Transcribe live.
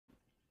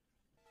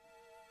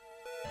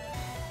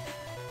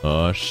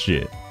Oh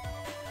shit.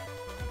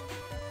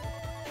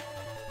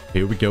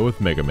 Here we go with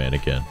Mega Man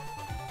again.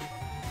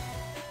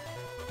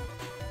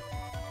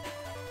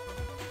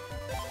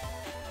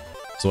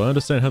 So I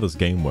understand how this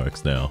game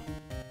works now.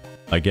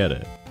 I get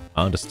it.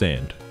 I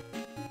understand.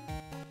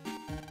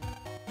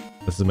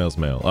 This is Mail's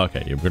mail.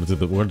 Okay, yeah, we're gonna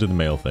do the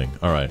mail thing.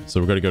 All right, so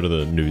we're gonna go to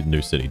the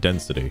new city, Den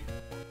City.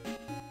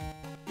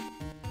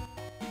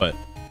 But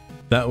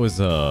that was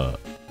an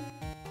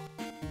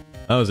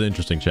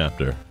interesting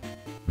chapter.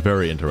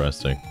 Very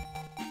interesting.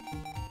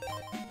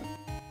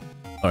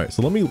 All right,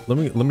 so let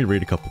me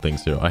read a couple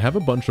things here. I have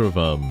a bunch of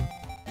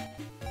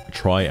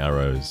tri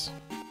arrows.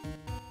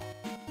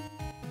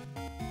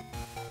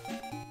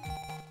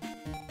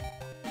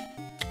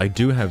 I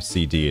do have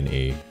C, D, and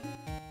E.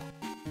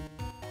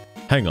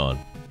 Hang on.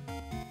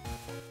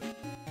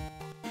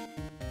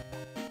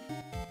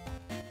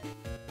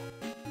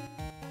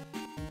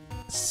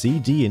 C,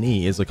 D, and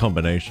E is a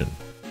combination.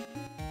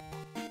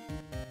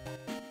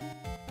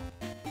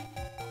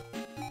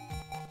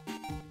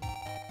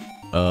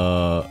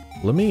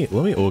 Let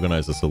me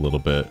organize this a little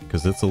bit,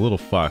 because it's a little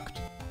fucked.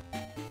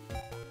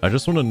 I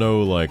just want to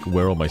know, like,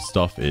 where all my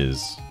stuff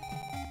is.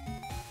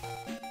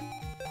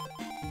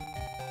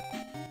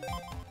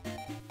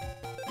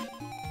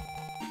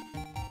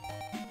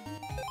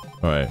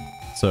 Alright,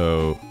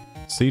 so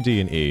C,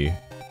 D, and E.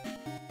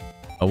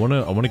 I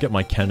wanna get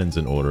my cannons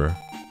in order,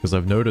 because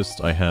I've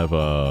noticed I have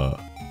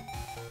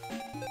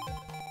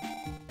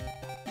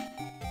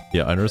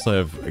yeah, I noticed I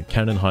have a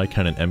cannon, high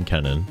cannon, M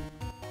cannon.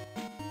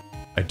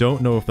 I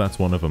don't know if that's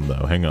one of them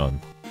though. Hang on.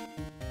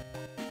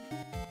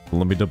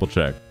 Let me double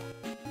check.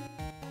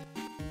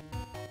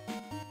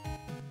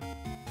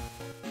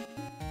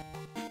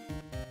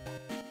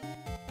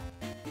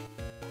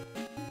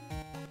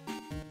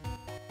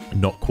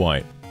 Not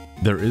quite.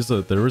 There is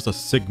a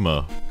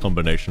Sigma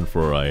combination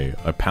for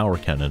a power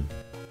cannon,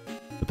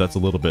 but that's a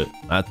little bit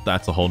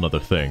that's a whole nother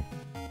thing.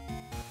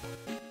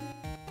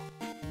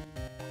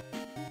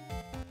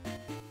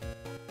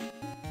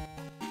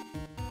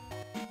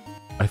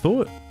 I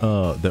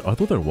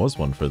thought there was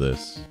one for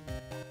this.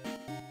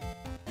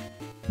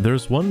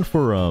 There's one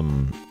for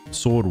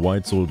sword,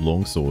 wide sword,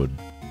 long sword,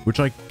 which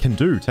I can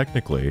do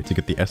technically to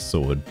get the S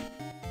sword.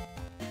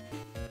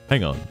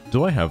 Hang on,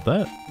 do I have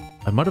that?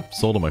 I might have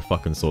sold all my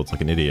fucking swords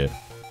like an idiot.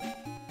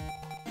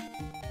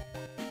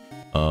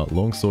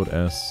 Long sword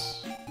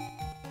S.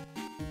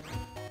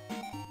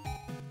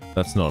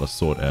 That's not a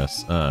sword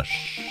S. Ah,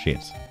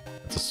 shit.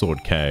 It's a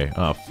sword K.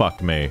 Ah,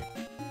 fuck me.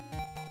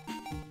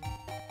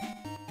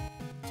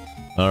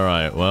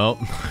 Alright, well,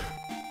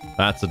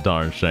 that's a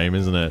darn shame,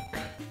 isn't it?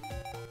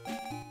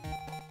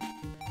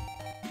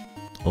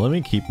 Well, let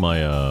me keep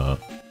my,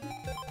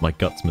 my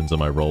gutsmans and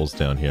my rolls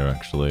down here,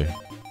 actually.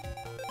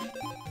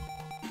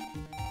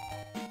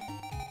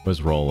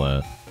 Where's Roll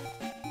at?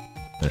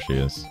 There she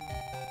is.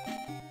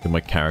 Get my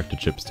character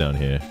chips down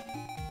here.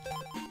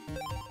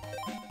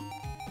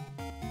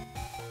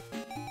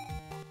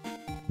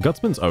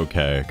 Gutsman's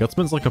okay.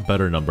 Gutsman's like a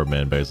better number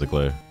man,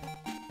 basically.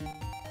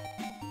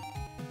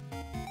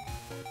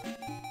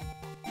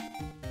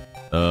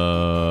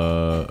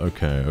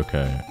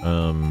 Okay.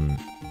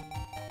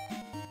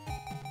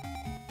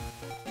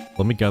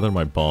 Let me gather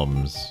my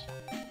bombs.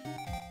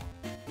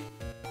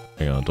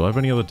 Hang on, do I have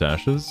any other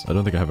dashes? I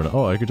don't think I have any.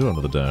 Oh, I could do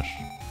another dash.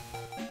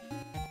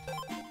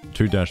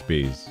 2 dash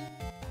Bs.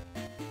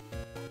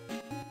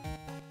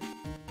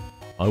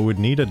 I would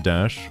need a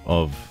dash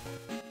of...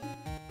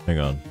 Hang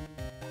on.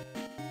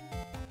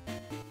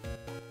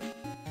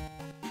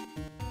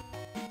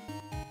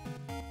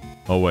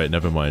 Oh wait,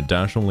 never mind.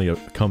 Dash only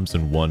comes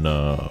in one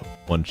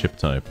chip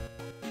type.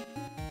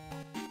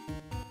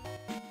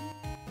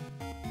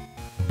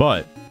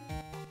 But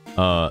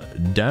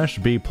Dash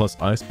B plus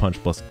Ice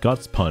Punch plus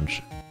Guts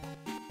Punch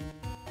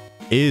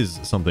is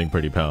something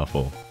pretty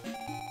powerful.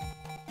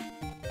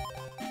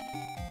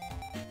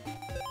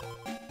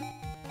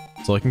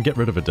 So I can get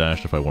rid of a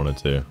dash if I wanted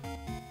to.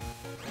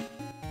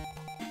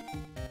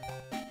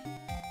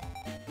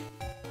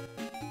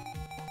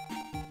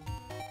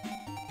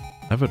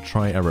 I have a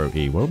tri-arrow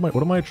E. What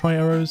are my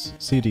tri-arrows?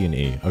 C, D, and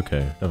E.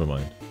 Okay, never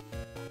mind.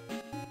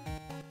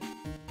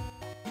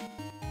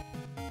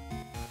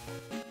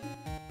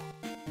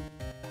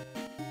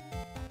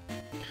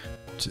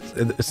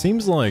 It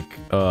seems like,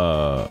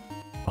 oh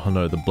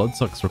no, the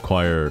Bloodsucks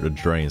require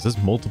drains. There's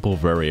multiple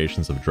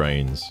variations of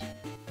drains.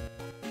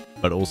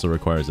 But it also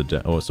requires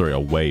a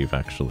wave,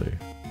 actually.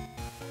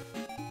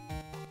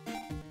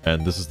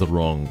 And this is the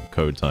wrong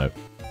code type.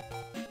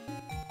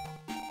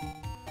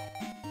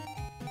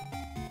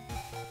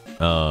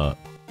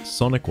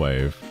 Sonic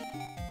Wave.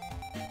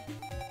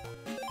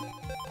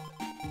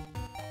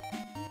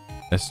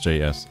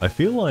 SJS. I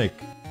feel like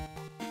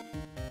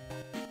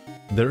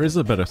there is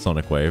a better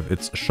Sonic Wave.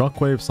 It's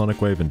Shockwave,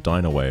 Sonic Wave, and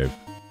Dino Wave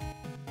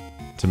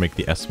to make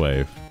the S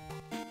Wave.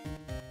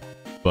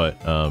 But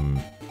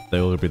they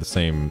will be the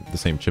same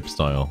chip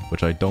style,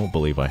 which I don't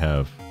believe I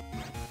have.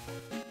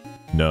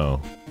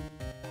 No,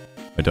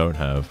 I don't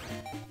have.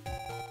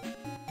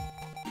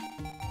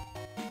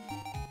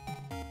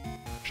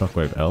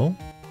 Shockwave L?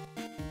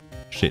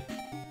 Shit.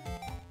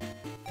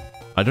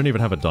 I don't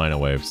even have a Dino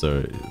Wave,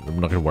 so I'm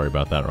not going to worry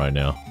about that right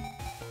now.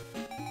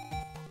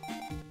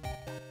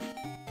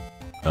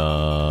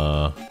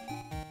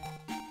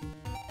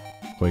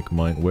 Quake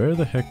Mine. Where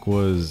the heck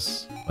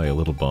was... Oh, yeah,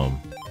 Little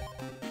Bomb.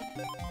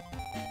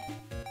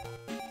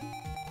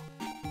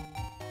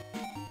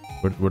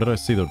 Where did I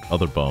see the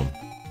other bomb?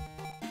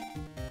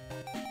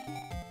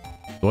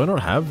 Do I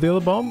not have the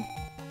other bomb?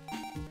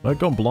 Have I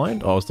gone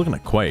blind? Oh, I was looking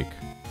at Quake.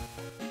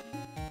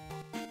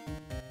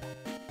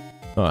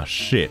 Oh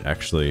shit,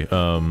 actually.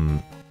 I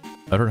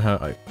don't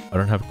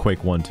have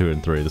Quake 1, 2,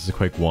 and 3. This is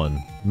Quake 1.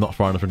 I'm not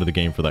far enough into the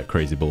game for that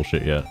crazy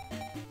bullshit yet.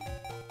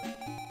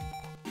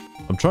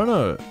 I'm trying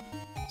to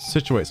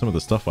situate some of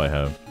the stuff I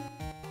have.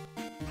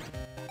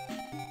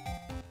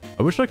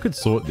 I wish I could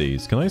sort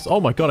these. Can I? Oh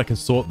my god, I can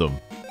sort them.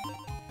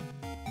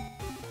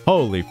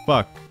 Holy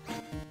fuck.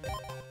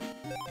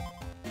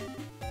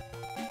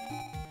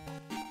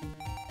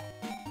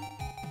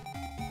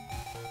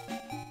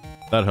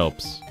 That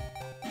helps.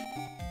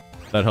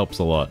 That helps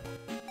a lot.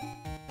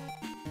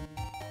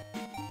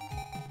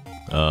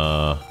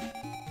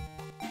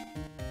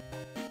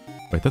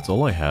 Wait, that's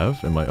all I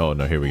have? Am I? Oh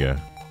no, here we go.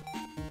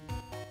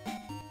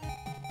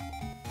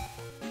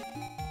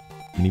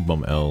 Mini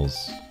bomb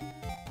L's.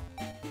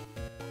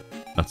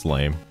 That's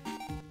lame.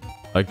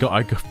 I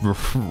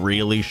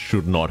really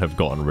should not have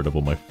gotten rid of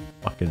all my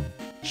fucking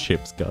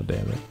chips,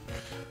 goddammit.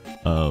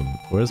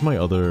 Where's my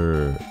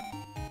other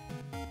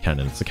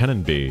cannon? It's a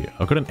cannon B.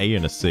 I've got an A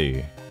and a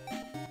C.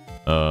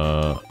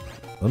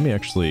 Let me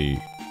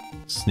actually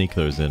sneak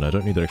those in. I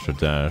don't need that extra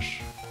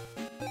dash.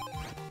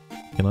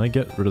 Can I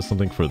get rid of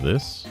something for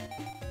this?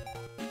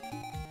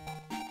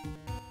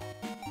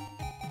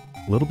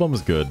 Little Bomb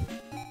is good.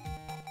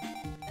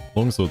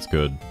 Longsword's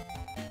good.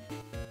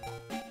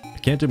 I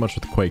can't do much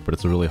with Quake, but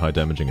it's a really high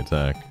damaging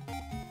attack.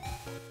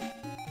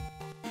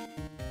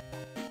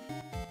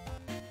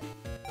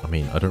 I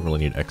mean, I don't really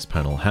need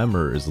X-Panel.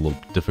 Hammer is a little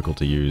difficult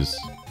to use.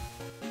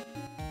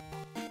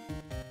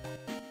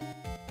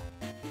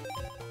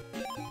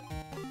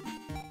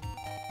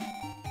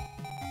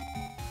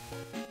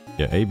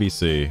 Yeah,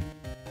 ABC.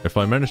 If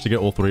I manage to get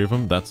all three of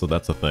them, that's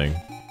a thing.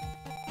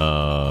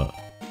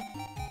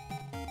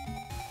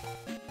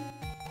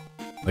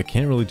 I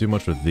can't really do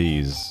much with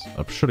these.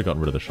 I should have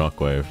gotten rid of the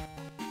Shockwave.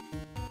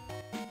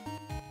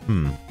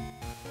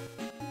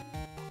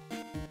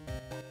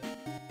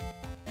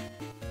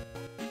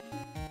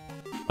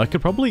 I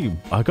could probably...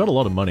 I got a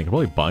lot of money. I could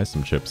probably buy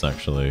some chips,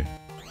 actually.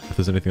 If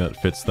there's anything that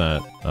fits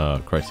that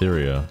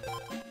criteria.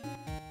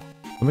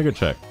 Let me go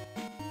check.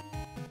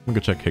 Let me go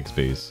check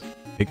Higsby's.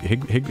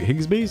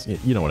 Higsby's?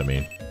 You know what I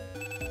mean.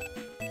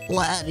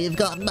 Lad, you've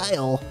got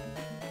mail.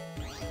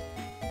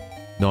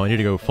 No, I need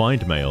to go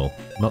find mail.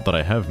 Not that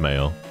I have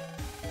mail.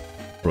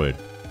 Right.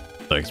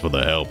 Thanks for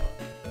the help.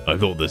 I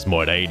thought this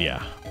might aid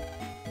ya.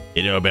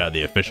 You know about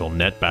the official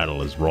net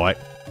battlers, right?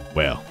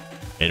 Well,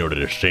 in order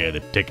to share the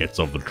tickets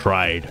of the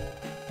trade,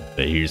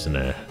 they're using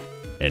an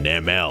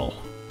ML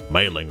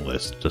mailing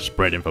list to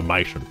spread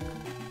information.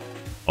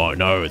 I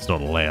know it's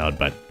not allowed,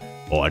 but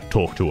I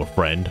talked to a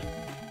friend.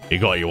 He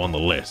got you on the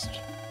list,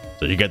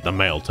 so you get the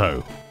mail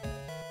too.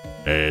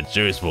 It's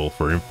useful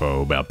for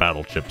info about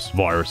battle chips,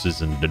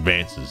 viruses, and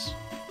advances.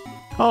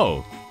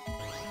 Oh.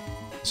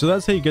 So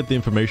that's how you get the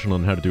information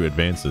on how to do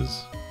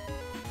advances.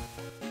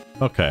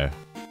 Okay.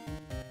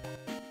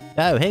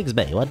 Oh,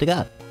 Higsby, what you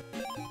got?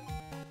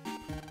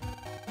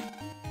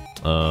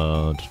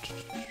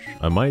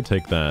 I might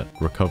take that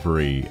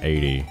recovery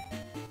 80.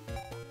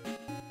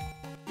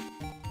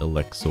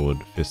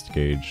 Elexord fist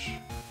gauge.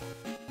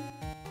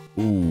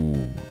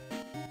 Ooh.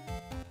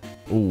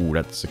 Ooh,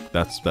 that's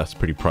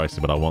pretty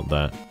pricey, but I want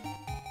that.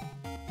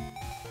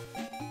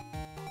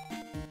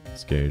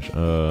 Fist gauge.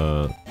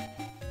 I'll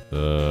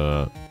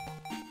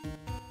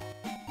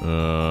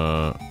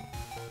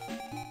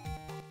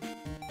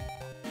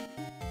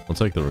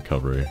take the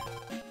recovery.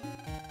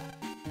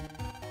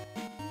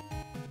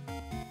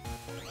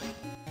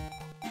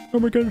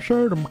 Let me get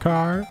shoot him,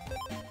 car.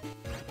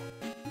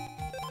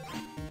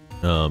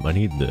 I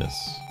need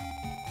this.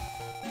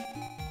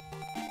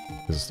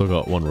 Because I still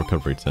got one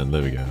recovery 10.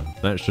 There we go.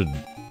 That should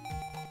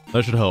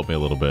help me a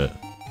little bit.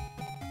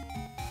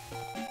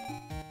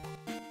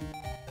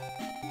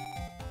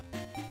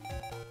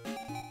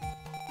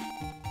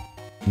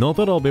 Not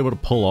that I'll be able to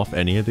pull off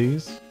any of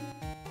these.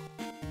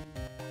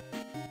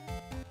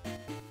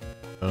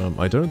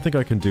 I don't think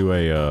I can do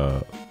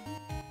a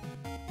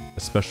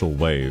special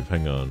wave.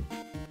 Hang on.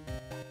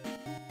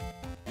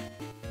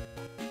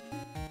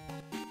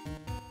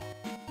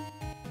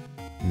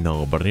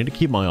 No, but I need to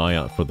keep my eye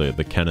out for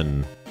the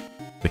cannon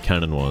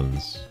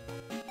ones.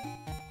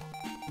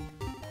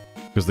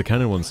 Because the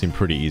cannon ones seem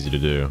pretty easy to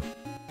do.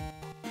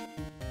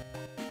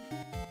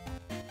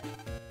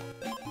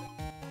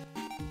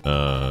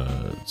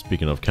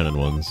 Speaking of cannon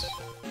ones.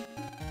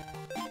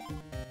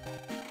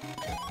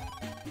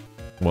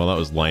 Well, that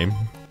was lame.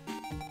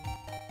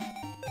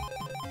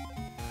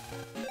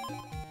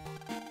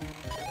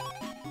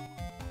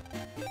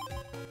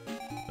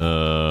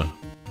 God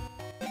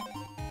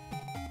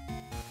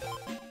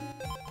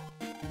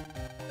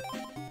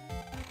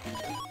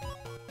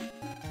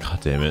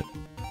damn it.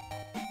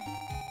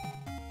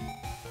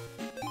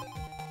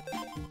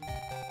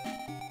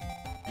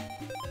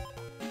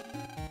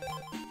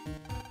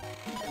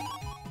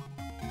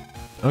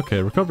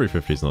 Okay, recovery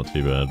 50 is not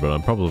too bad, but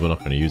I'm probably not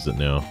going to use it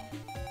now.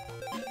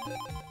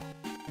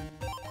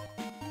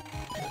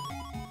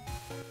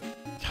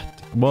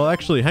 Well,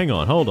 actually, hang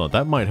on, hold on.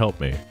 That might help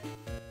me.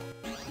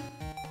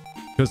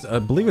 Because I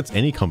believe it's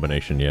any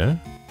combination, yeah?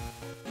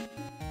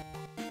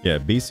 Yeah,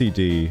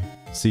 BCD,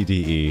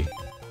 CDE.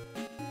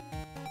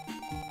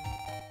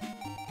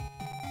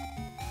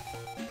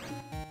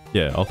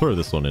 Yeah, I'll throw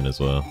this one in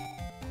as well.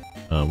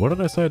 What did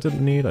I say I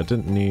didn't need? I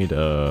didn't need,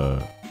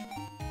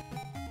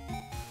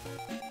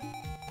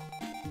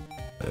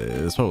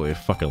 there's probably a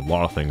fucking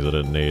lot of things I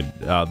didn't need.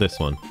 This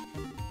one.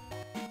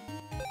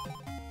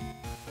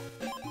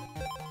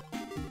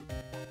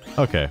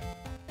 Okay.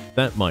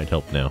 That might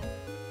help now.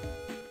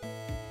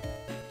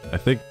 I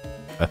think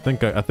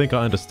I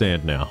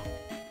understand now.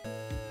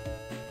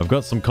 I've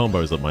got some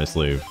combos up my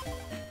sleeve.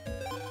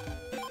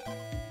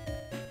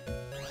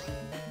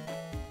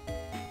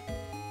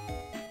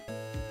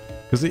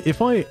 Because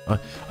if I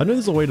know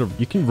there's a way to,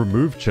 you can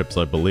remove chips,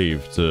 I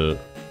believe, to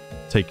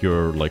take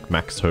your, like,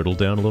 max total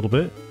down a little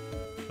bit.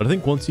 But I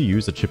think once you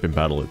use a chip in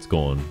battle, it's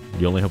gone.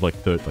 You only have, like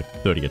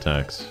 30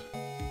 attacks.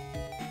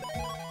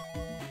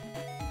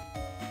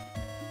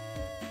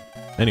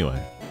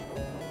 Anyway.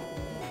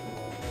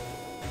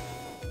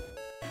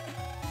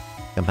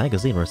 A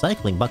magazine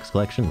recycling box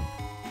collection.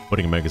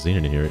 Putting a magazine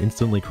in here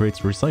instantly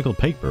creates recycled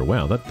paper.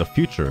 Wow, that's the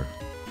future.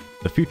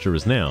 The future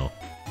is now.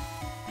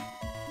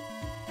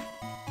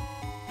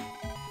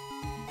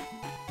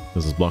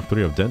 This is block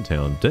 3 of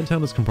Denttown.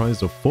 Denttown is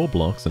comprised of 4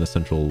 blocks and a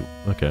central...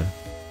 Okay.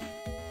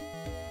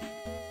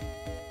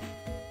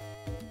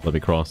 Let me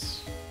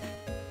cross.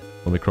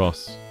 Let me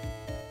cross.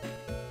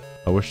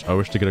 I wish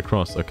to get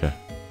across. Okay.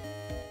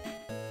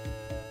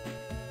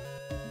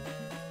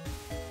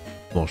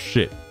 Oh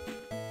shit.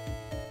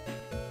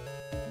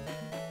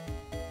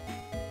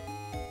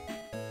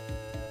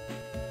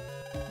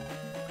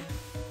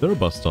 There are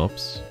bus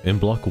stops in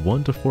block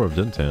 1 to 4 of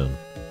Denttown.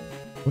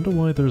 Wonder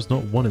why there's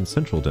not one in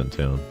central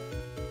Denttown.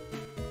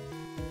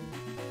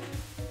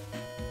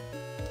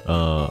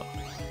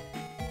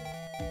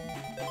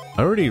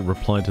 I already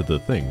replied to the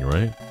thing,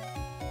 right?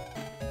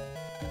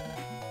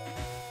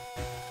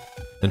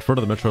 In front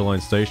of the Metro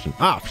Line station.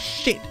 Ah,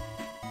 shit!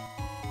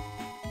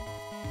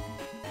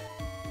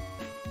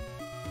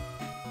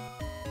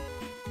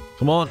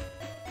 Come on!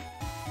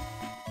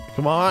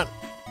 Come on!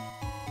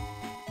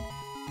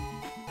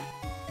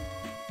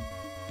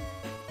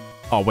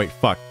 Oh, wait,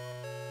 fuck.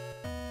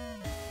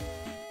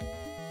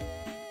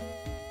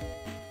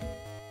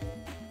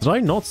 Did I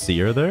not see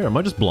her there? Am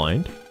I just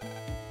blind?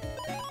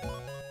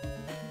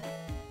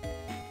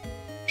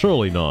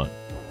 Surely not.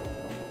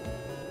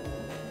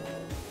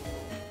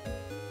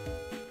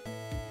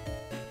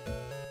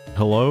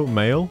 Hello,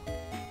 male?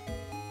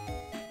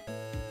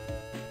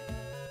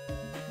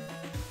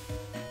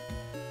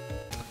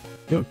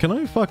 Yo, can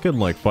I fucking,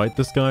 like, fight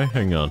this guy?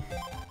 Hang on.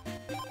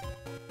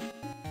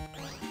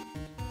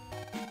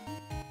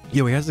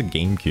 Yo, he has a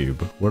GameCube.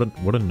 What a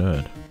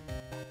nerd.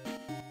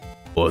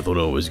 Oh, I thought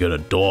I was gonna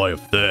die of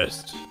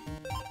thirst.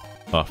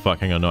 Oh, fuck,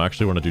 hang on. No, I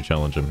actually want to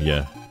challenge him.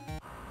 Yeah.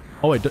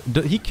 Oh, wait.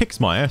 He kicks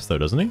my ass, though,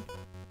 doesn't he?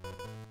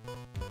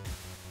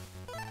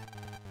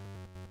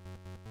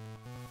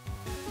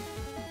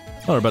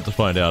 Oh, we're about to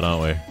find out,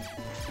 aren't we?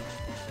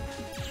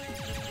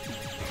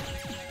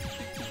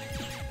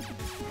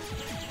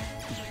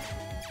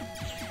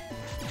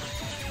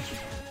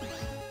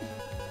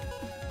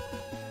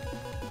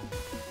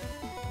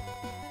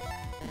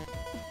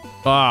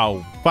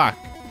 Oh, fuck.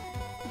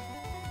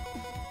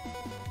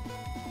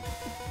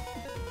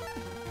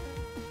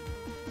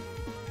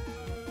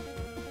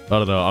 I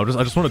don't know. I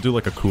just want to do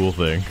like a cool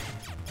thing.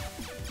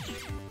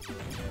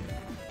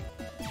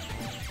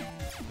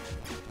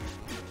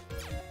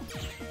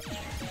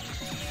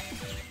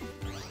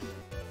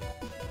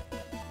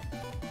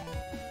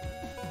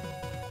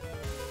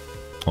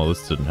 Oh,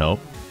 this didn't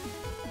help.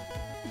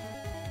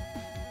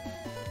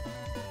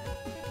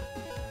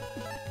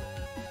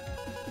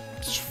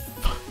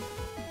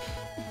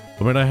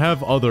 I mean, I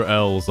have other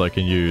L's I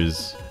can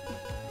use.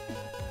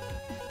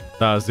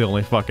 That was the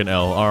only fucking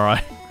L.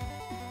 Alright.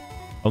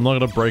 I'm not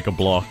gonna break a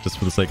block just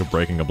for the sake of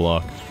breaking a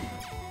block.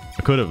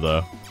 I could have,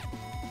 though.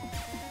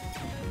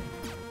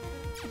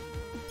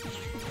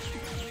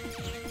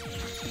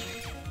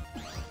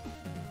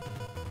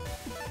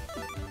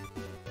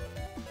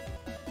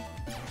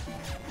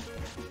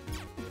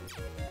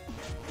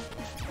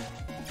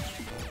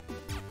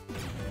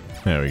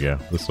 There we go.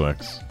 This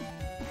works.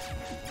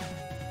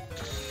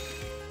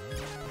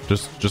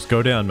 Just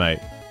go down, mate.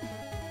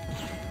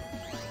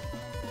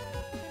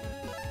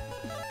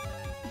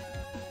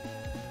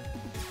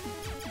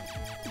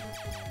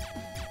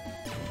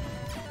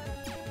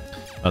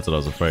 That's what I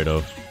was afraid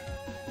of.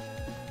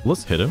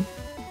 Let's hit him.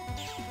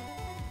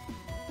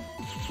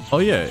 Oh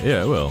yeah,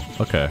 yeah, it will.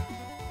 Okay.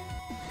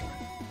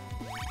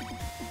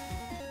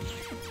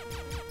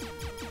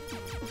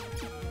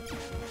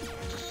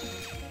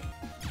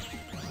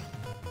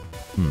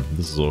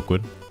 This is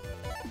awkward.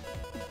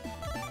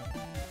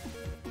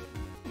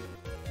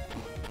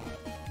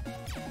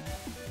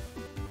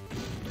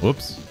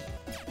 Whoops.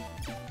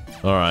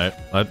 Alright.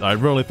 I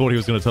really thought he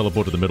was going to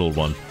teleport to the middle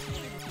one.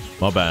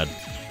 My bad.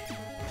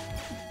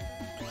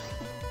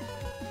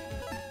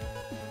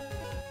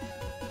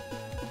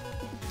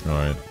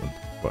 Alright.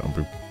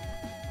 I'm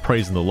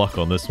praising the luck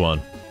on this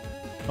one.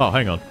 Oh,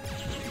 hang on.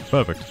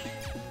 Perfect.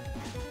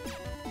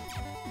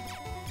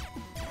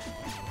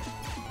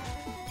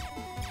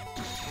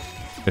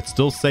 It's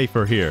still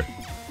safer here.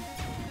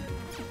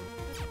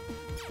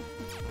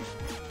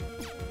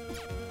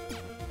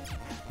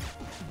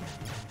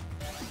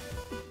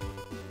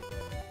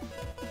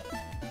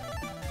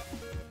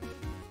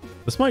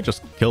 This might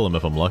just kill him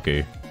if I'm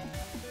lucky.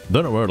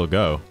 Don't know where it'll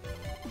go.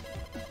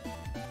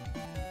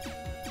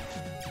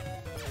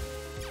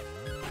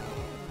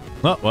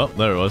 Oh, well,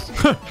 there it was.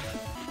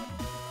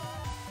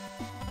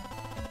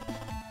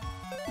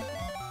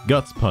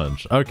 Guts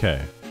punch.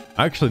 Okay.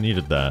 I actually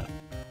needed that.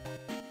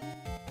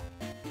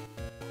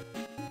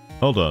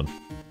 Hold on.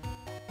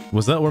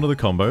 Was that one of the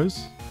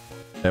combos?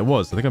 It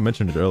was. I think I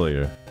mentioned it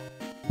earlier.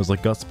 It was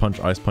like Guts Punch,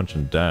 Ice Punch,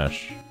 and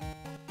Dash.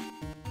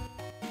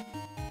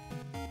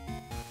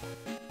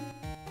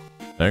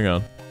 Hang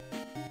on.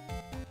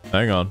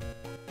 Hang on.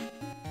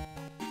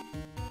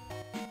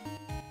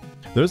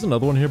 There's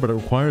another one here, but it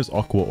requires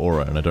Aqua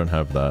Aura, and I don't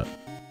have that.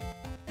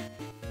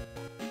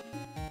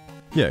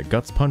 Yeah,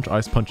 Guts Punch,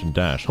 Ice Punch, and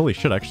Dash. Holy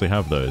shit, I actually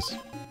have those.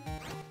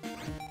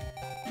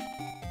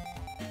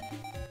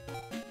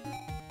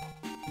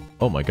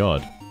 Oh my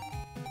god.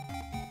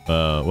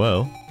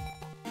 Well.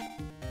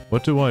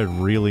 What do I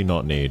really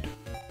not need?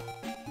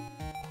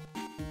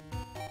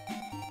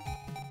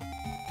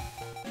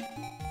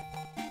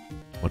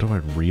 What do I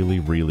really,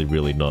 really,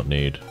 really not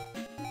need?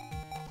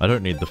 I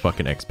don't need the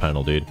fucking X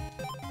panel, dude.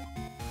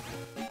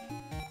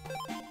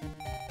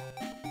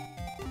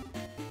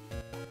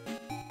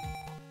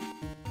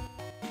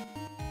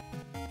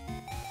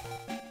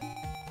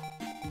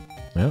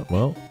 Yeah,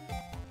 well.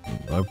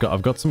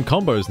 I've got some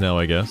combos now,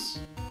 I guess.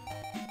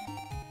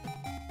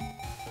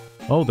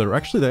 Oh, they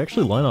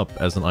actually line up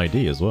as an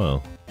ID as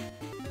well.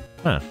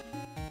 Huh.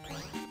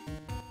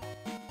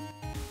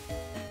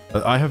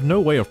 I have no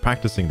way of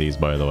practicing these,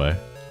 by the way.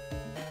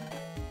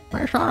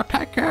 Make sure to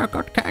take care of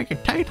good cake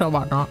and tater and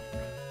whatnot.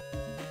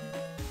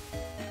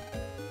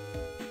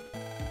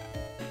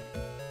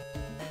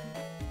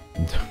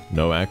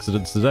 No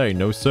accidents today,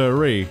 no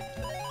siree.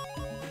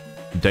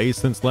 Days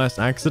since last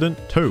accident?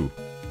 2.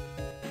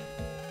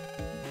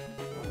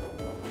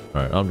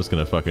 Alright, I'm just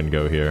gonna fucking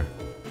go here.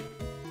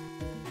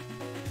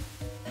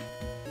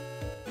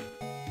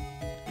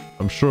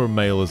 I'm sure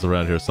Mail is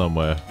around here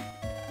somewhere.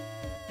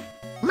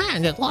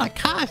 Man, there's a lot of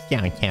cars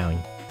downtown.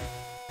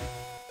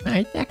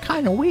 Man, that's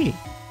kind of weird.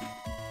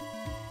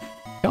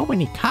 So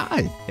many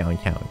cars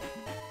downtown.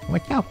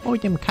 Watch out for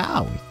them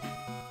cows.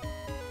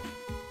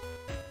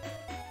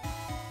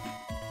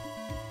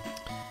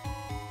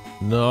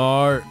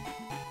 No.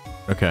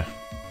 Okay.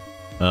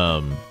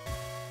 I'm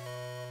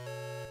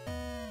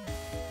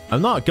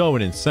not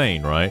going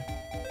insane, right?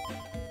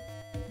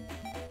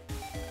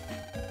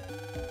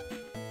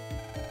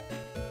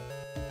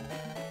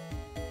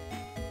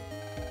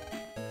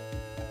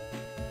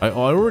 I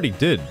already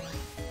did.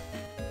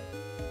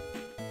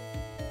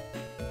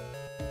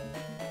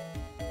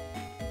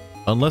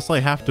 Unless I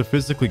have to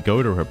physically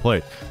go to her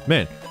place.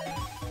 Man,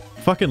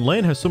 fucking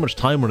Lan has so much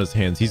time on his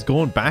hands. He's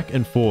going back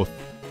and forth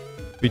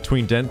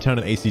between Dent Town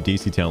and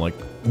AC/DC Town like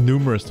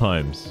numerous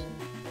times.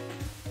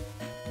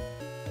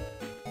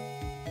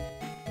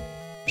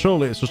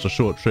 Surely it's just a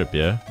short trip,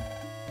 yeah?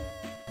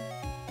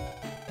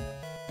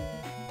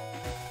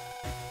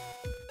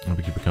 I'll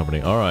keep it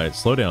company. Alright,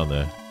 slow down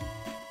there.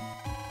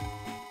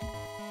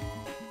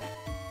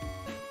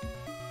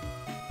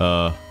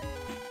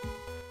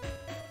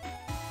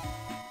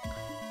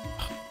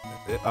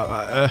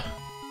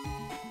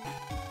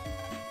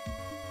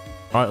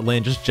 Alright,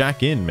 Lan, just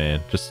jack in,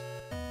 man. Just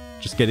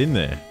get in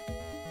there.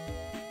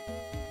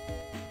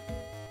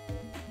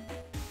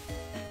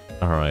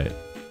 Alright.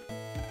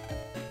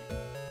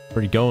 Where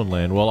are you going,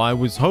 Lan? Well, I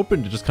was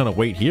hoping to just kind of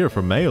wait here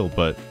for Mail,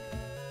 but...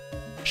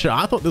 Shit,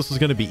 I thought this was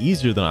going to be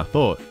easier than I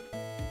thought.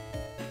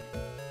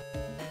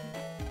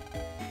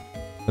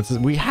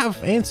 We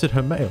have answered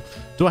her mail.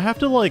 Do I have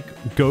to, like,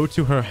 go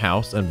to her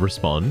house and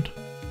respond?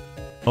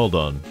 Hold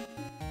on.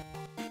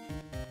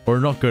 Or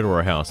not go to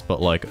her house,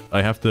 but, like,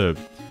 I have to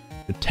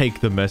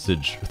take the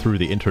message through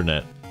the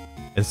internet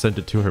and send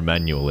it to her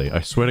manually.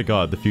 I swear to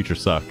God, the future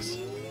sucks.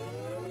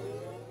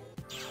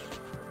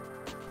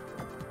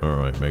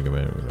 Alright, Mega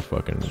Man, we're gonna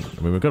fucking...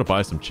 I mean, we're gonna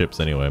buy some chips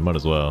anyway, might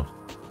as well.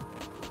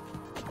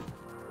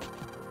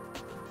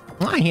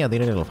 I hear the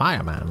little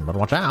fireman, but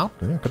watch out,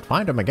 you could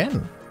find him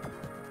again.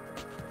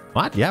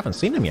 What? You haven't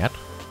seen him yet?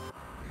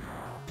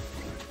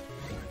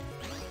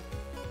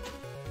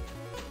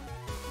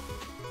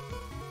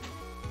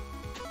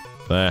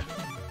 There.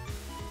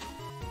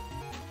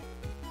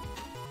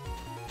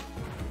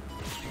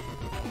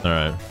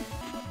 Alright.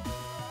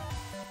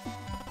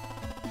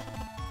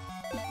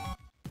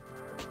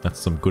 That's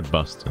some good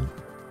busting.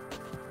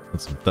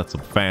 That's some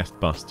fast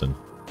busting.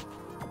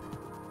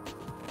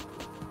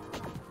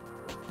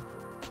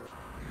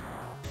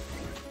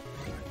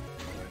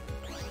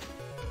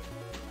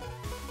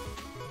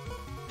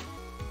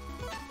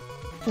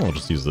 I'll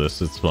just use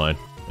this, it's fine.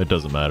 It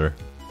doesn't matter.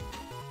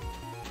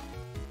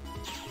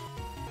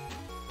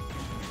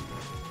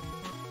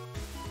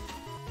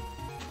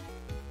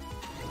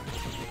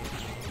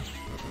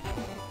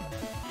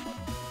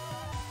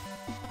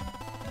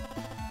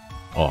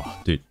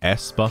 Oh, dude,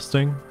 S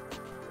busting?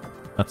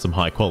 That's some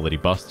high quality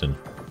busting.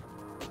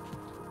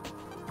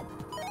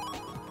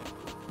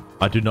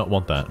 I do not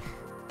want that.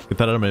 Get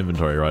that out of my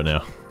inventory right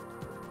now.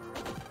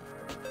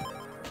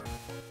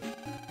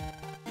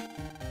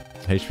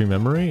 HP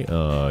memory?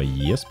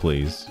 Yes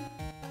please.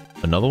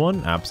 Another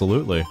one?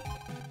 Absolutely.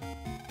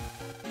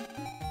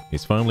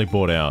 He's finally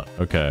bought out.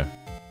 Okay.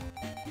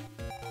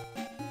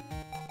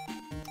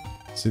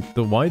 See,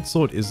 the wide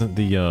sword isn't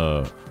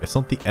the, it's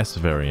not the S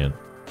variant.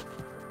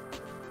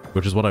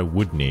 Which is what I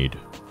would need.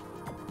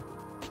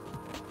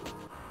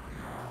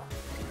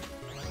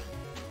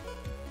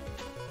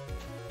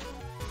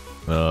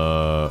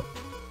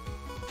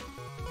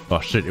 Oh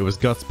shit, it was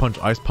Guts Punch,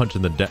 Ice Punch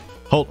in the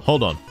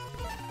hold on.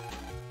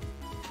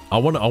 I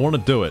wanna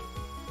do it.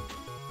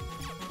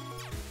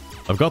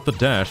 I've got the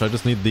dash, I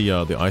just need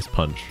the Ice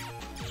Punch.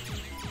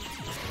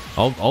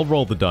 I'll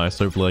roll the dice,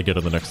 hopefully I get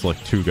it the next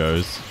like 2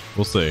 goes.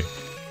 We'll see.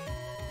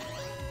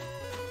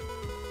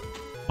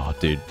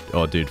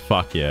 Oh dude,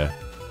 fuck yeah.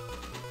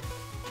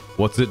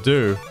 What's it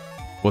do?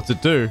 What's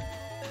it do?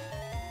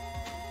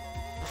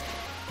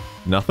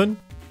 Nothing?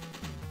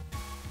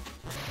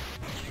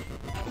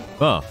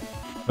 Oh.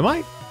 Am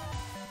I?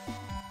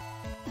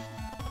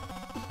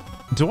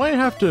 Do I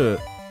have to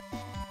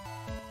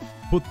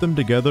put them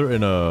together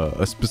in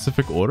a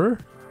specific order?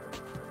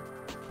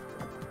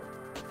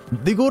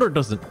 The order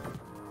doesn't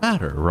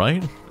matter,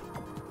 right?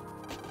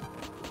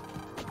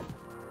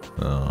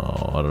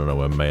 Oh, I don't know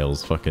where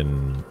Mail's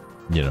fucking,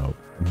 you know,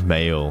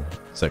 Mail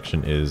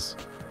section is.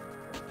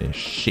 Yeah,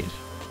 shit.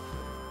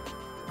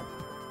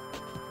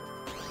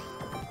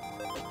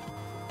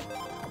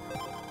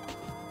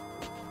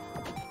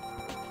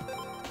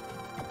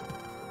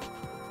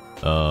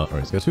 Alright,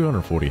 he's got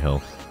 240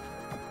 health.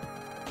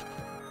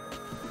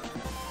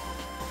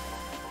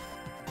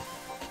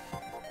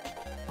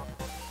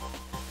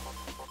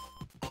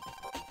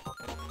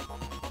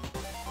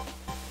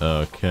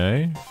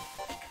 Okay.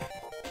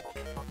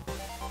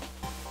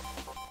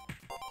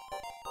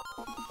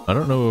 I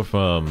don't know if,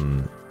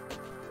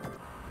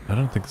 I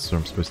don't think this is where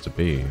I'm supposed to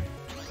be.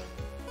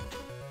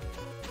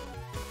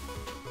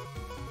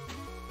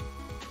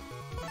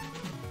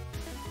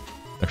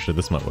 Actually,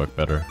 this might work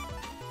better.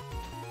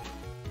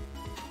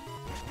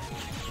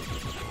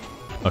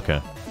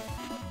 Okay.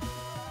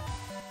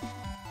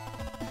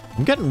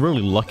 I'm getting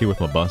really lucky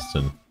with my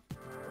busting.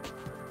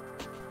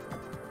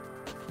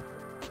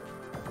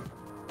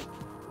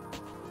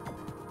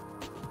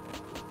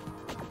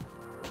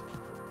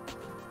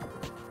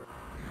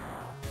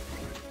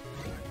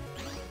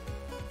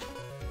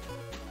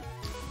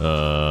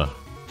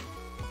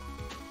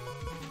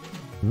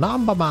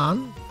 Number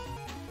man.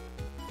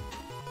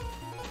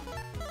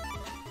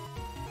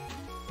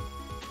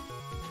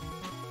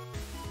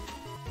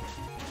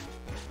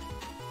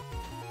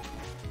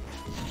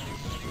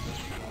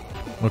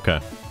 Okay.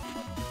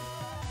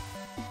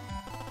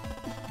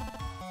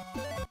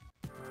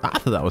 I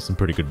thought that was some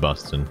pretty good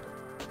busting.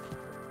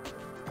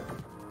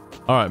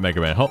 Alright,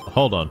 Mega Man,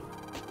 hold on.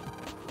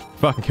 You're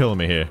fucking killing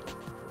me here.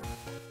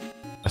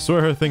 I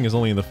swear her thing is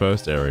only in the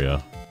first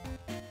area.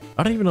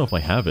 I don't even know if I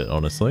have it,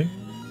 honestly.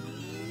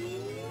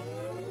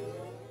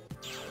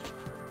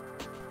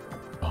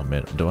 Oh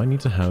man, do I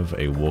need to have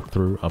a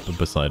walkthrough up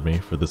beside me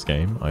for this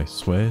game? I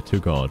swear to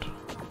God.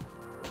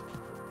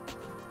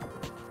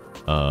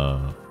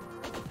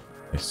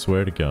 I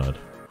swear to God.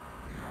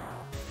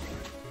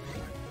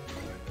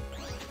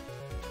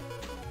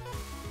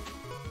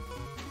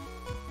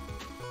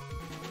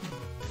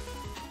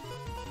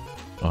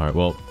 Alright,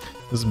 well,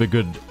 this would be a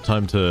good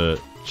time to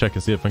check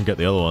and see if I can get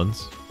the other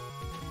ones.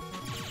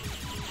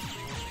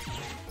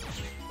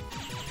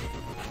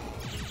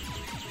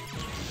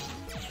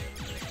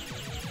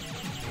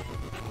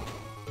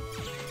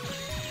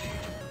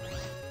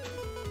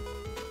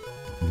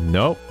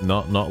 Nope,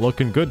 not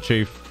looking good,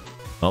 Chief.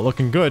 Not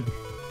looking good.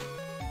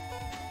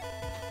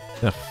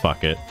 Yeah,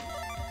 fuck it.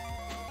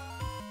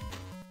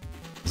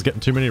 It's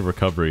getting too many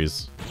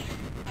recoveries.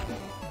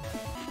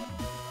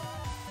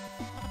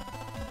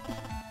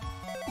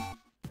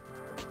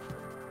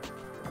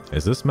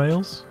 Is this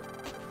males?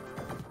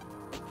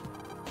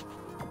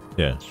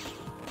 Yeah.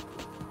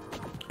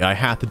 I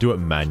had to do it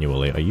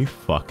manually. Are you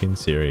fucking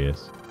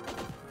serious?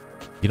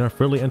 You don't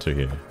freely enter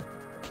here.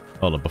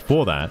 Hold on,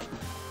 before that...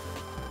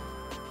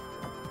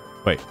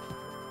 Wait.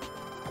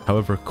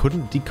 However,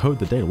 couldn't decode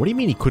the data. What do you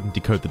mean he couldn't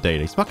decode the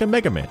data? He's fucking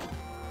Mega Man.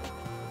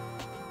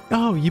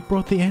 Oh, you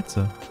brought the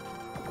answer.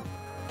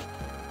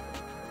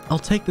 I'll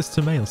take this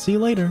to mail. See you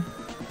later.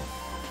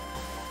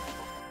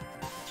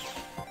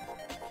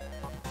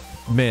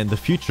 Man, the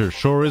future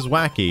sure is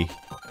wacky.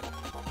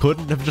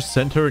 Couldn't have just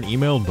sent her an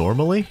email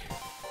normally?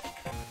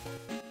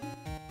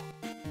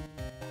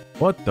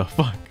 What the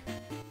fuck?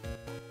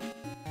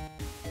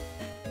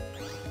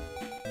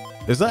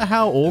 Is that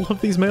how all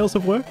of these mails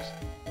have worked?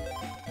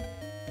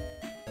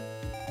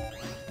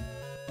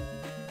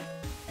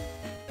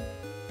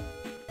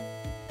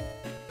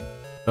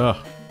 Ugh.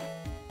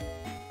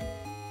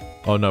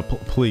 Oh no,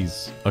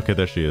 please. Okay,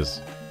 there she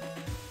is.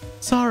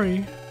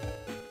 Sorry.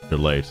 You're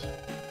late.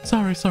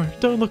 Sorry,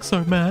 don't look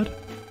so mad.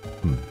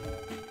 You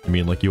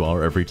mean like you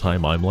are every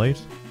time I'm late?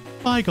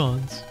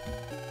 Bygones.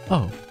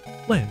 Oh,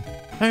 Lynn,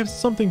 I have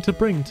something to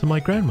bring to my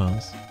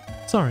grandma's.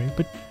 Sorry,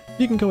 but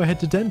you can go ahead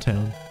to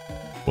Dentown.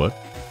 What?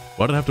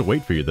 Why did I have to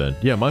wait for you then?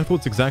 Yeah, my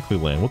thoughts exactly,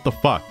 Lan. What the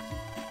fuck?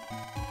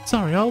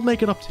 Sorry, I'll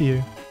make it up to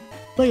you.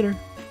 Later.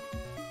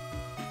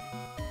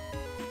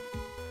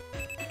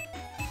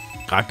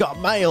 I got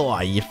mail! Oh,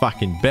 you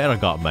fucking bet I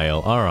got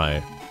mail.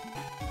 Alright.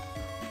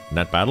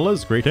 Net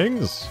battlers,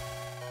 greetings!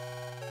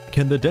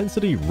 Can the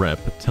density rep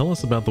tell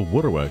us about the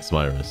Waterworks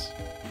virus?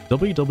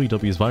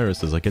 WWW's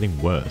viruses are getting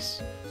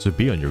worse, so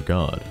be on your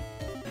guard.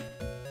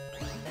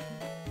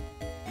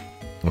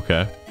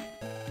 Okay.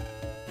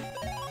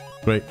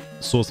 Great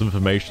source of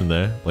information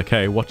there. Like,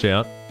 hey, watch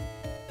out.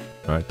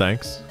 Alright,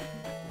 thanks.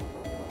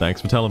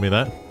 Thanks for telling me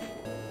that.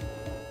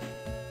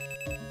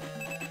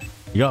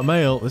 You got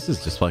mail. This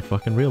is just like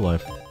fucking real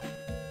life.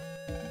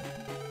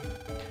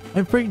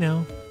 I'm free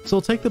now, so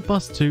I'll take the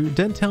bus to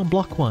Dentown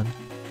Block 1.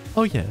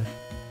 Oh yeah.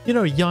 You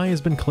know, Yai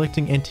has been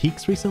collecting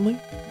antiques recently?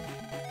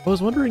 I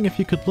was wondering if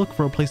you could look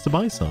for a place to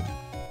buy some.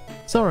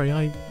 Sorry,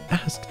 I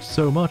asked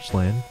so much,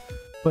 Lan.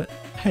 But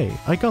hey,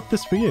 I got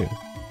this for you.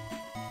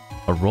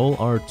 A Roll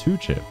R2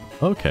 chip.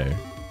 Okay.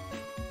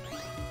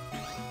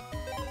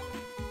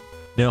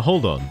 Now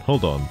hold on.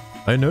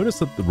 I noticed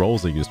that the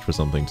rolls are used for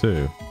something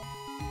too.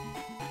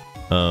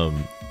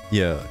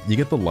 Yeah, you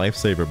get the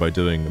lifesaver by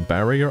doing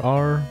Barrier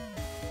R,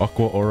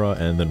 Aqua Aura,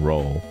 and then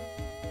roll.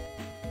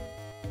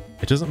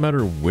 It doesn't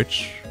matter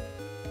which...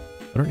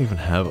 I don't even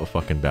have a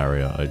fucking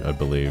barrier, I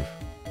believe.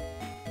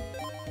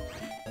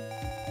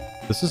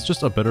 This is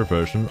just a better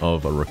version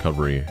of a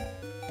recovery.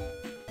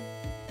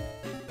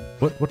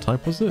 What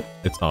type was it?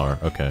 It's R,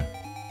 okay.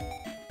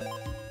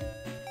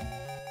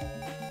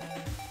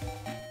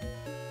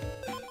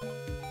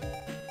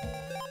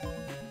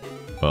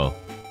 Well,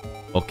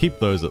 I'll keep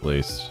those at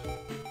least.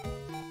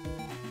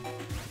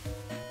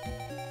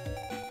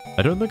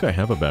 I don't think I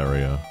have a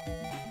barrier.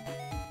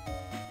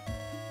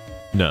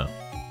 No.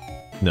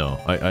 No,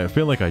 I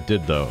feel like I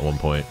did though at one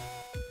point.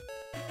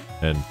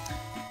 And...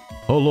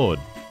 oh lord.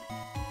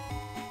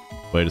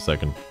 Wait a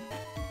second.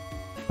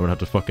 I'm gonna have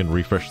to fucking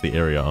refresh the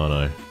area, aren't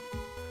I?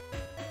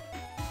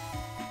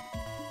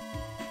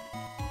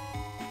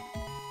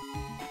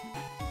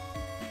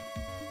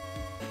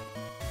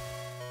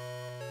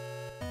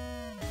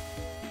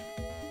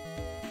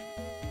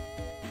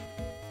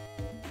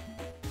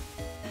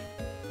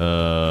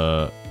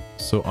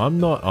 So I'm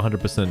not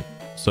 100%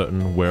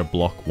 certain where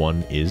block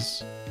 1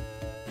 is.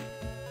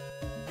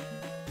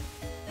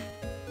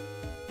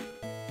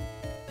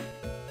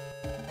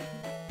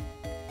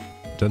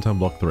 Dentown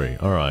block 3,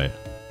 alright.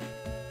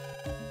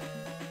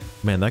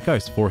 Man, that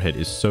guy's forehead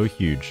is so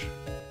huge.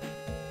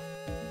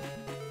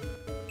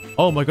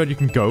 Oh my god, you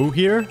can go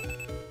here?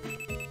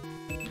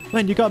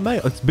 Man, you got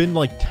mail. It's been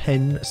like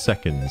 10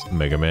 seconds,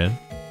 Mega Man.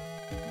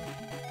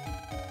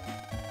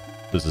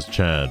 This is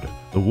Chad.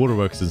 The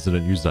Waterworks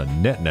incident used a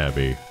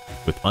NetNavi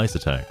with ice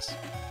attacks.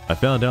 I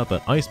found out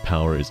that ice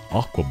power is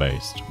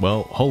aqua-based.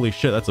 Well, holy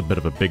shit, that's a bit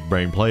of a big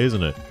brain play,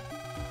 isn't it?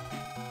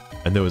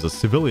 And there was a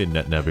civilian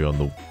NetNavi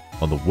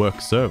on the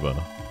work server.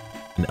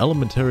 An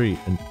elementary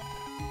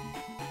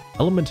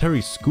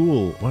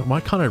school...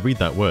 Why can't I read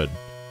that word?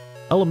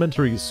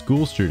 Elementary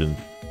school student.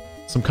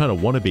 Some kind of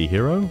wannabe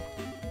hero?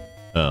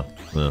 Oh,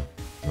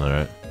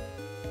 alright.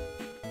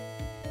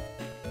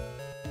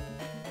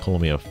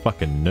 Calling me a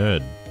fucking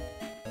nerd.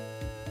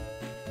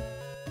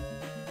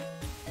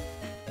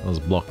 That was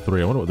block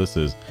 3. I wonder what this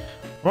is.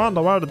 We're on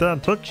the way to the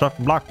antique shop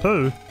in block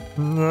 2.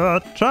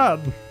 Chad.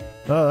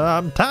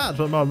 I'm tired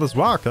from all this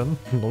walking.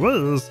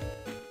 Louise.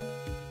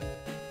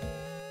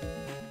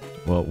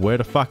 Well, where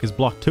the fuck is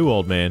block 2,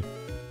 old man?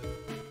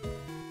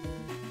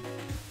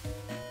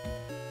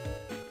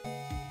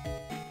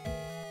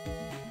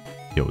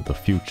 Yo, the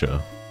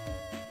future.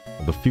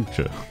 The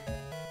future.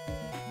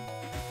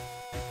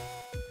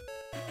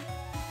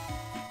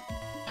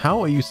 How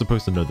are you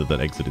supposed to know that that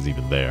exit is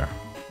even there?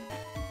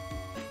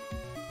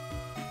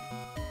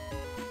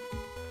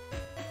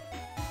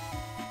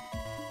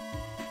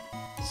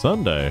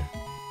 Sunday?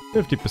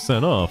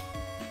 50% off?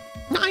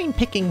 I'm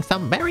picking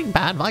some very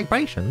bad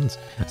vibrations.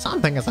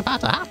 Something is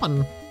about to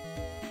happen.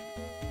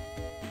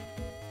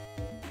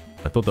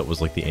 I thought that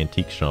was like the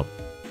antique shop.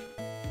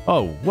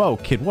 Oh, whoa,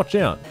 kid, watch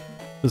out.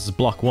 This is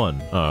block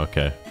 1. Oh,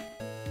 okay.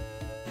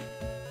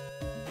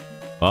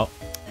 Well,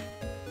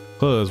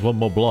 there's one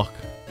more block.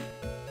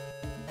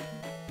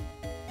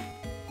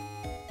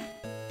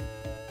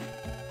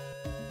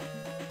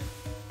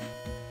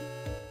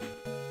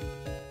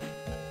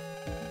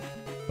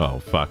 Oh,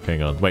 fuck,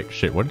 hang on. Wait,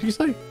 shit, what did you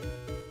say?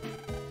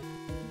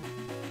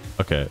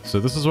 Okay, so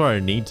this is where I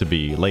need to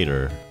be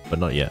later, but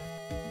not yet.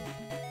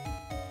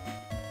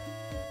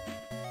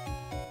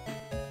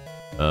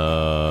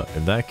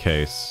 In that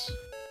case...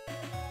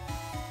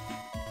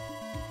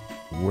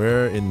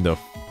 Where in the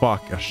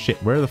fuck? Oh,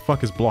 shit, where the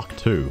fuck is block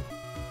 2?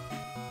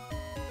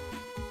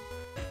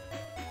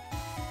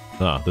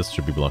 Ah, this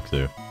should be block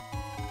 2.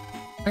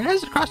 It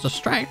is across the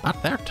street,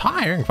 but they're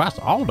tiring for us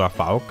older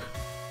folk.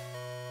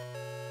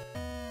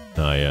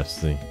 Ah, yes,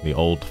 the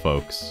old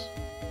folks.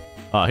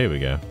 Ah, here we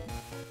go.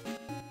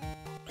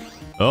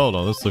 Hold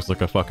on, this looks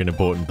like a fucking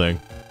important thing.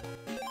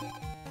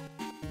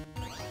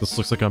 This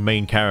looks like our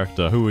main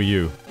character. Who are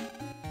you?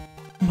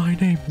 My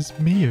name is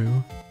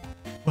Miu.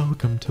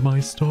 Welcome to my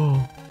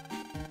store.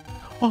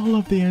 All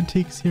of the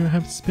antiques here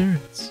have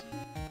spirits.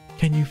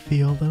 Can you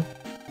feel them?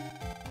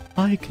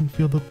 I can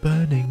feel the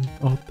burning,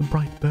 or the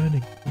bright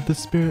burning, of the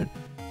spirit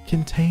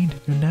contained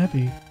in your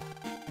Navi.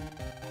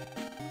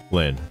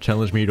 Lynn,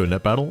 challenge me to a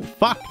net battle?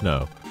 Fuck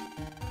no!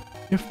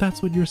 If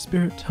that's what your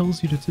spirit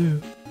tells you to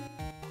do.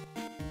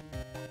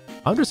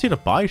 I'm just here to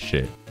buy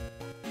shit.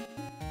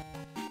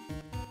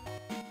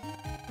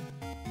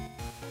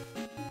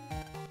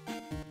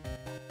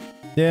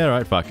 Yeah,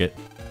 right, fuck it.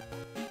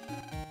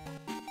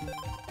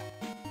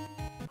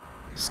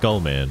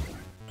 Skullman.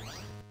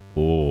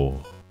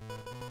 Oh.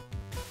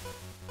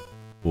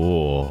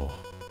 Oh.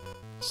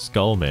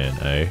 Skullman,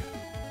 eh?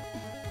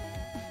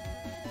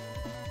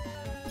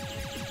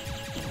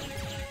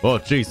 Oh,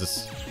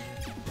 Jesus.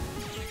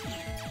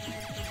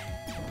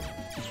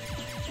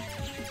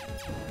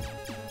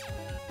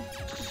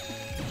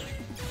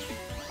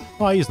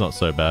 Oh, he's not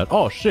so bad.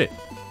 Oh, shit.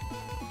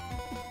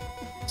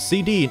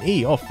 C, D, and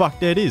E. Oh, fuck,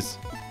 there it is.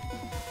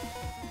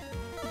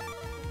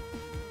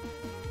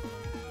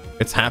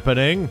 It's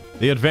happening.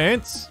 The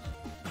advance.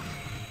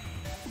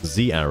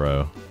 Z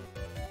arrow.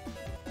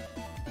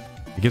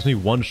 It gives me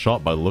one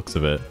shot by the looks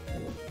of it.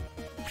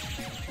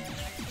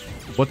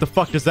 What the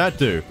fuck does that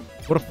do?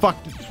 What the fuck?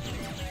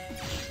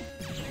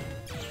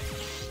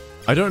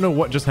 I don't know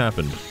what just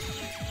happened.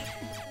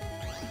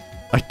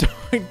 I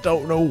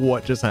don't know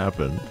what just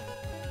happened.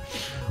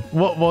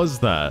 What was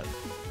that?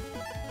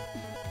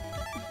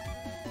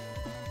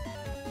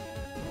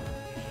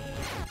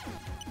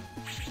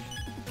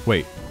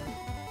 Wait.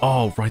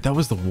 Oh, right, that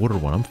was the water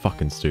one. I'm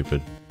fucking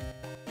stupid.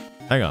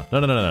 Hang on. No.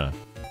 No.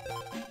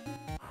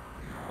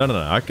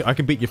 I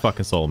can beat your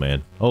fucking soul,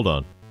 man. Hold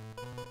on.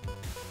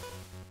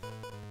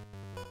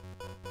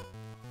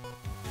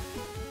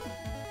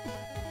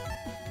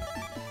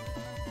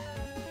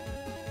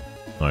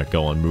 Alright,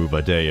 go on, move, I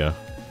dare ya.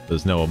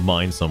 There's now a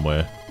mine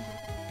somewhere.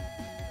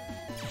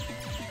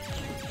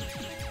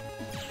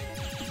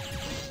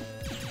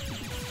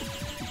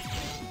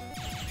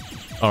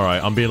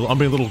 Alright, I'm being a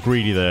little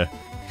greedy there.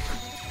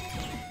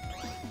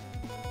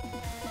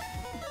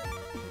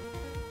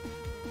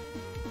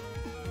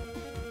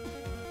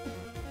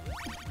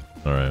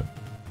 Alright.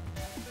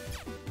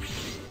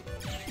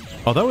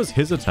 Oh, that was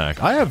his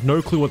attack. I have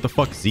no clue what the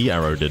fuck Z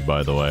arrow did,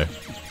 by the way.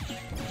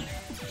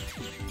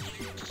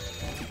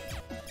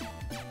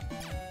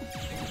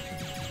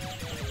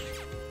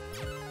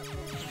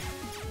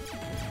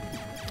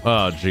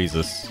 Oh,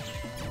 Jesus.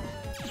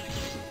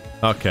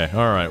 Okay,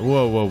 alright.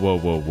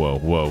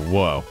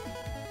 Whoa.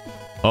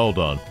 Hold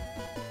on.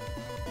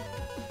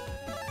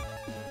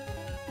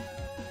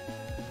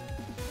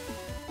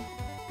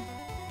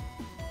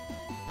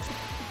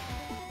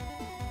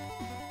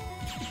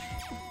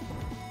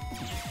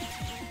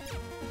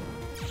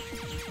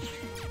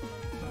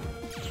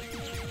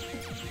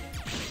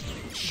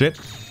 Shit.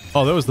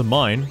 Oh, that was the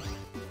mine.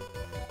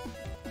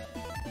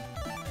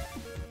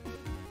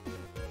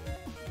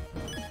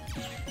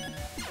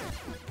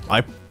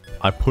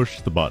 I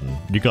pushed the button.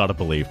 You gotta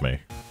believe me.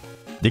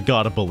 You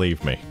gotta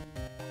believe me.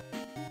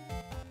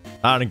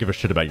 I don't give a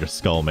shit about your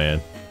skull, man.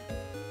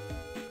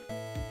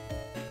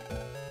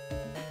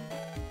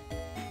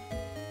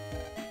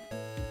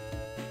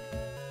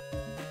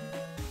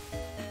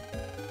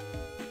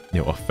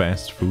 Yo, a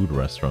fast food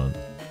restaurant.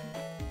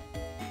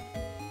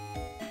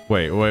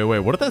 Wait,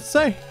 what did that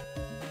say?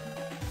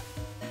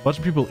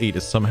 Watching people eat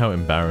is somehow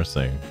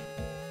embarrassing.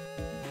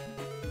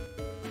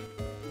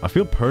 I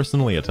feel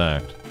personally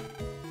attacked.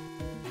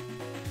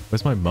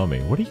 Where's my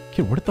mummy?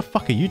 What the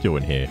fuck are you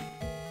doing here?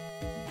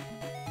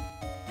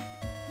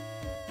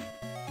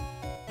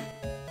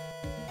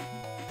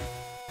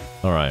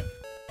 Alright.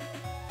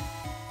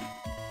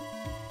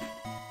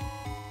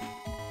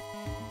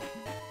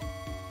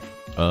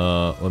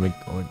 Let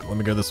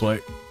me go this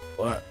way.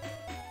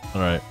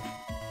 Alright.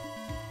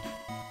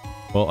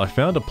 Well, I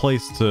found a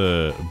place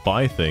to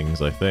buy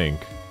things, I think.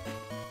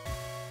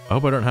 I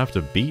hope I don't have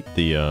to beat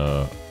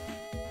the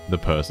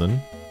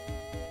person.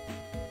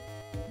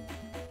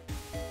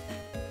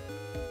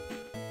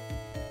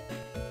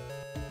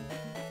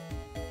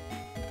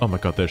 Oh my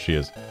god, there she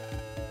is.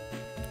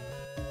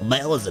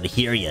 Mel isn't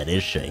here yet,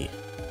 is she?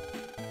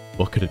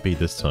 What could it be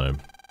this time?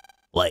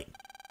 Wait,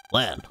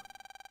 Lan.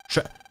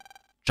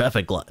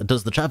 Traffic light.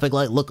 Does the traffic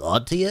light look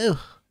odd to you?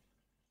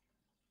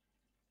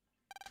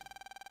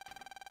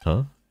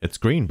 Huh? It's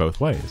green both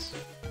ways.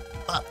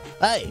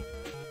 Hey,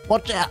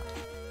 watch out.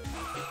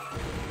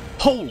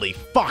 Holy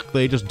fuck,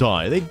 they just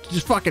died. They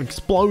just fucking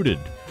exploded.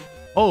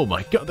 Oh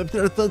my god,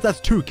 that's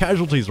 2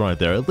 casualties right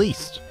there, at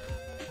least.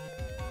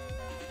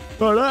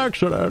 An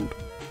accident.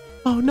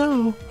 Oh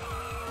no.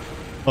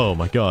 Oh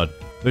my god,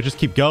 they just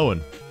keep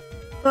going.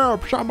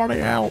 Help, somebody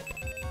help.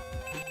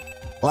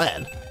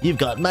 Lan, you've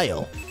got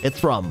mail. It's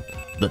from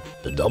the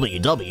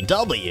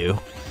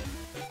WWW.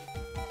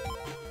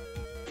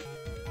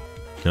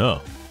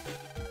 Oh.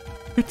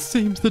 It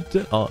seems the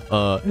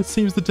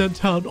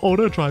Dentown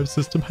auto drive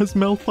system has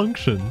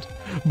malfunctioned,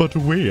 but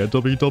we at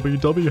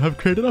WWW have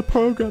created a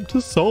program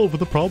to solve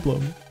the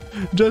problem.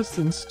 Just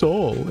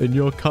install in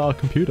your car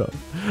computer,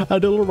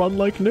 and it'll run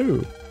like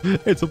new.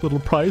 It's a little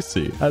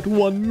pricey at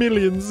 1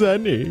 million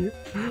zenny,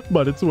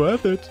 but it's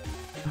worth it.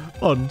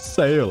 On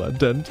sale at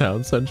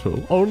Dentown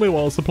Central, only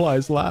while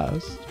supplies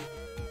last.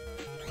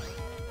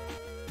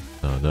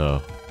 Oh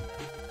no.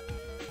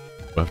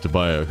 We'll have to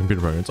buy a computer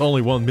program. It's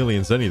only 1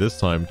 million zenny this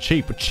time.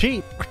 Cheap.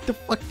 Cheap? What the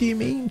fuck do you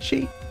mean,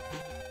 cheap?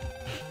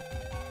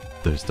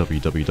 Those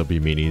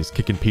WWW meanies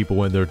kicking people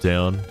when they're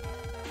down.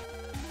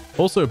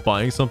 Also,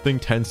 buying something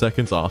 10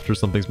 seconds after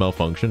something's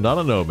malfunctioned. I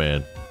don't know,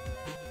 man.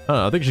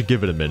 I think you should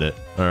give it a minute.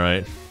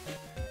 Alright.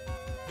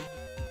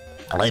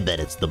 I bet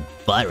it's the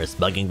virus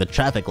bugging the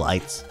traffic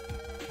lights.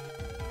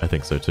 I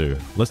think so too.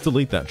 Let's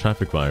delete that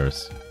traffic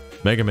virus.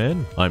 Mega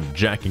Man, I'm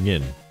jacking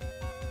in.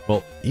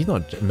 Well, he's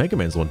not. Mega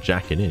Man's the one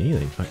jacking in. He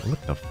ain't fucking.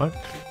 What the fuck?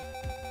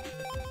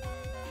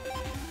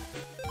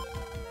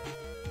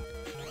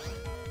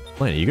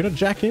 Wait, are you gonna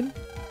jack in?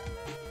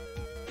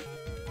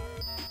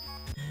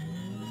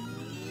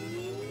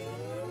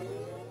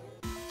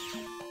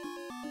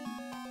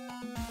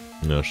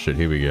 No shit.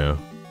 Here we go.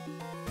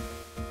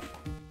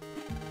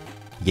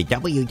 The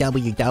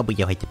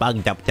WWW has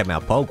bugged up to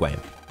our program.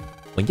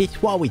 When this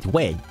wall is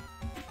red,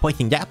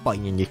 pressing that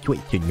button in the switch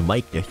to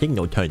make the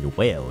signal turn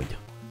red.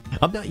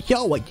 I'm not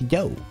sure what to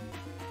do.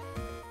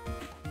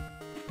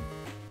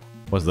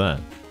 What's that?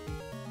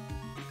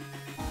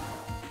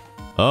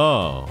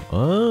 Oh.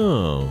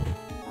 Oh.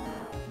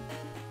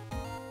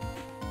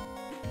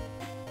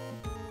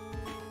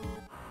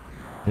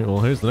 Yeah, well,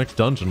 here's the next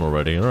dungeon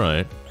already.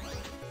 Alright.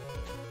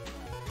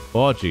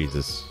 Oh,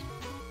 Jesus.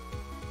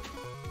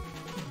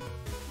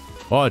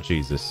 Oh,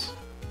 Jesus.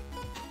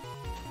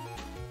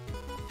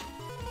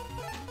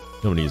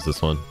 I'm gonna use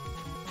this one.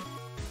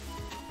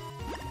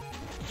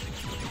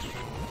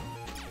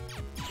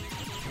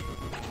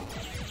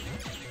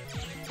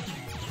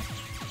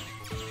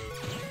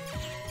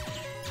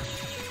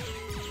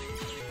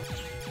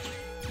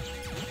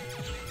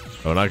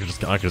 Oh, and I can just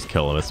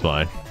kill him. It's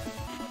fine.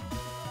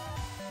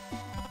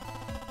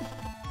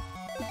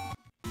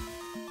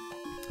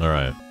 All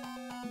right.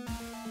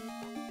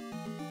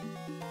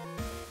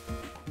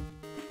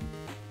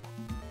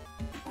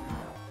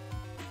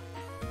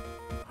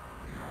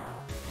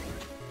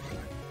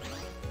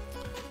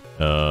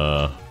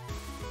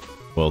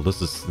 Well,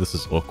 this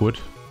is awkward.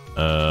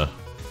 Oh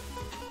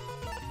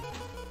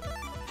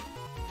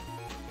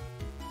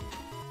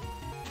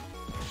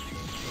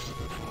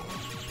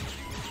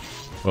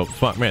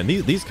fuck, man,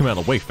 these come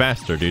out way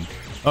faster, dude.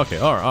 Okay,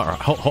 all right,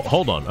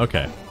 hold on.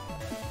 Okay,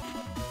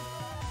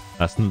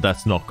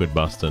 that's not good,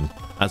 Bustin.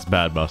 That's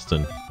bad,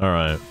 Bustin. All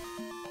right,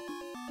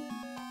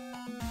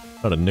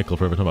 got a nickel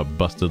for every time I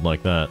busted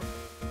like that.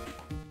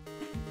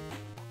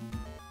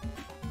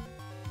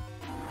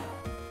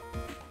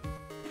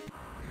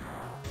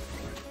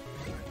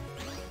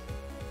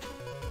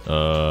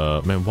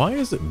 Man, why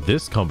is it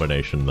this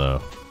combination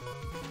though?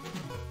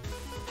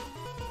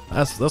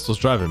 That's what's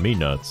driving me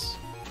nuts.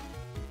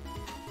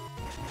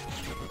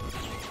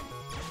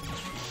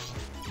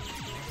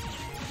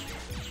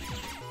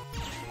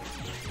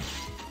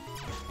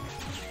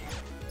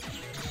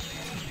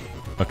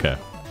 Okay.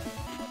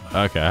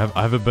 Okay,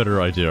 I have a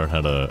better idea on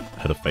how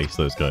to face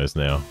those guys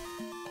now.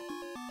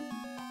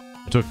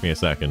 It took me a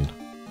second.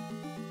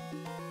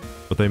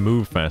 But they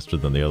move faster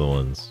than the other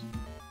ones.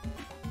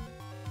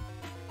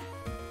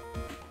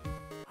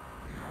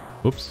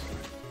 Oops.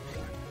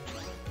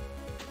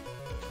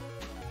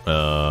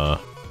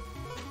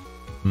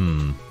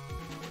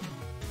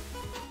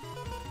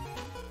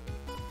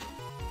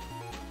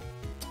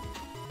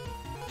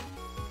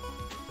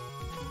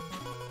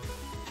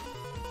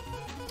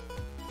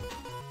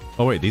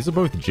 Oh wait, these are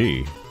both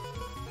G. If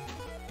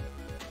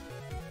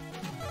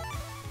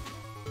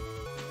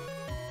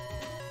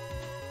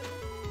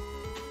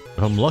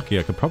I'm lucky,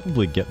 I could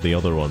probably get the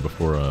other one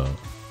before, I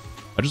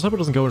just hope it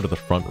doesn't go into the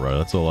front row.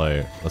 That's all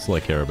I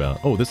care about.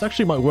 Oh, this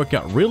actually might work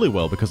out really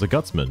well because of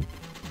Gutsman.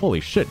 Holy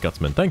shit,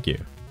 Gutsman, thank you.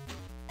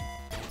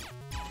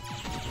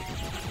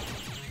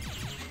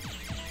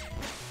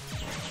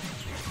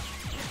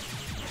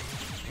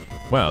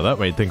 Wow, that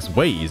made things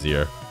way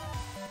easier.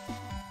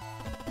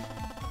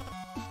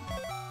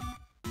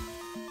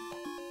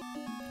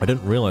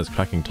 didn't realize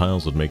cracking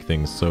tiles would make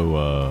things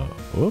so,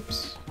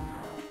 whoops.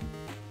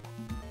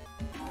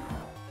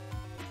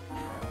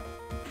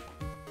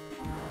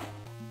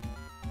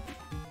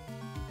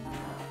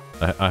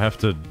 I have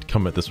to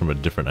come at this from a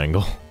different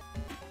angle.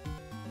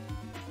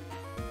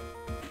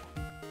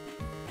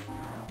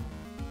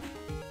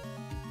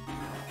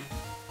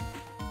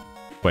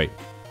 Wait.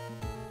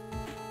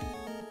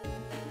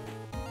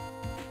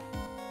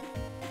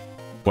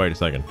 Wait a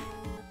second.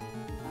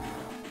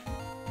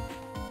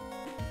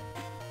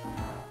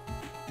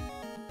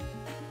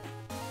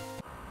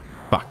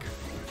 Fuck.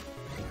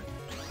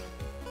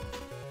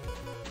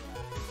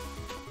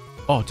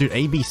 Oh, dude,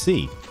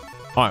 ABC.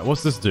 Alright,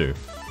 what's this do?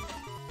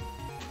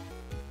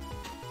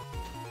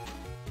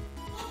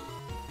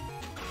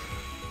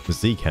 The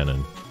Z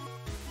cannon.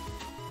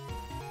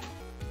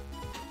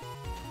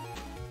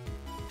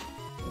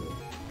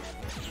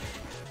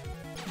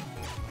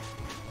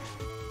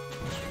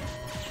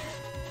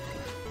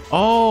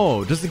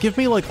 Oh, does it give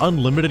me like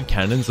unlimited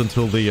cannons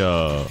until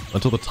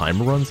the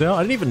timer runs out?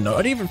 I didn't even know.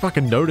 I didn't even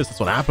fucking notice that's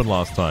what happened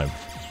last time.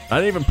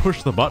 I didn't even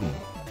push the button.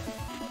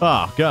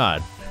 Oh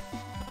god.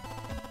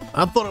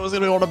 I thought it was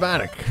gonna be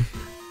automatic.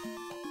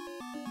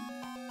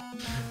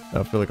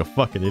 I feel like a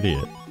fucking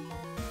idiot.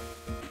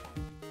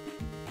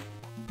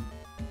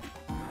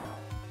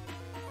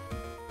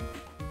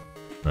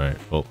 Alright,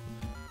 well,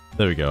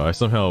 there we go. I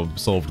somehow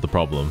solved the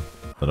problem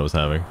that I was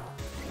having.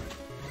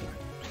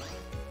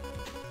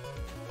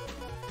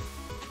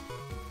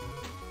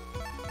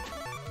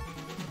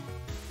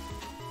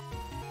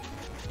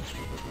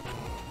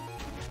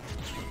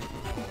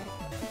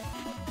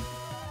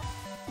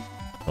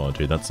 Oh,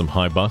 dude, that's some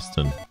high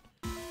busting.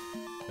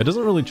 It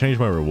doesn't really change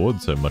my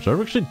reward so much. I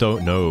actually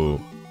don't know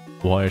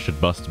why I should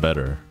bust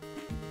better.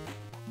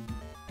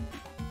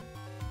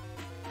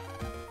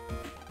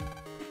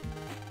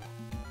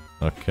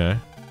 Okay.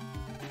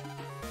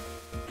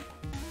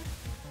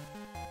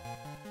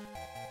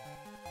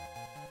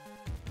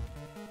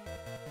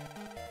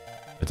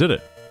 I did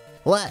it.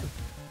 What?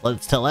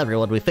 Let's tell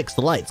everyone we fixed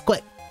the lights,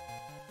 quick!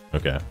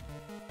 Okay.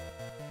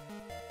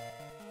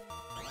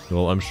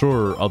 Well, I'm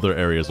sure other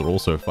areas are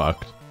also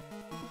fucked.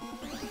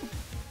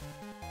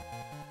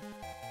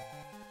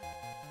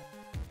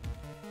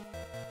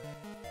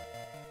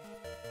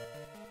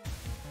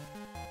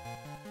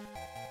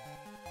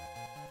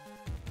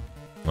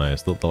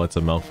 Nice, the lights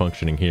are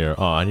malfunctioning here.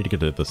 Oh, I need to get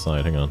to this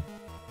side, hang on.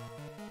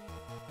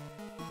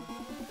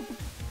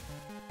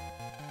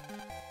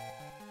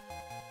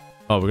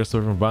 Oh, we got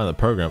stuff from buying the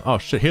program. Oh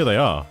shit, here they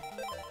are.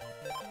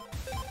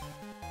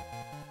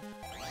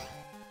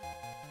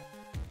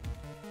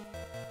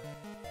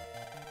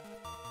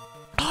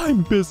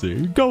 I'm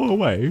busy. Go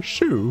away,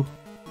 shoo.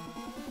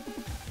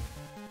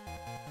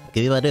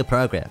 Give you my new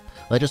program.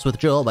 I just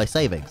withdrew all my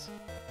savings.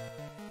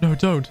 No,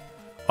 don't.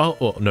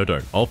 No,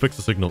 don't. I'll fix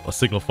the signal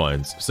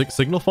fines.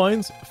 Signal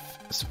fines?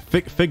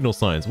 Fignal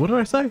signs. What did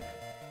I say?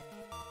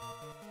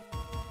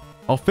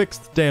 I'll fix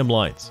the damn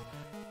lights.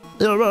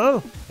 Yeah,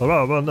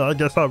 well, I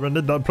guess I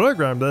rented that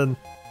program then.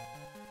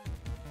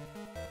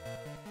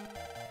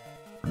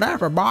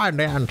 Never mind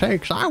the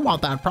antiques. I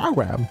want that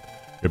program.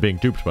 You're being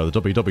duped by the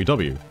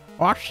WWW.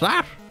 What's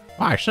that?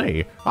 I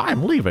see.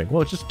 I'm leaving.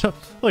 Well, it's just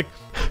like,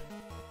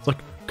 it's like,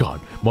 God,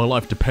 my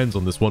life depends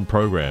on this one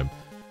program.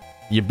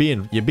 You're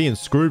being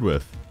screwed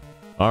with.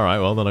 All right,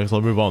 well then I guess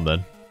I'll move on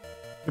then.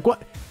 Like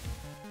what?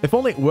 If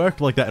only it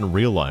worked like that in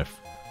real life.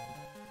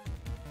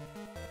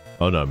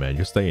 Oh no, man,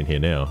 you're staying here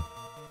now.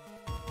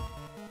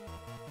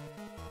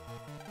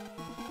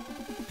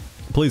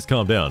 Please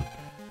calm down.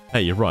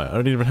 Hey, you're right. I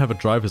don't even have a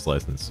driver's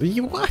license.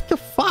 What the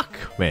fuck,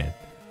 man?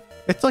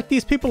 It's like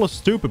these people are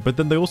stupid, but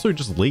then they also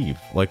just leave.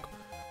 Like,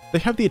 they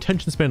have the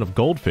attention span of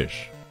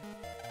goldfish.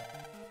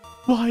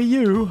 Why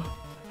you?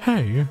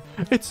 Hey,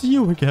 it's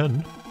you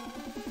again.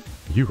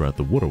 You were at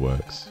the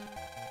waterworks.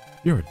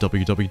 You're a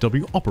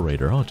WWW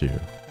operator, aren't you?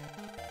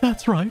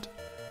 That's right.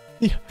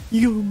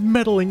 You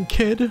meddling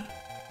kid.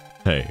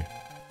 Hey,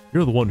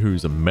 you're the one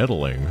who's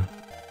meddling.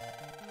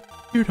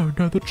 You don't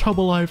know the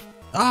trouble I've...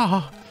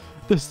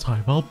 This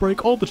time I'll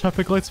break all the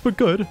traffic lights for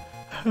good.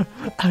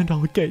 And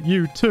I'll get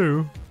you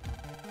too.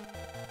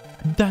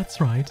 That's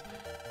right.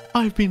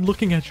 I've been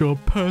looking at your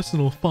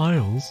personal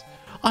files.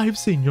 I've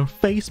seen your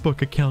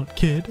Facebook account,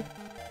 kid.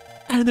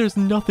 And there's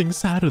nothing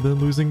sadder than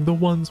losing the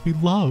ones we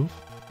love.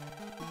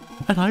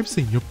 And I've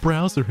seen your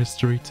browser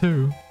history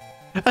too.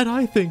 And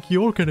I think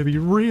you're gonna be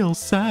real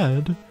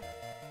sad.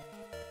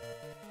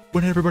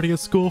 When everybody at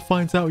school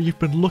finds out you've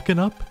been looking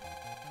up.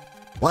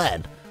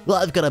 Lad, well,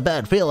 I've got a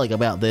bad feeling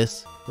about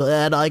this.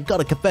 And I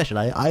got a confession.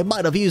 I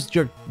might have used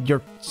your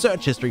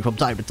search history from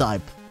time to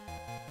time.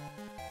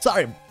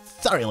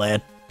 Sorry,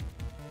 lad.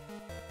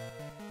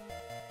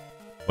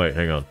 Wait,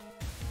 hang on.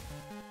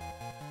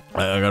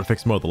 I gotta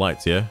fix more of the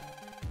lights, yeah?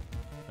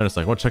 And it's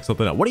like, I want to check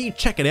something out. What are you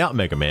checking out,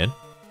 Mega Man?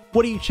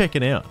 What are you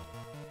checking out?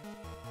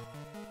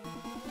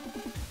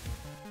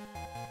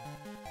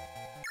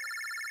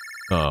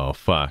 Oh,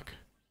 fuck.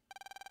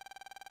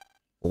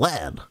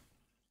 Lad,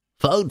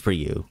 phone for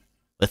you.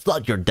 It's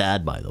not your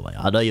dad, by the way.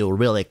 I know you were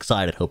really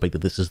excited hoping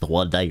that this is the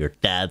one day your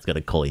dad's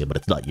gonna call you, but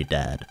it's not your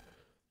dad.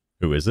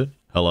 Who is it?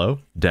 Hello?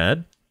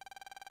 Dad?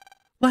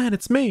 Lan,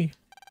 it's me!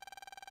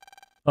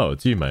 Oh,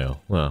 it's you,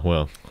 Mail.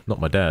 Well, not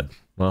my dad.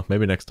 Well,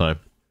 maybe next time.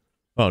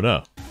 Oh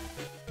no.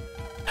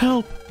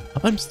 Help!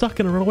 I'm stuck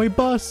in a runaway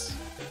bus!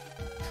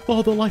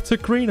 All the lights are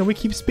green and we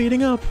keep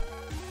speeding up!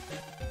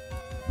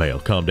 Mail,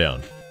 calm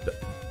down.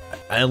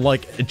 And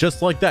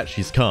just like that,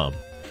 she's calm.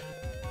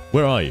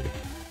 Where are you?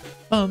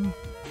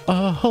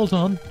 Hold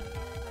on.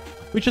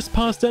 We just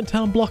passed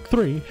Dentown Block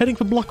 3, heading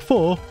for Block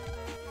 4.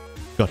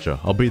 Gotcha,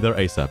 I'll be there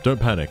ASAP, don't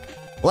panic.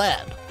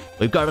 Lad,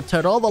 we've got to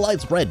turn all the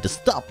lights red to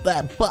stop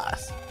that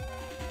bus.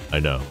 I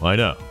know. Why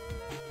don't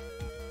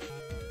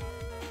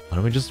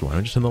we just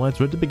turn the lights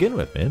red to begin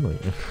with, man?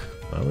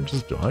 Why don't we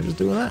just do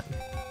that?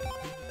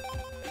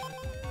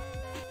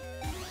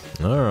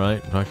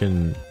 Alright,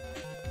 fucking...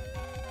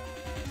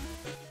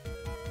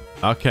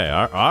 Okay,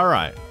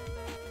 alright.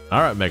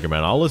 Alright, Mega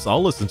Man, I'll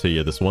listen to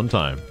you this one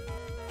time.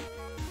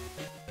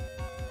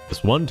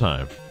 This one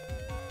time.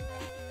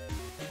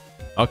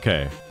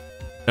 Okay.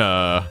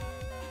 Now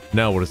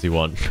what does he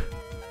want?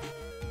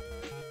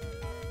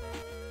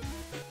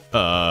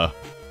 Mega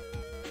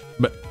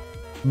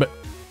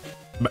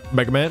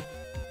Man?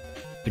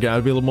 You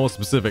gotta be a little more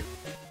specific.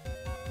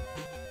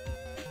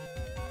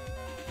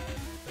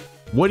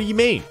 What do you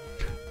mean?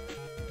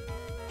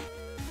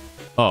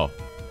 Oh.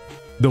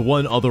 The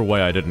one other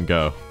way I didn't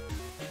go.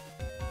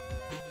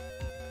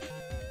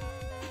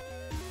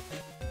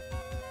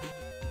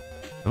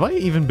 Have I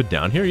even been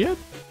down here yet?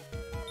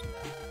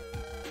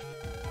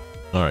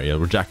 Alright, yeah,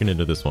 we're jacking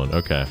into this one.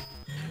 Okay.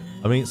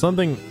 I mean,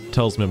 something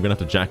tells me I'm gonna have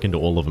to jack into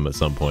all of them at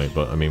some point,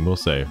 but I mean, we'll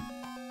see.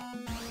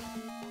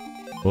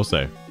 We'll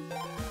see.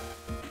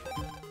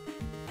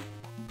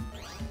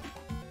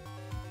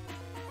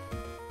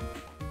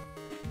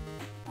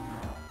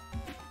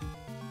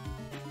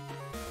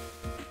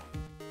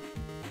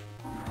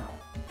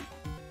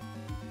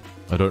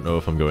 I don't know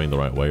if I'm going the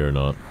right way or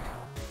not.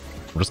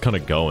 I'm just kind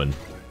of going.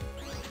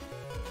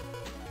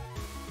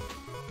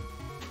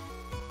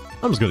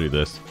 I'm just gonna do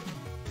this.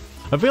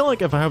 I feel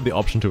like if I have the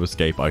option to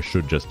escape, I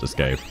should just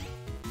escape.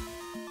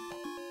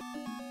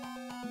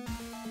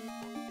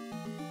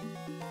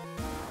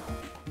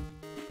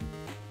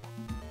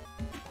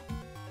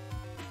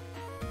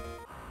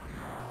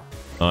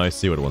 I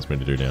see what it wants me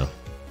to do now.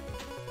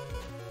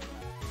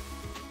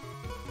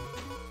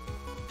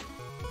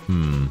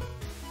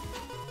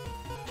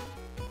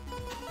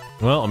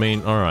 Well, I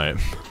mean, alright.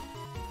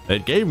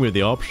 It gave me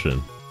the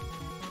option.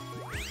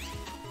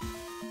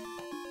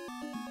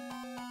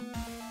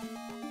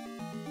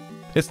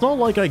 It's not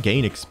like I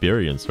gain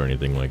experience or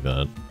anything like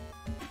that.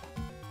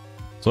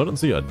 So I don't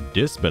see a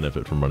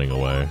disbenefit from running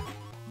away.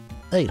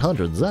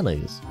 800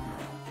 zennies.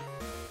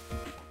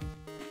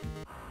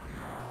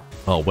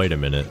 Oh, wait a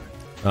minute.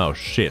 Oh,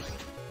 shit.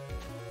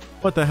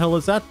 What the hell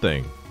is that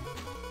thing?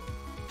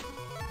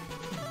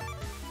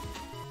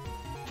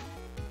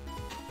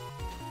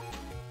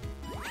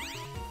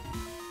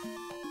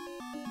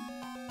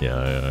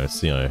 Yeah, I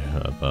see I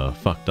have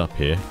fucked up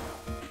here.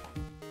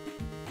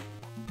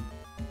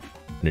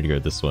 I need to go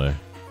this way.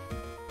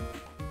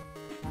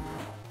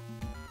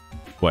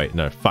 Wait,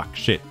 no, fuck,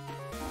 shit.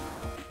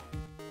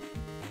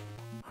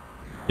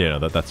 Yeah,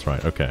 no, that's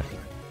right, okay.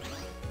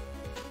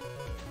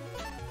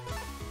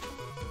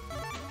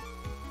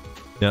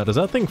 Now, does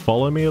that thing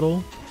follow me at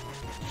all?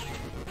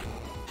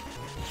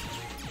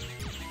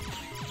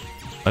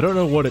 I don't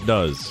know what it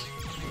does.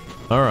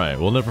 Alright,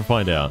 we'll never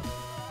find out.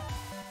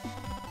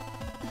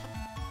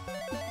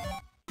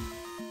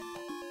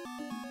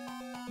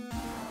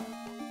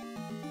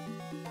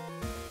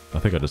 I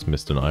think I just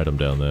missed an item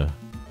down there.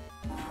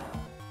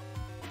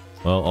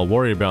 Well, I'll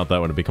worry about that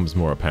when it becomes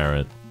more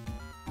apparent.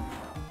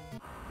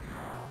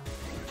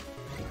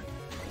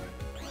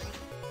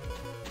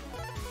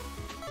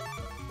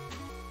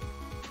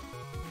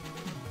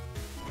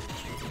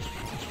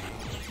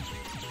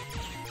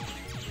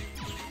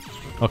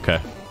 Okay.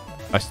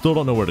 I still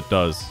don't know what it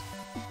does.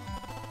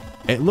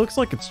 It looks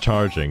like it's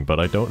charging,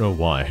 but I don't know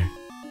why.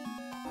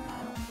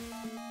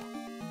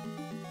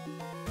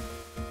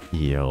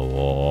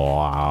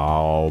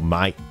 Yo,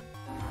 mate.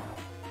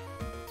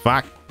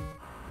 Fuck.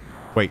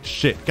 Wait,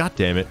 shit. God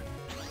damn it.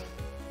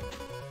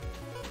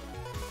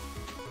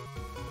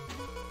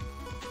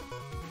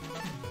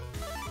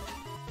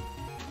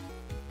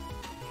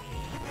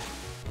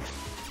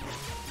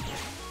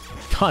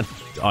 God,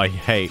 I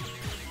hate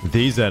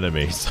these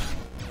enemies.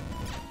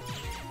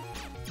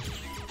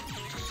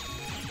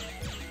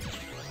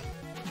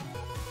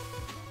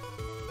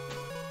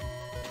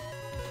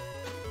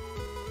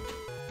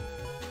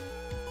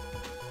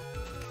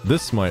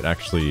 This might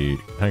actually...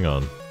 Hang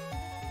on.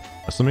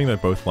 Assuming they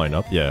both line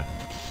up? Yeah.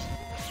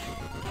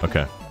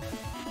 Okay.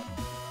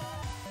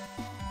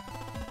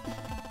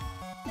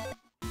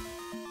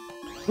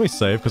 Let me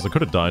save, because I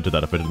could have died to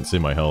that if I didn't see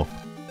my health.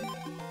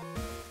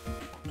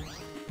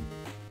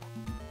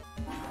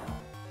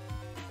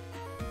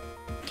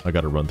 I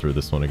gotta run through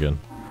this one again.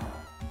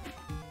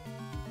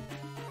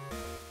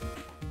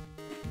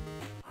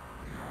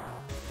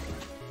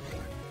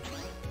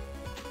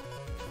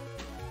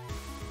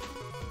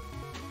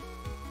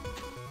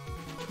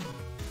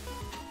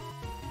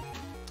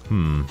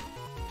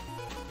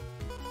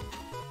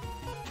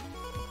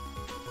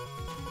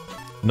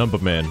 Number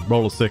man,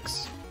 roll a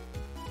 6.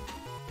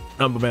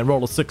 Number man,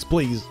 roll a 6,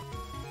 please.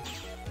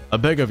 I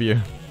beg of you.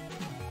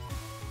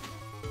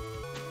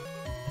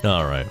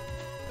 Alright.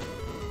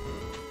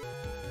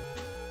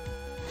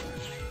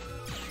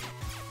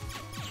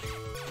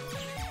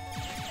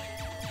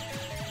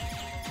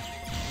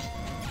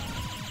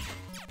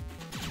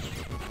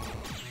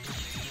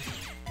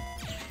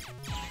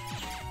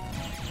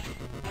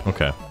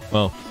 Okay,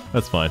 well,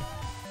 that's fine.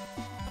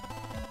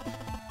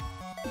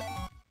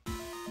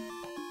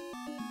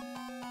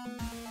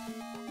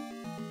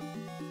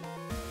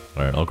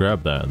 Alright, I'll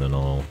grab that and then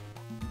I'll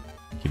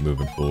keep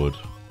moving forward.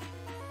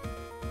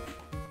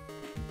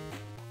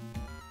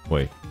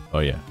 Wait, oh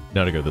yeah,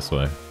 now to go this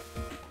way.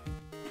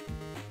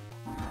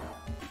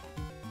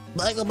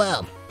 Mega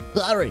Man,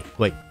 hurry!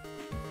 Wait.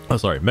 Oh,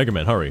 sorry, Mega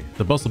Man, hurry.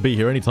 The bus will be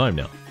here any time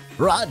now.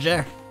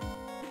 Roger!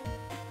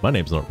 My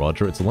name's not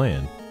Roger, it's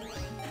Lan.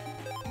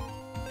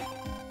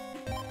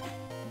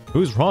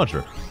 Who's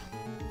Roger?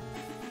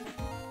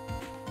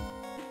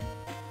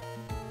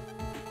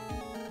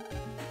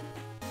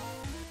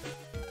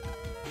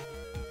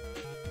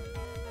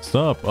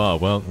 Stop. Oh,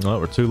 well, no,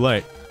 we're too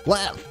late.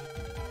 Well,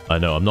 I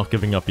know, I'm not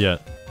giving up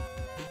yet.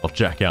 I'll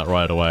jack out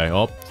right away.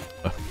 Oh,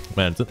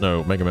 man, didn't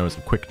know Mega Man was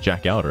a quick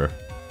jack outer.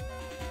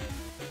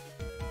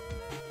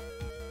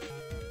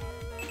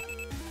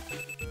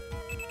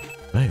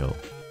 Mail.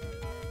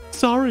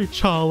 Sorry,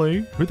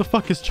 Charlie. Who the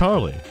fuck is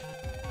Charlie?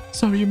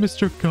 So you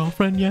missed your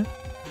girlfriend yet?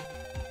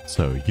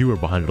 So you were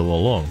behind it all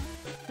along.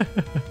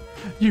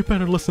 You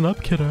better listen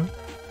up, kiddo.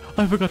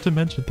 I forgot to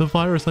mention the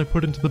virus I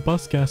put into the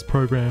bus gas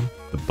program.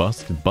 The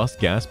bus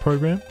gas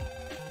program?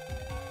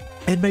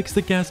 It makes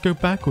the gas go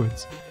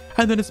backwards,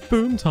 and then it's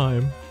boom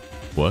time.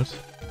 What?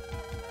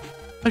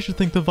 I should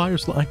think the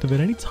virus will activate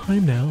any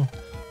time now.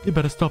 You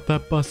better stop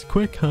that bus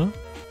quick, huh?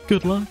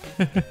 Good luck.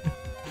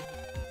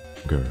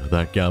 Grr,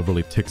 that gal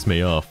really ticks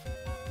me off.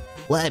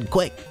 Lad,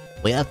 quick!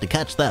 We have to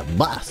catch that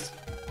bus!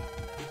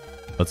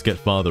 Let's get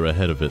farther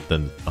ahead of it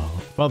then.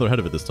 Oh, farther ahead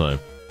of it this time.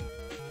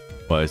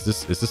 Why, is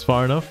this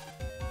far enough?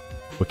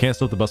 We can't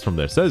stop the bus from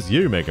there. Says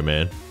you, Mega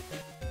Man.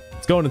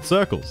 It's going in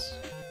circles.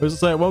 Who's to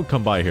say it won't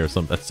come by here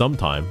at some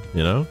time,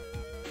 you know?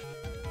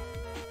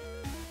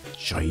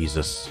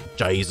 Jesus.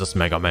 Jesus,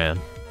 Mega Man.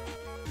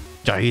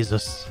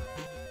 Jesus.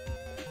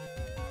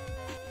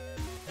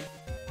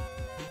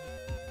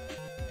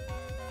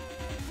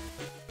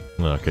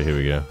 Okay, here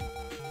we go.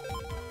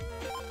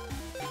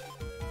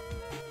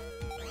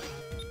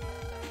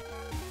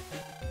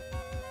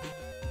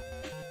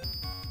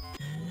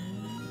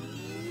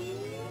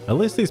 At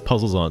least these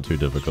puzzles aren't too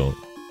difficult.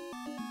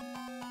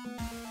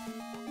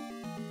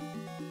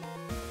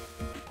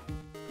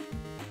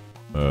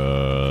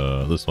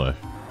 This way.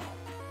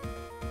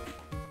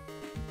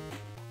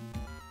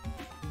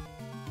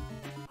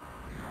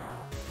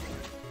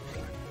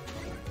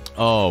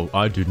 Oh,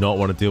 I do not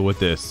want to deal with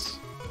this.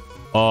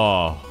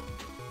 Oh.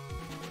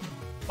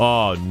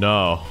 Oh,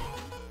 no.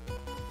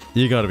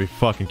 You gotta be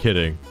fucking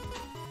kidding.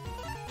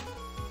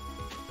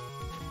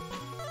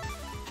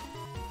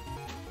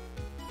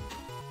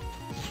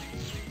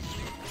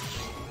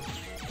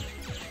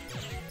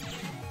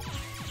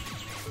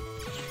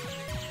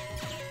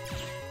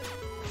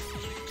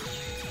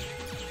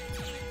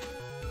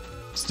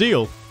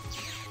 Steel?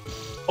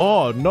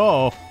 Oh,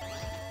 no.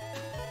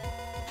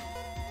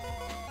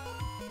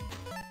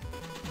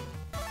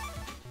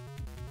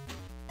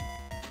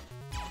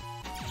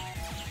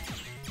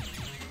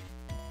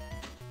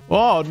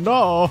 Oh,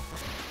 no.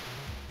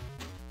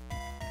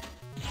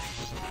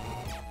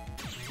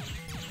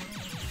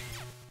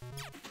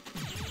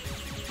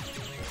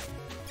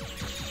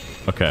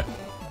 Okay.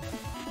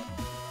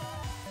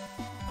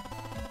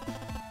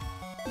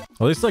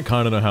 At least I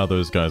kind of know how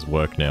those guys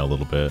work now a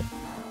little bit.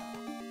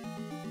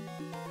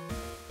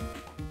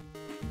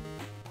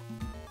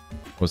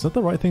 Was that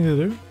the right thing to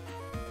do?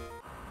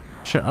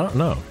 Shit, I don't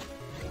know.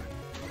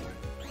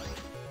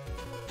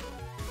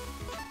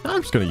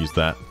 I'm just gonna use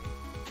that.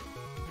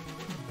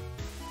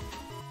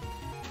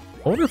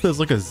 I wonder if there's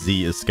like a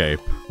Z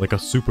escape, like a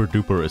super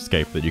duper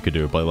escape that you could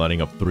do by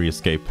lining up 3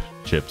 escape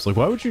chips. Like,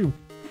 why would you?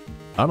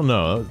 I don't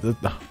know.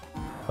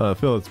 I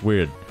feel it's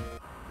weird.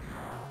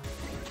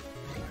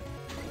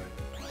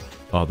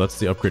 Oh, that's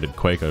the upgraded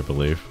Quake, I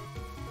believe.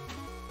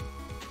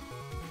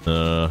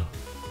 Yeah.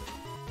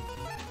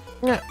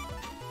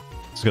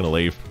 Just gonna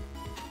leave.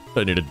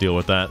 Don't need to deal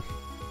with that.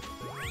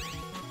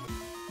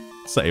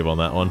 Save on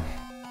that one.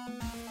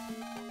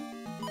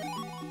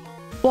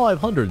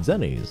 500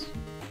 zennies.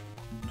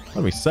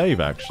 Let me save,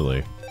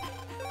 actually.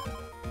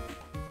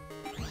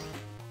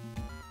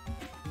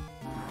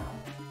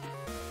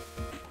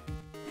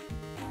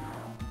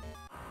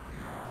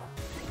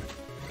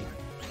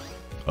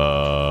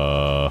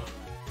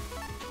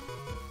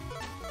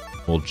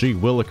 Well, gee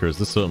willikers,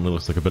 this certainly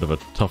looks like a bit of a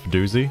tough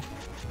doozy.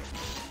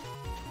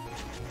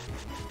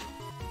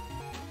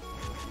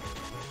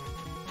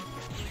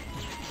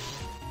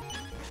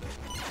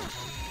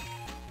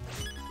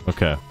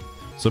 Okay.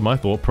 So my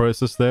thought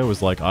process there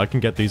was like, I can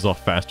get these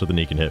off faster than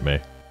he can hit me.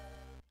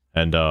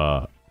 And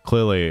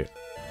clearly,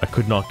 I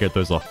could not get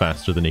those off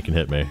faster than he can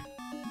hit me.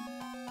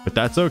 But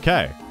that's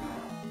okay.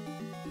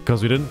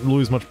 Because we didn't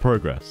lose much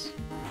progress.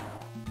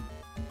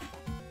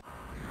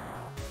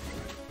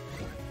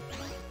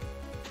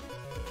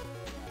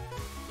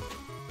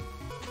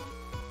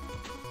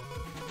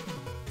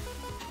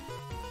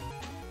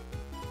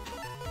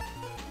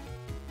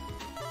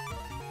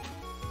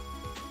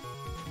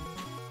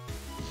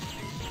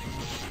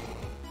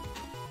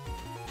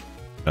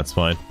 That's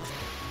fine.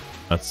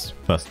 That's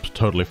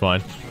totally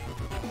fine.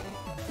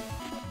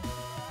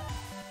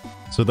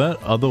 So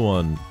that other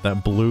one,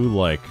 that blue,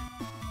 like,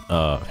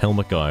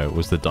 helmet guy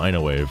was the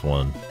Dino Wave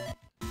one.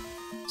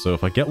 So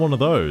if I get one of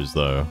those,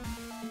 though...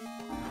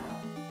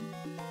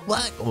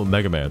 What? Oh,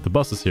 Mega Man, the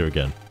bus is here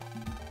again.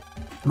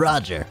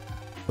 Roger.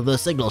 The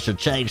signal should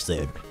change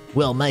soon.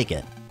 We'll make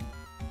it.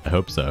 I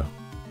hope so.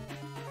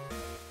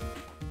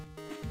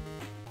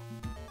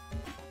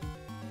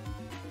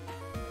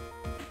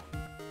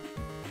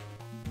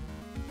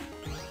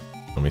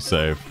 Let me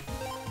save.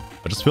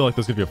 I just feel like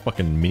there's gonna be a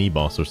fucking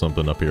mini-boss or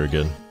something up here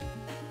again.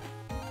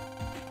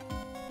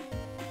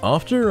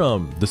 After,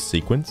 this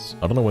sequence,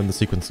 I don't know when the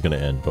sequence is gonna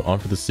end, but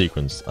after the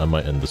sequence, I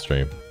might end the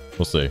stream.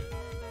 We'll see.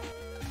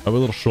 I have a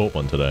little short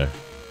one today.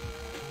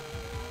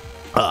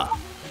 But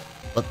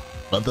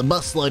the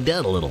bus slowed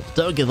down a little.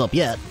 Don't give up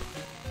yet.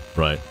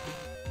 Right.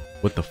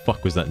 What the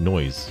fuck was that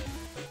noise?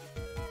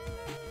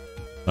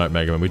 Alright,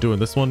 Mega Man, we doing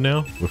this one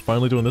now? We're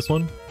finally doing this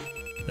one?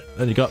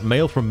 And you got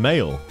mail from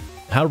mail.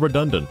 How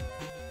redundant.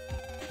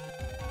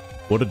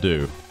 What to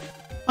do?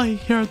 I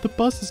hear the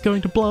bus is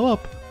going to blow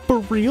up. For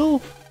real?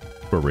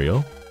 For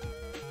real?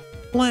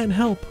 Plan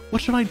help.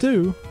 What should I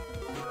do?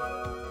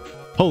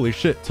 Holy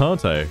shit,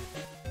 Tante.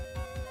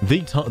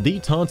 The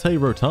Tante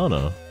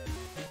Rotana.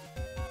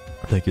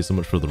 Thank you so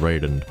much for the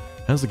raid, and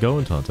how's it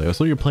going, Tante? I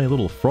saw you playing a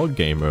little frog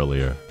game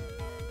earlier.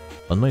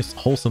 A nice,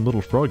 wholesome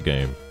little frog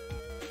game.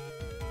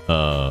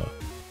 I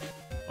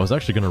was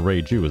actually gonna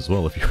raid you as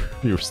well if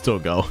you were still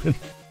going.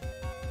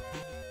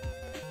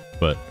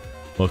 But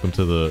welcome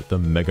to the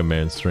Mega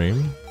Man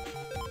stream.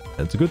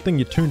 And it's a good thing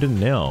you tuned in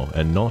now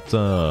and not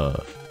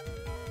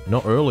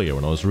earlier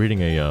when I was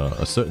reading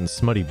a certain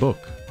smutty book.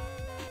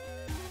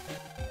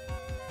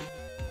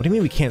 What do you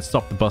mean we can't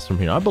stop the bus from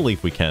here? I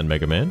believe we can,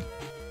 Mega Man.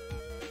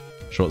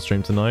 Short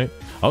stream tonight.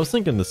 I was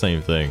thinking the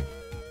same thing,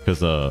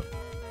 because oh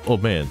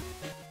man,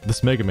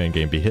 this Mega Man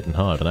game be hitting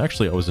hard. And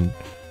actually,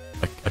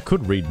 I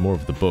could read more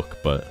of the book,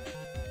 but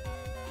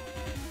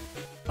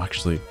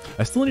actually,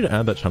 I still need to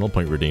add that channel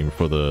point redeem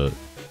for the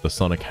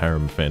Sonic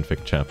Harem fanfic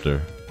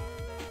chapter.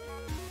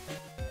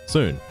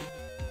 Soon.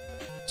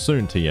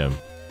 Soon, TM.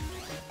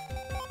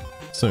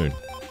 Soon.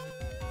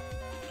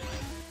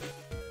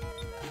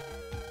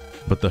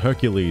 But the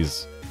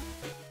Hercules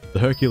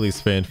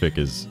fanfic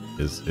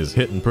is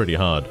hitting pretty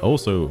hard.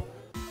 Also,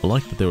 I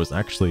like that there was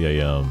actually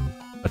a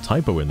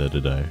typo in there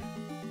today.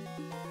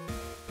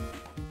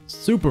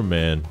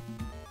 Superman.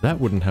 That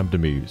wouldn't happen to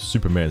be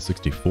Superman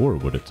 64,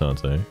 would it,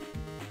 Tante?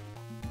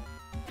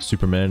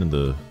 Superman and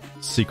the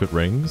Secret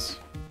Rings.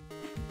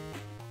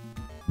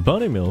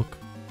 Bunny Milk.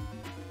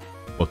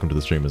 Welcome to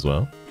the stream as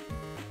well.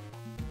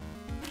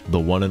 The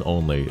one and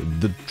only,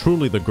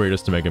 truly the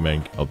greatest Mega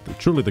Man,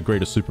 truly the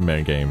greatest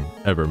Superman game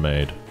ever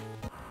made.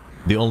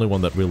 The only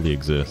one that really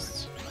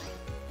exists.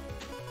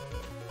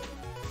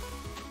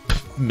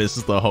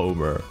 Mr.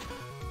 Homer.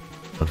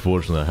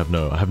 Unfortunately, I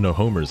have no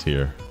homers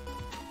here.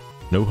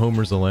 No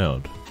homers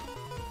allowed.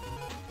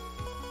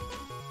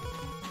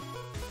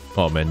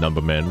 Oh man,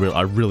 Number Man,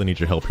 I really need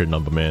your help here,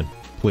 Number Man.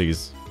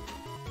 Please.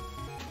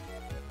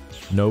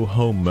 No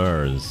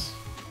homers.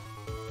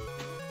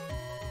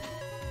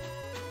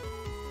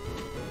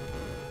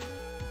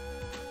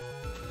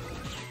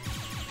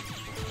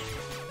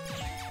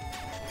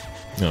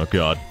 Oh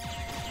god.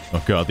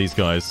 Oh god, these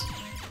guys.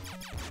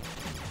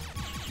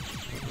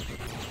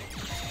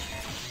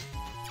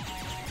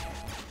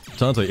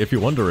 Tante, if you're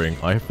wondering,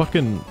 I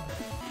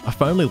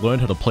finally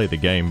learned how to play the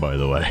game, by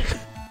the way.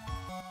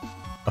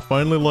 I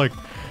finally, like,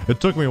 it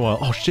took me a while.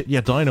 Oh shit,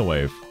 yeah, Dino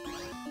Wave.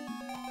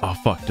 Oh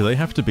fuck, do they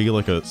have to be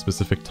like a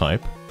specific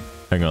type?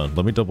 Hang on,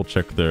 let me double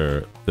check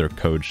their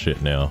code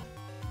shit now.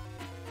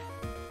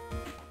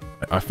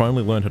 I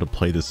finally learned how to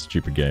play this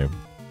stupid game.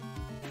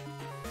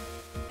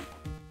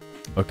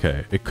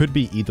 Okay, it could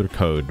be either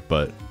code,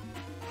 but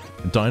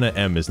Dyna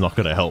M is not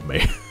gonna help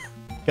me.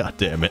 God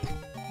damn it.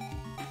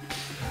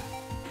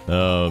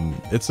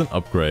 It's an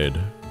upgrade.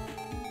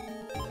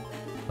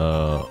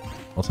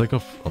 I'll take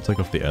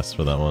off the S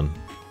for that one.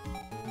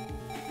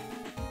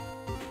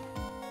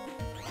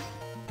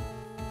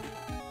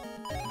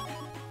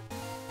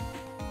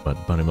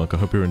 But Bunny Milk, I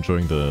hope you're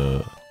enjoying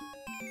the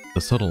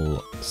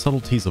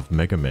subtleties of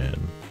Mega Man.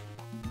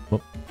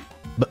 Well,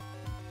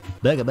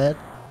 Mega Man.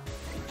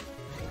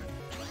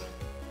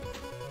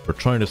 We're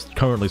trying to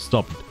currently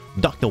stop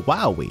Dr.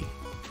 Wowie.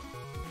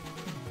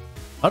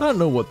 I don't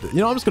know what you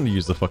know, I'm just gonna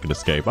use the fucking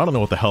escape. I don't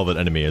know what the hell that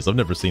enemy is. I've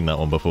never seen that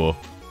one before.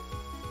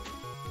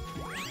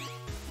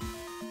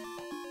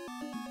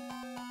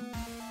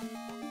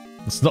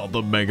 It's not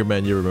the Mega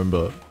Man you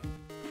remember.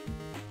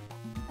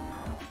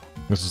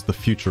 This is the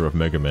future of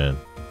Mega Man.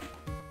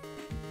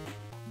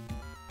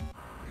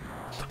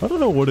 I don't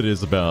know what it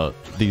is about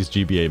these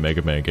GBA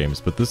Mega Man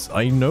games, but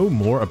I know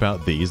more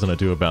about these than I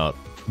do about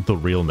the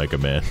real Mega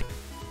Man.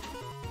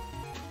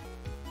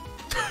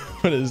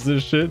 What is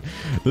this shit?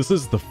 This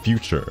is the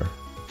future.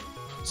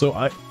 So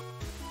I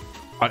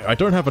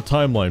don't have a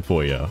timeline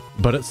for you,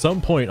 but at some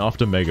point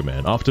after Mega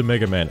Man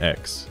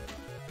X.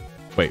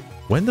 Wait,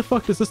 when the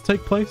fuck does this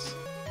take place?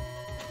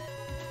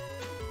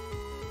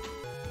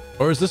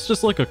 Or is this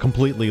just like a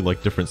completely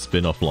like different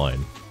spin-off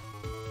line?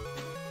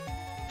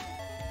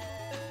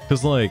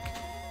 Because like,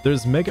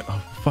 there's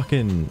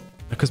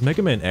because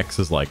Mega Man X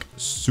is like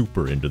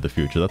super into the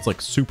future. That's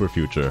like super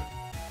future.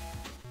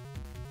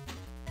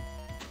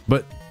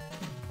 But,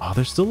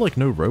 there's still like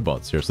no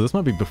robots here, so this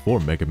might be before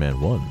Mega Man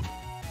 1.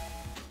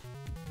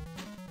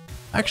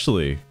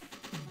 Actually,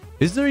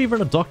 is there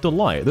even a Dr.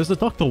 Light? There's a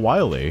Dr.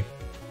 Wily.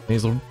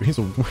 He's a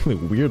really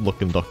weird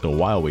looking Dr.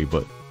 Wily,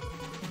 but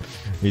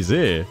he's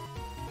here.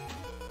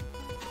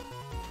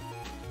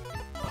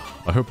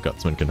 I hope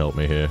Gutsman can help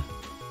me here.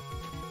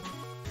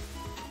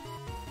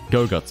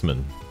 Go,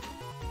 Gutsman.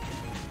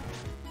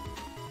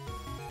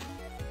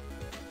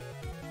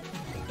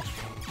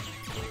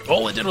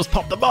 All it did was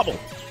pop the bubble!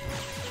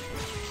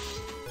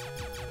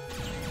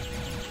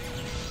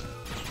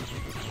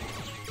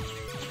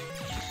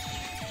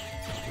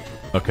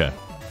 Okay.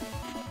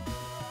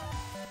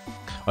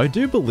 I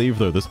do believe,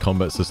 though, this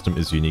combat system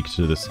is unique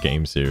to this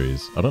game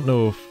series. I don't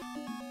know if...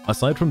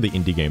 Aside from the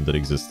indie game that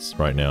exists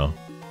right now,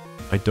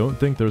 I don't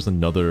think there's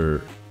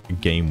another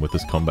game with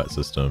this combat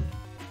system.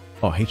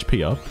 Oh,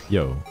 HP up?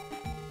 Yo.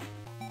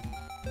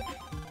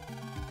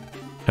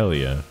 Hell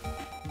yeah.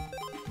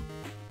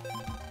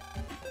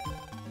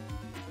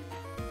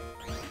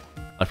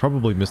 I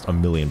probably missed a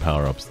million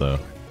power-ups, though.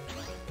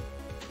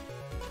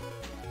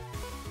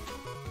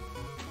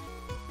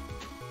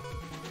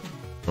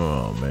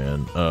 Oh,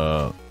 man.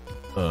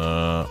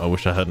 I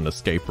wish I had an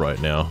escape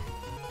right now.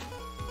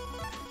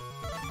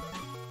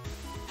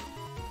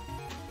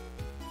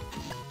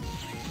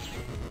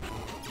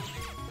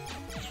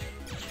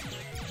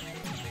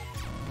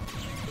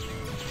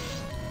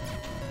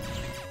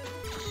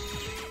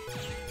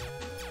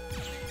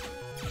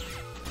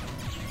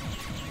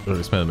 Does it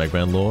expand the Mega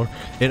Man lore?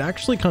 It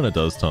actually kind of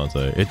does, Tante.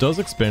 It does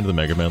expand the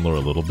Mega Man lore a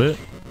little bit.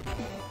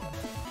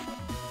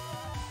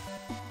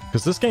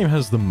 Because this game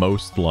has the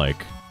most,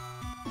 like...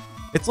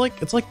 It's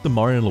like the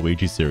Mario and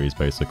Luigi series,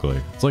 basically.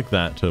 It's like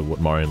that to what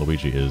Mario and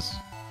Luigi is.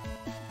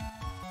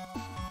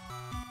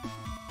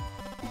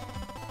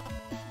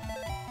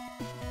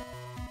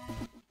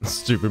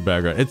 Stupid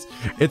background.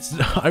 It's...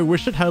 I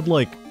wish it had,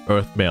 like,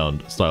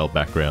 Earthbound-style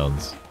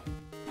backgrounds.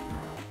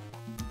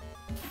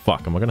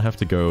 Fuck, am I gonna have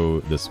to go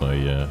this way?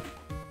 Yeah.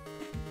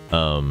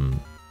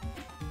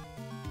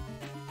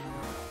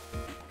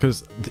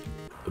 Because...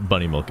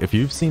 Bunny Milk, if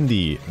you've seen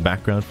the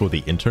background for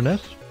the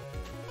internet,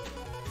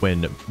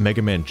 when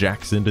Mega Man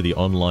jacks into the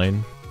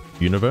online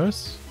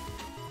universe,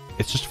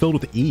 it's just filled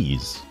with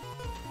E's.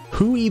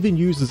 Who even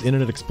uses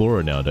Internet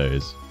Explorer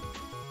nowadays?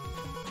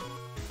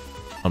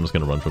 I'm just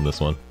gonna run from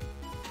this one.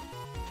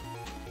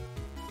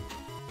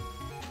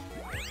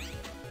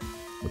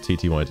 What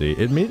TTYD?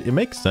 It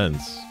makes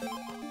sense.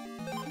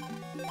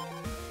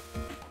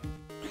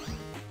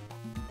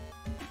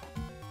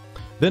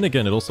 Then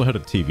again, it also had a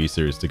TV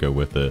series to go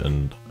with it,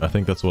 and I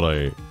think that's what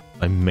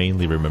I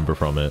mainly remember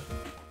from it.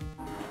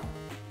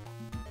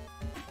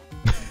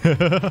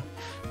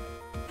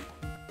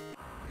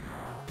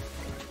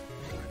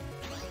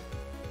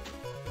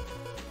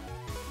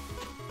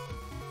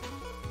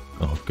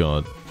 Oh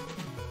god.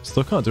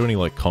 Still can't do any,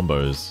 like,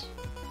 combos.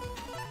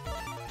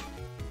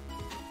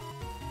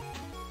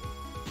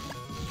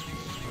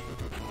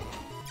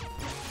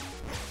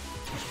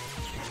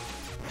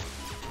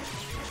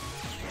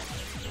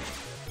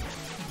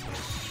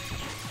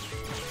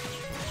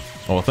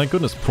 Oh, thank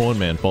goodness Prawn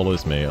Man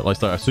follows me. At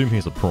least I assume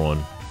he's a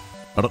prawn.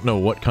 I don't know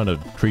what kind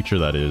of creature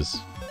that is.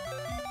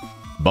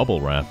 Bubble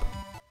Wrap.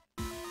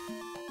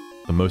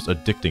 The most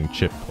addicting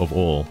chip of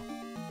all.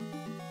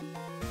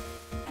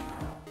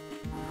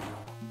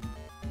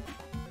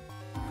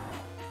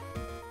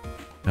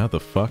 How the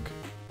fuck?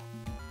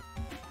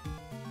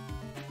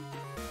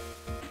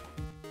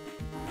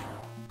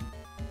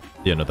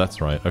 Yeah, no,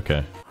 that's right.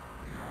 Okay.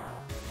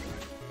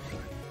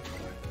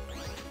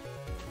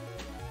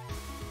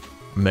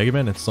 Mega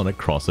Man and Sonic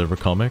crossover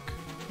comic?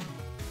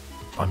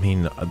 I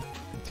mean,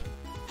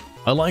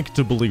 I like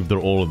to believe they're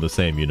all in the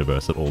same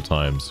universe at all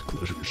times.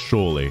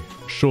 Surely.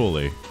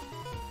 Surely.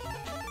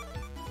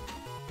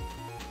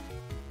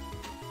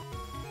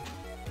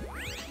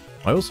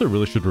 I also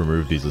really should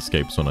remove these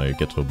escapes when I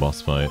get to a boss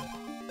fight.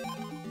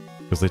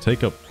 Because they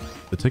take up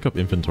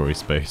inventory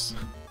space.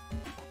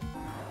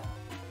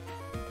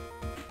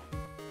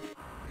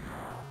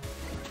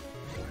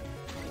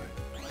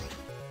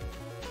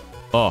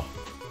 Oh.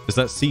 Is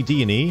that C,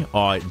 D, and E?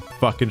 Oh, it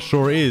fucking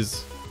sure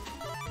is.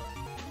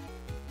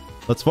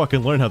 Let's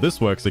fucking learn how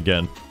this works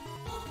again.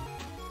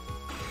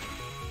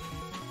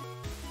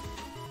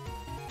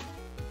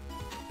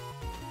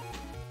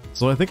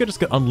 So I think I just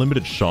get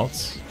unlimited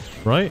shots,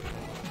 right?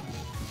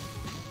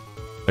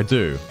 I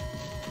do.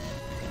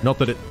 Not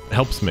that it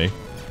helps me.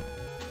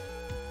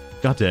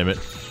 God damn it.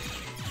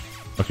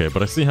 Okay,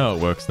 but I see how it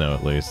works now,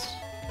 at least.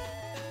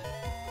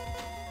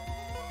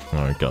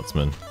 Alright,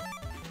 Gutsman.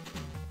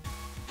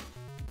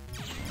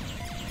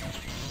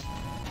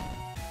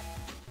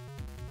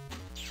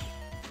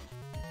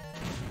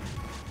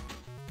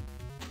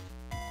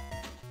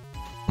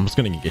 I'm just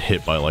gonna get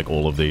hit by, like,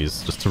 all of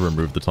these, just to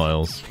remove the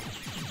tiles.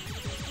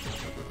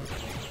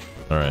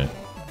 Alright.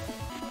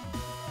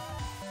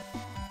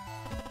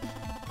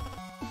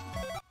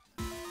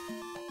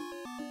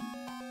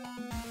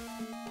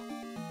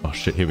 Oh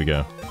shit, here we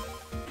go.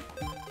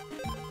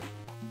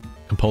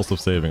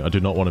 Compulsive saving. I do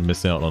not want to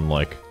miss out on,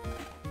 like,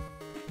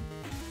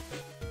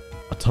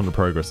 a ton of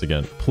progress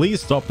again. Please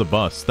stop the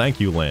bus. Thank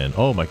you, Lan.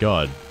 Oh my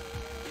god.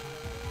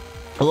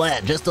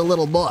 Lad, just a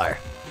little more.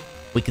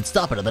 We can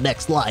stop it at the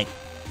next light.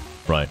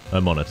 Right,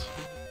 I'm on it.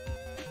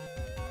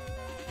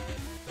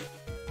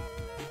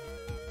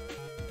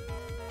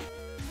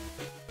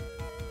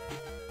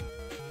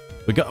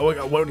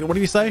 What do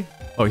you say?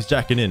 Oh, he's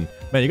jacking in.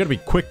 Man, you gotta be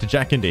quick to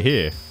jack into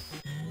here.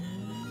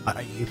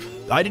 I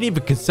didn't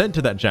even consent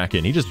to that jack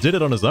in. He just did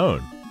it on his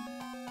own.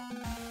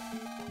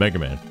 Mega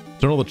Man,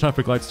 turn all the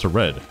traffic lights to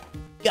red.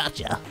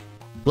 Gotcha.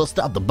 We'll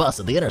stop the bus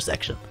at the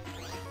intersection.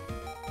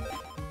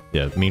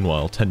 Yeah,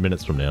 meanwhile, 10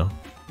 minutes from now.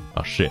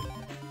 Oh, shit.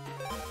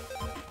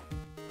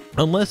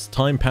 Unless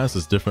time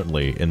passes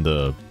differently in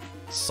the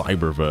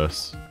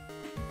Cyberverse.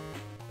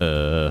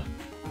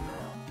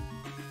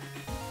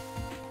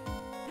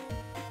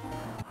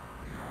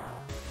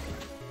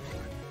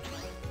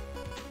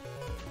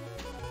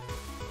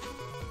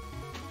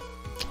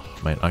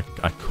 Man, I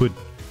could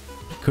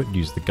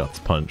use the Guts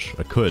Punch.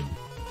 I could.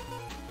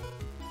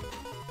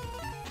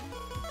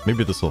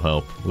 Maybe this will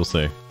help. We'll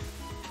see.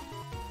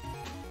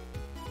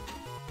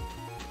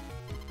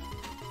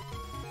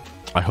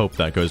 I hope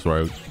that goes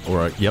where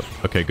I... Yep,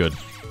 okay, good.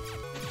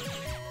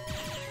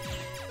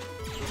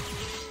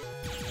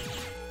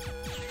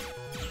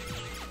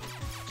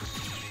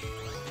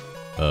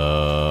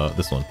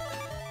 This one.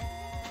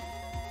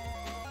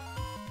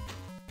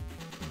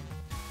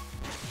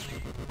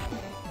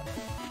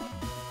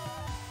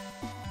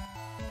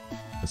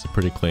 That's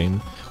pretty clean.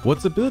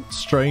 What's a bit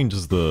strange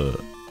is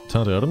the...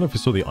 Tante, I don't know if you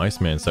saw the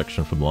Iceman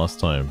section from last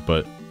time,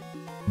 but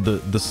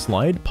the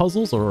slide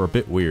puzzles are a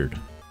bit weird.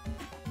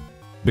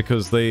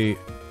 Because they...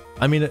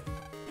 I mean,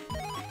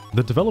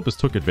 the developers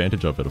took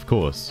advantage of it, of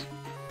course.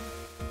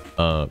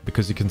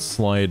 Because you can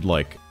slide,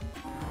 like,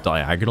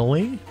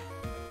 diagonally?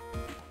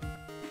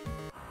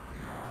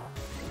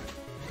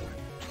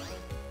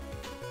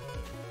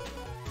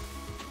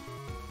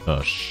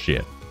 Oh,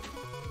 shit.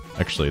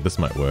 Actually, this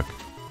might work.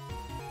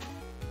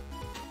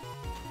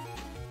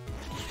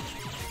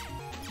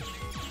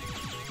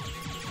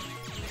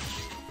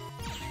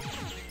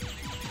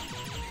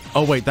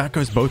 Oh, wait, that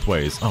goes both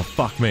ways. Oh,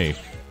 fuck me.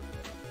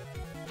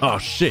 Oh,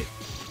 shit.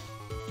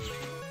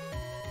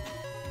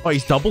 Oh,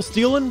 he's double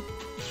stealing?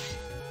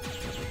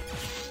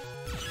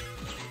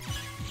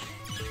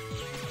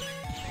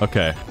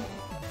 Okay.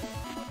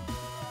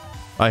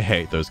 I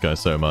hate those guys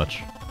so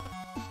much.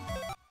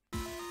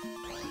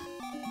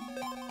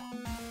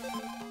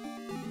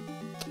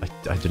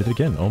 I did it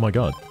again. Oh my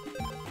god.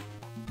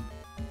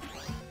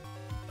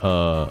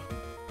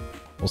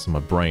 Also my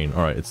brain.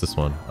 Alright, it's this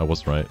one. I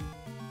was right.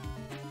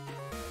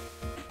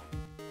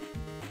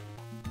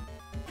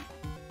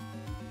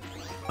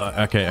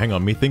 Okay, hang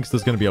on. Methinks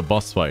there's gonna be a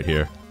boss fight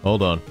here.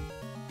 Hold on.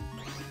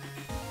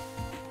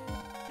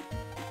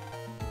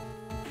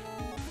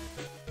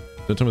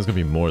 Don't tell me there's gonna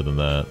be more than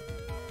that.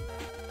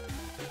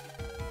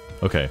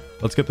 Okay,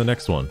 let's get the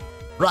next one.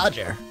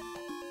 Roger.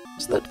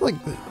 Is that like...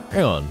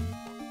 Hang on.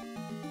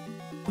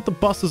 But the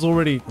bus is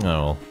already...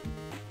 Oh.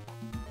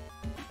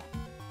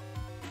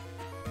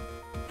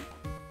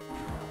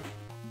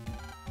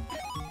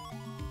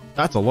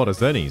 That's a lot of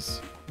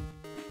Zennies.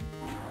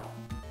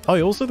 Oh,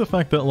 yeah, also the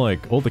fact that,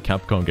 like, all the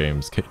Capcom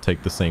games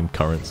take the same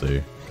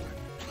currency.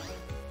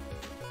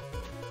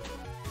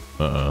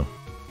 Uh-oh.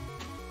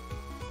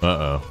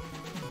 Uh-oh.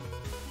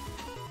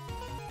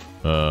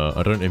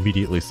 I don't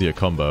immediately see a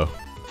combo.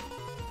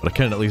 But I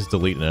can at least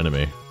delete an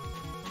enemy.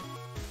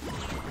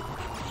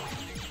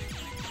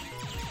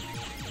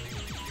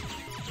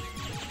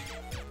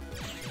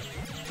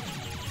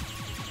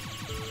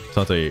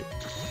 Tante,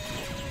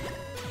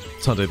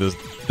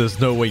 there's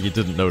no way you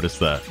didn't notice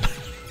that.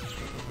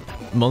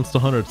 Monster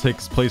Hunter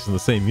takes place in the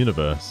same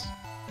universe.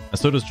 And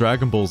so does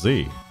Dragon Ball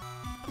Z.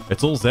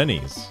 It's all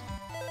Zennies.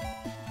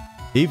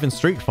 Even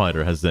Street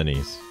Fighter has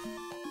Zennies.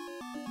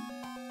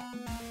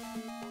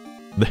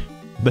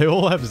 They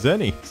all have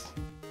Zennies.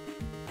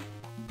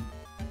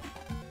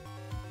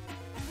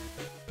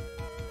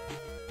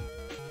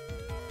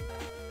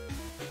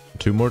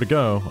 Two more to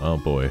go. Oh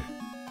boy.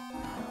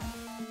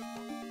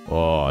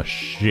 Oh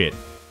shit.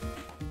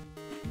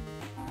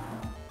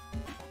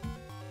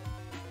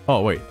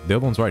 Oh wait, the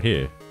other one's right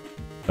here.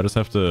 I just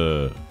have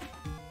to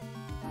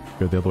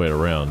go the other way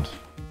around.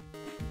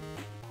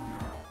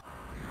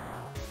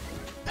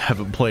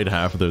 haven't played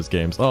half of those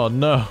games. Oh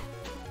no.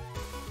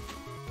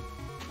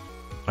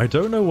 I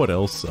don't know what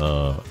else.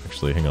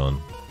 Actually, hang on.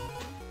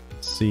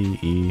 C,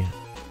 E.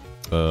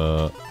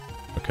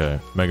 Okay.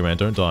 Mega Man,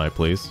 don't die,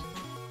 please.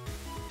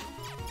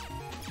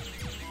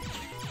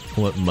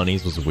 What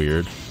Monies was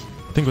weird.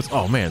 I think it was.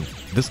 Oh man,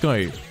 this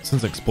guy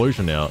sends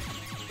explosion out.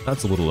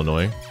 That's a little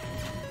annoying.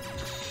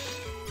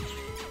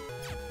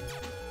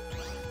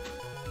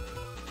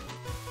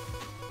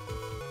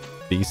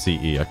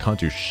 BCE. I can't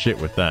do shit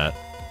with that.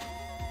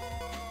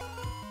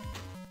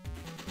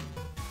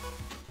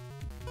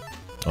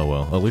 Oh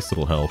well, at least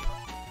it'll help.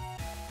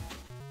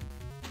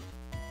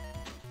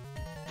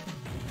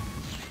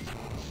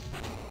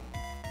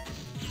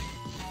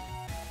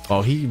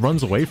 Oh, he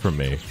runs away from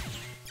me.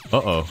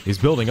 Uh-oh, he's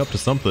building up to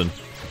something.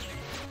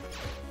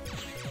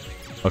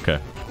 Okay.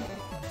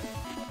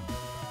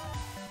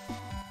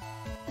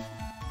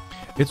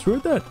 It's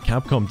weird that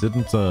Capcom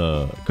didn't,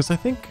 because I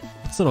think,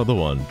 what's that other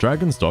one?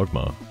 Dragon's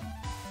Dogma.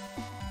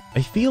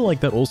 I feel like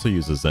that also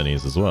uses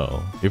Zennies as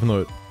well, even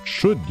though it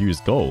should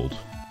use gold.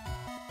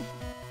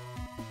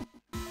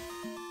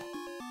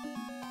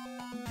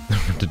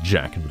 To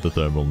jack into the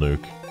thermal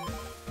nuke.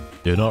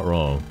 You're not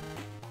wrong.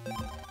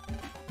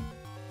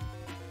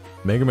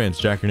 Mega Man's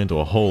jacking into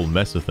a whole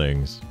mess of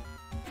things.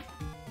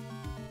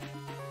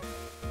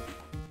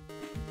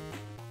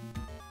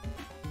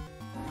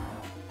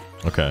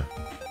 Okay.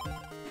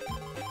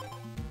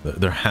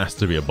 There has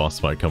to be a boss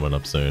fight coming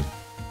up soon.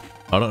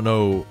 I don't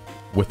know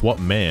with what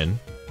man.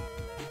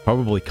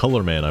 Probably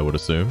Color Man, I would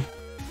assume.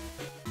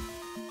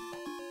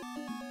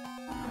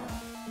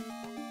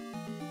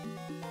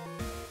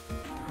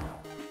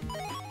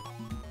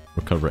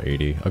 Recover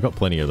 80. I got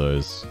plenty of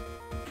those.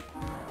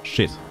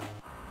 Shit.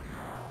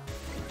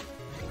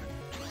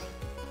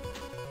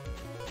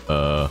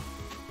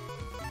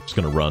 Just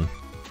gonna run.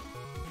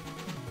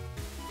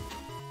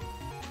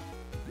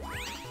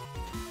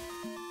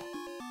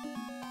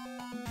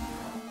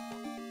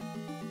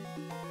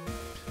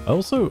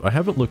 I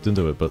haven't looked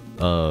into it, but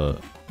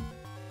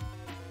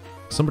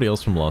somebody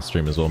else from last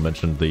stream as well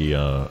mentioned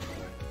the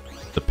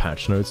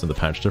patch notes and the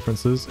patch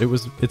differences.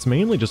 It's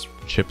mainly just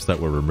chips that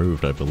were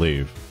removed, I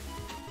believe.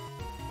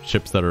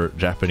 Chips that are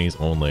Japanese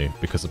only,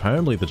 because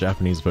apparently the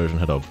Japanese version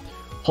had a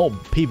whole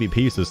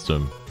PvP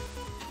system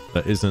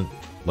that isn't,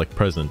 like,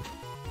 present,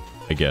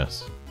 I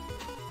guess.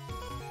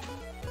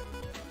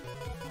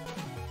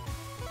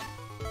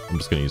 I'm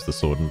just gonna use the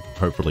sword and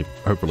hopefully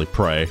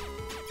pray.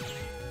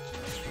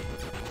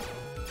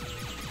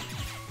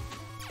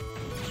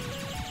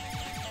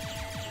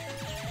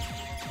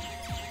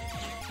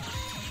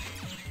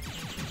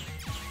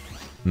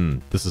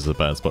 This is a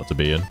bad spot to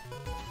be in.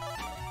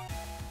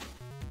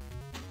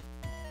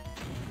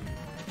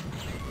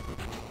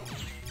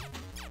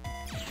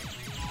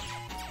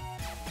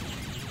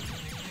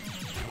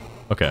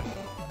 Okay.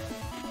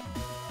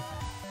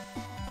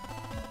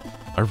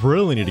 I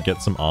really need to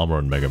get some armor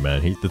on Mega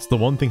Man. That's the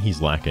one thing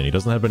he's lacking. He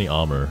doesn't have any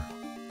armor.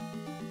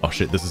 Oh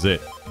shit, this is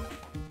it.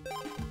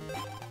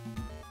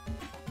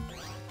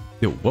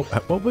 Yo,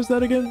 what was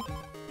that again?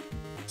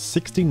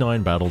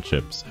 69 battle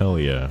chips. Hell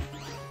yeah.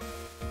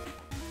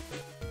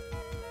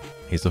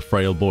 He's a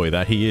frail boy,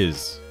 that he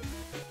is.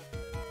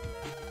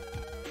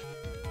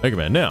 Mega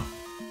Man, now.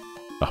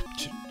 Oh,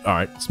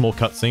 alright, small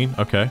cutscene,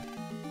 okay.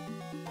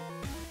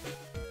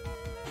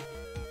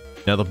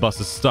 Now the bus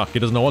is stuck, it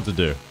doesn't know what to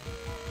do.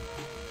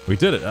 We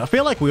did it. I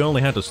feel like we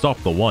only had to stop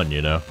the one,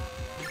 you know?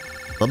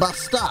 The bus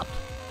stopped.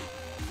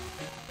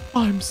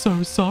 I'm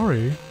so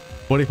sorry.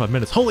 45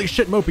 minutes. Holy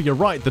shit, Mopey, you're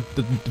right. The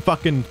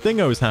fucking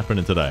thingo is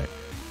happening today.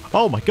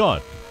 Oh my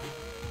god.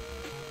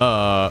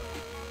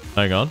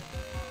 Hang on.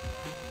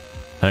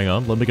 Hang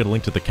on, let me get a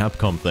link to the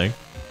Capcom thing.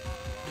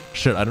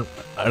 Shit, I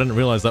didn't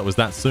realize that was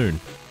that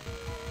soon.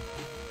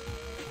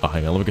 Oh,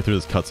 hang on, let me get through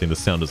this cutscene.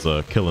 This sound is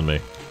killing me.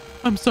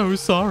 I'm so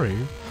sorry,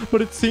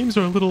 but it seems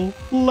you're a little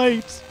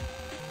late.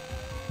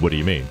 What do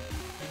you mean?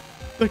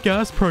 The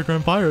gas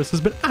program virus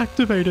has been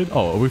activated.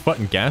 Oh, are we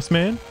fighting Gas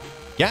Man?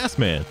 Gas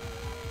Man!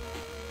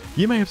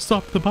 You may have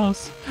stopped the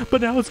bus,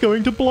 but now it's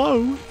going to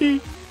blow.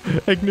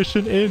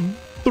 Ignition in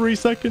 3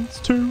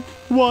 seconds, 2,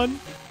 1.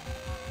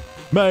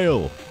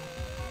 Mail!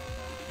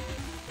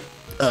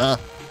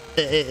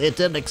 It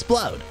didn't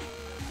explode.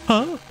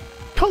 Huh?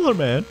 Color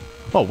Man?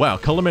 Oh wow,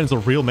 Color Man's a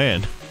real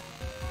man.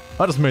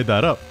 I just made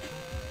that up.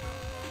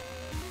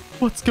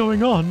 What's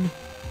going on?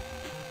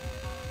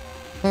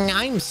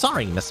 I'm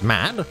sorry, Miss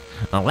Mad.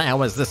 There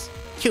was this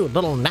cute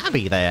little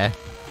nabby there.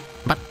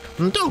 But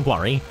don't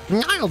worry,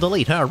 I'll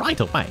delete her right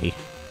away.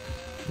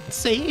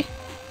 See?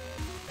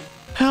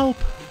 Help!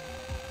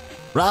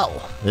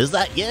 Ro, is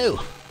that you?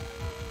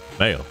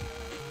 Mail.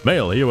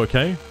 Mail, are you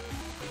okay?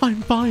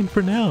 I'm fine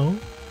for now,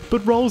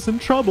 but Roll's in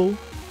trouble.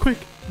 Quick,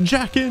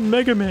 jack in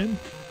Mega Man.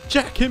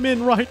 Jack him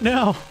in right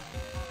now.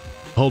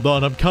 Hold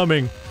on, I'm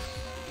coming.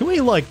 Can we,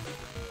 like...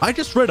 I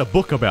just read a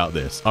book about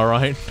this,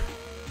 alright?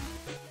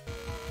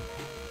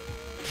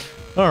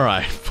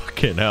 Alright,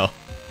 fucking hell.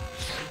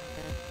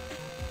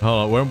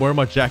 Hold on, where am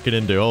I jacking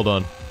into? Hold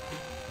on.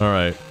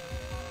 Alright.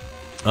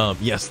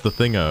 Yes, the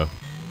thingo.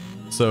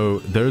 So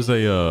there's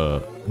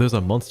a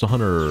Monster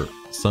Hunter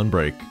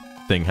Sunbreak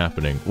thing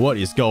happening. What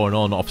is going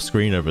on off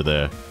screen over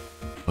there?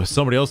 Oh,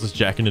 somebody else is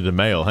jacking into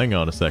mail. Hang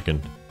on a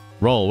second.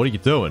 Roll, what are you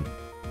doing?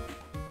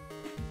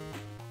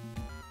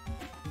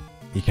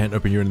 You can't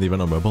open your in the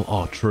event on mobile?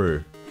 Oh,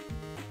 true.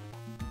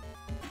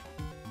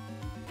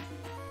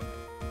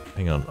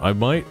 Hang on, I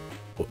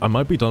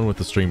might be done with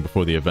the stream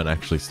before the event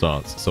actually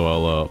starts, so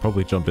I'll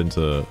probably jump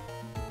into...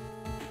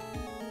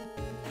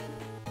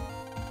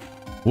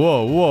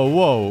 Whoa, whoa,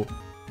 whoa!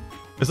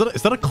 Is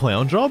that a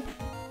clown job?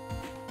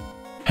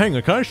 Hang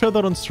on, can I show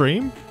that on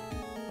stream?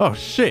 Oh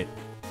shit!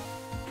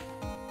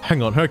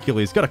 Hang on,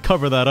 Hercules, gotta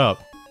cover that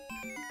up.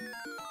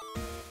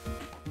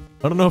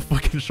 I don't know if I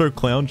can show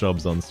clown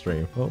jobs on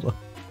stream. Hold on.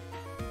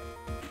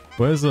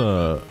 Where's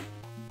Oh,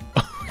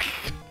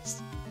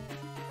 goodness.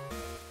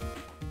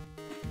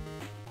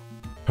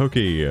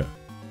 Pokey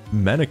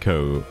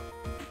Manico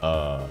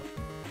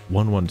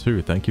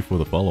 112, thank you for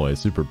the follow. I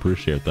super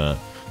appreciate that.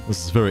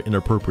 This is a very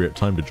inappropriate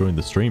time to join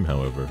the stream,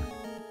 however.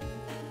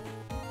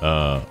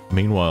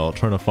 Meanwhile,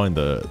 trying to find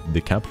the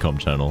Capcom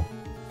channel.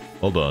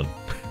 Hold on.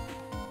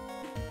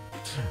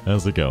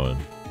 How's it going?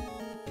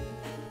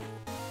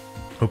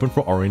 Open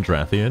for Orange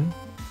Rathian?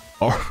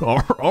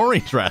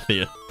 Orange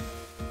Rathian!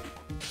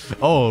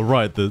 Oh,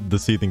 right, the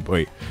seething...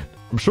 Wait,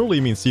 surely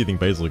you mean seething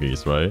basil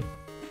geese, right?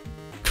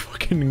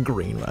 Fucking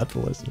green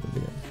Rathalos.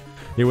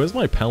 Yeah, where's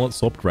my palette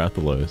swapped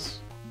Rathalos?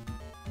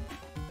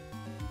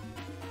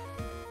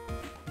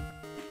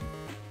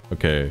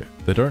 Okay,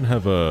 they don't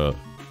have a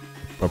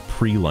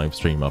pre-live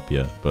stream up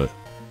yet, but...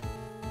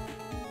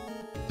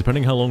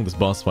 Depending how long this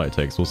boss fight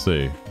takes, we'll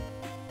see.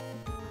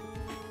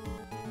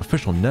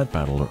 Official net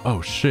battler.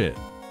 Oh, shit.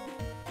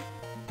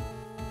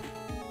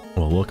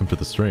 Well, welcome to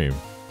the stream.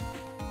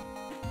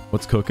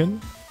 What's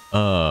cooking?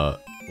 Well,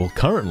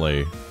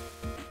 currently,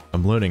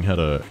 I'm learning how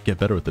to get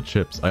better with the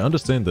chips. I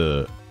understand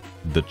the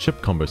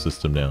chip combo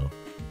system now.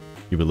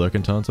 You be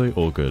lurking, Tante?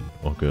 All good,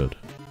 all good.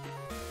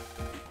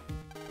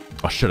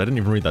 Oh shit, I didn't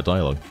even read that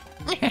dialogue.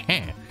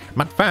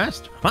 But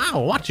first,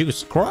 I'll watch you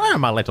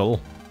squirm a little.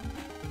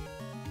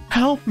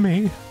 Help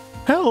me!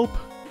 Help!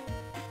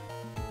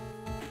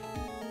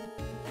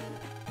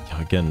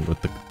 Yeah, again,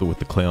 with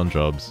the clown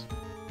jobs.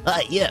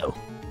 Hey, you!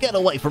 Get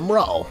away from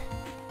Roll!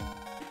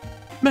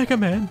 Mega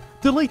Man,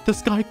 delete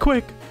this guy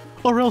quick,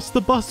 or else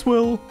the bus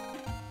will...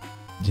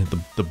 Yeah,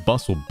 the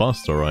bus will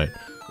bust, alright.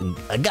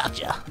 I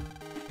gotcha.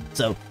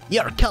 So,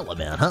 you're a color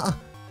man, huh?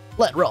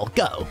 Let Roll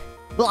go.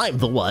 I'm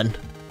the one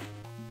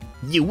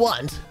you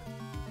want.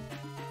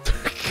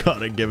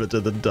 Gotta give it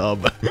to the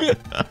dub.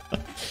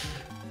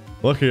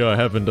 Lucky I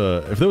haven't,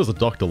 if there was a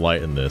Dr.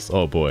 Light in this,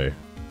 oh boy.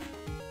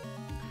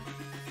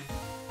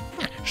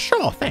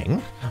 Sure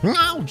thing.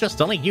 I'll just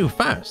delete you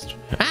first,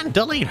 and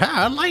delete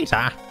her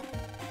later.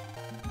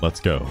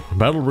 Let's go.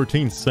 Battle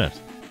routine set.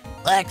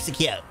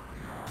 Execute.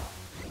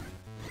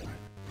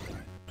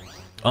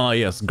 Ah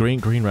yes,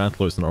 green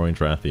Rathalos and orange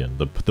Rathian.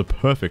 The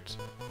perfect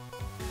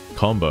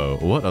combo.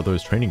 What are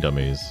those training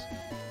dummies?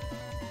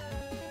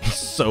 He's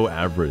so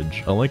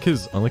average. I like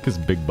his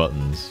big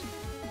buttons.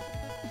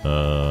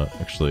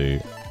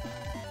 Actually,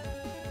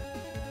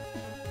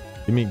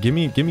 give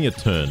me a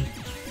turn.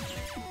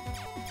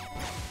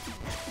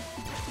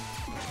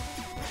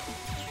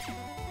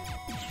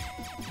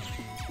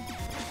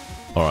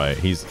 All right,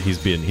 he's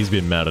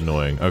been mad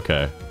annoying.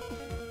 Okay,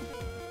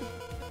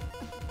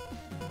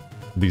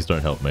 these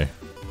don't help me.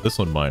 This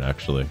one might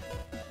actually.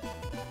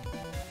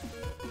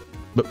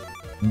 But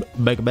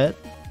Mega Man,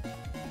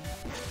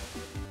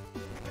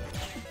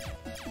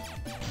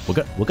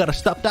 we gotta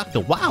stop Dr.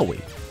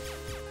 Wowie.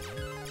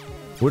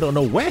 We don't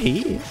know where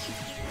he is.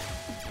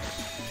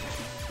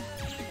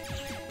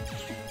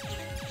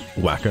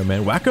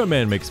 Wacko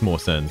Man makes more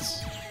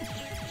sense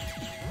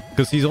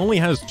because he only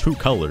has 2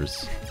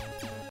 colors.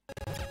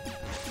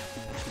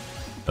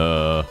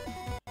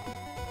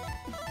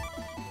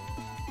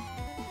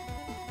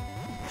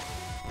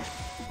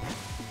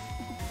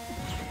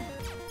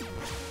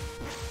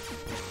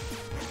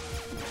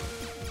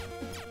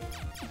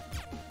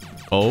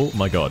 Oh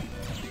my god.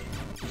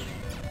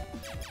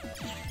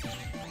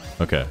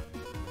 Okay.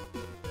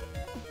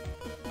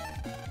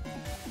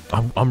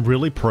 I'm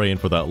really praying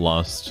for that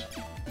last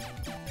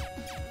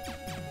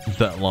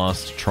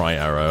tri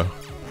arrow.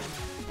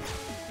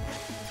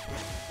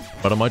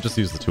 But I might just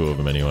use the 2 of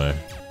them anyway.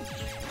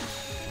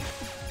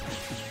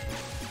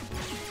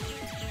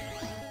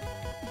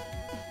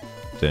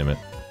 Damn it.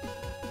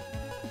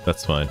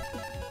 That's fine.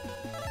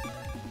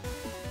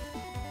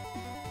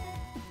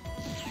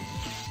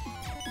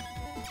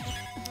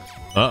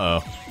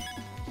 Uh-oh.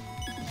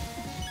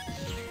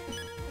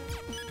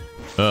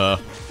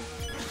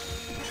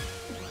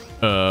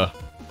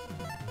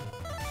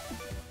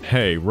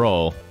 Hey,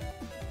 roll.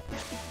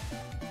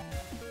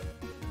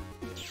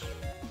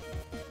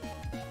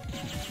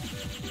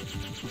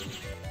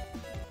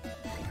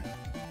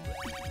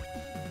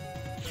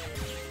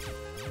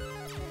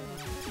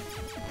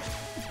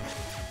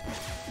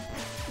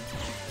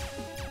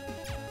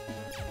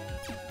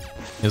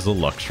 Is a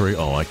luxury.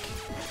 Oh,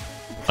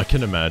 I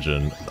can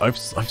imagine. I've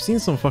seen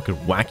some fucking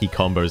wacky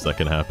combos that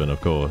can happen,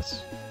 of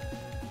course.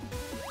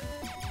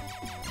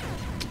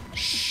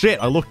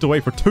 Shit, I looked away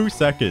for 2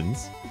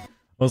 seconds.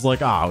 I was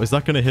like, ah, is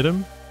that gonna hit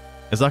him?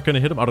 Is that gonna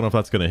hit him? I don't know if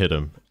that's gonna hit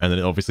him. And then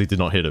it obviously did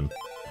not hit him.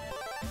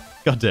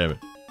 God damn it.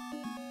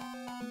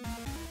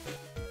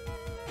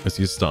 Let's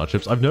use star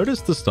chips. I've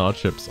noticed the star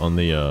chips on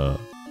the,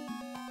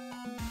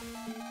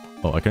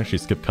 Oh, I can actually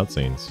skip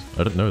cutscenes.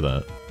 I didn't know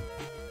that.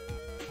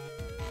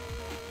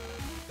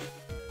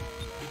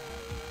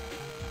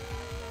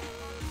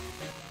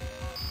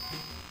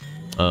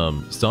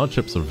 Star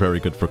chips are very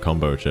good for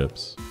combo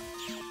chips.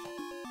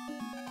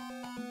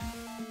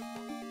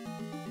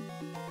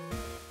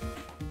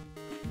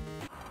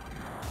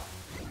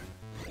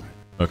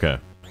 Okay.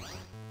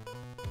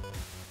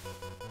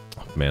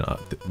 Oh, man,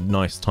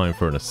 nice time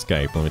for an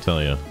escape, let me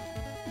tell you.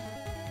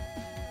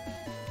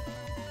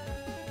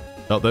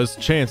 Oh, there's a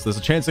chance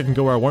it can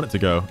go where I want it to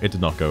go. It did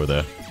not go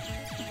there.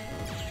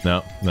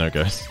 No, there it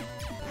goes.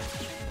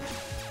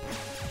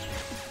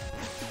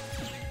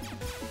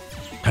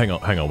 Hang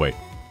on, wait.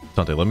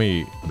 Dante,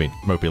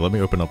 Mopey, let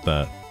me open up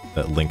that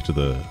link to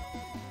the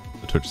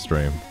Twitch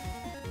stream.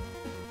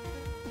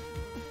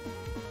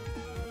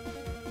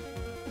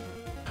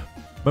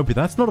 Mopey,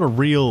 that's not a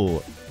real,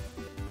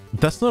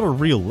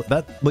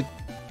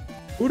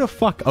 who the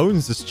fuck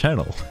owns this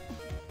channel?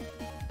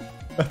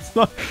 That's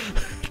not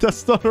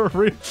a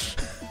real...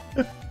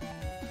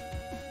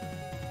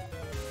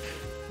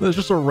 There's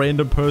just a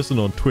random person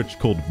on Twitch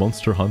called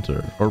Monster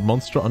Hunter, or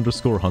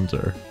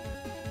Monster_Hunter.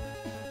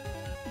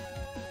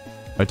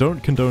 I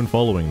don't condone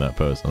following that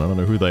person. I don't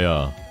know who they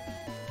are.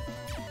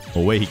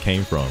 Or where he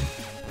came from.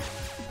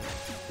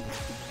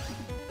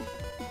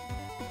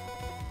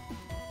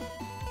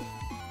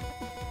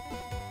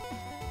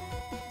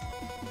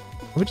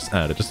 Let me just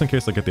add it, just in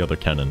case I get the other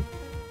cannon.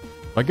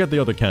 If I get the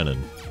other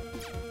cannon...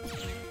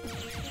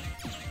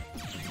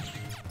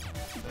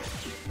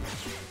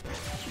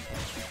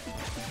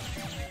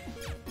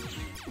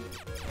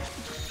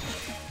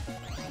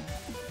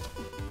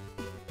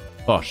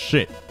 Oh,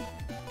 shit.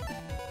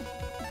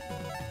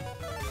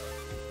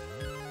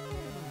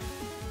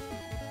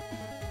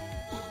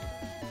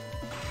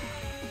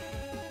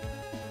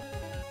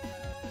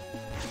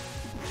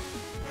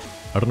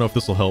 I don't know if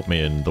this will help me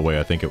in the way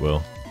I think it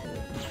will.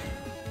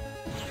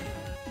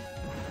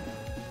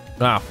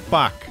 Ah,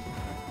 fuck.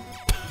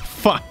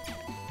 Fuck.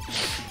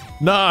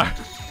 No.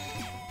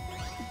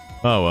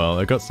 Oh well,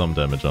 it got some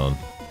damage on.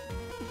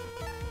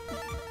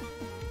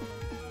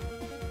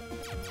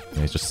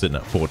 He's just sitting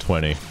at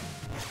 420.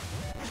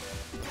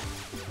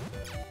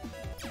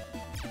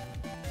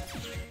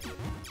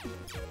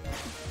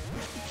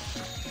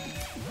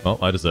 Well,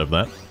 I deserve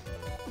that.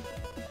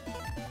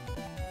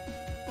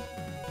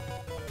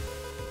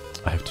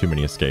 I have too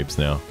many escapes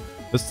now.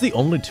 This is the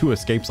only 2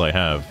 escapes I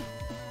have.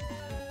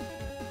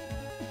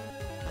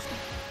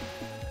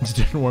 Just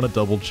didn't want to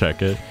double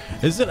check it.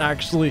 Is it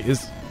actually...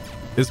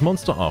 Is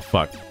Monster... Oh,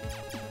 fuck.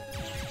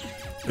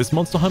 Is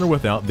Monster Hunter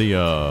without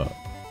the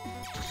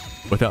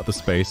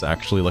space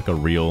actually like a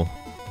real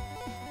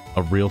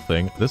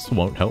thing? This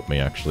won't help me,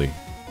 actually.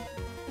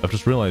 I've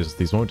just realized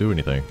these won't do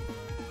anything.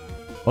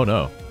 Oh,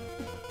 no.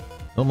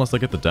 Not unless I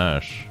get the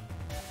dash.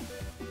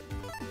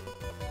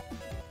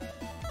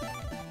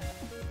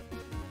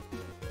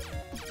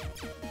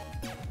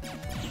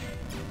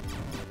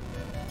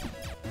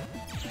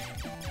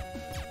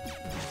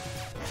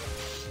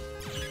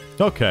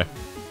 Okay.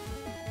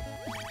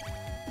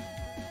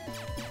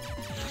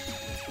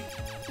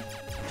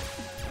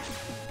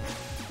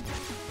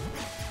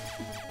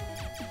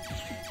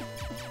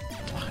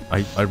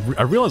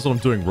 I realize what I'm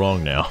doing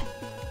wrong now.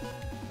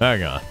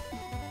 Hang on.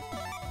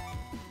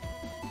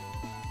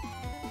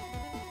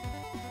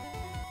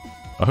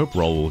 I hope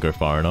roll will go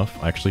far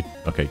enough. Actually,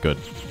 okay, good.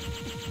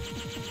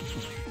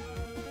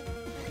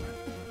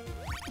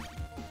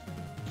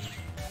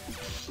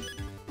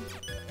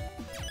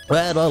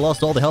 And I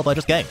lost all the health I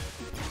just gained.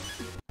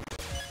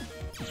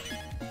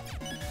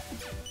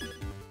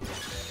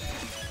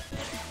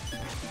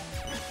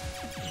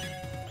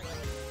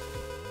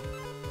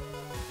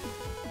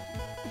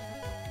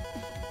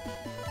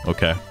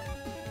 Okay.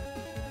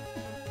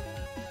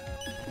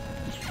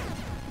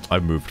 I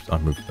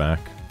moved back.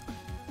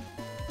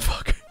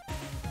 Fuck.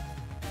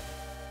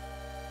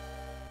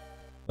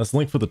 That's the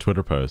link for the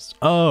Twitter post.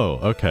 Oh,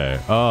 okay.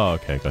 Oh,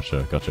 okay.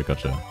 Gotcha.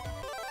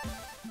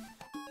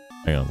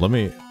 Hang on. Let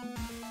me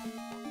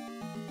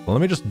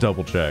just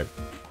double check.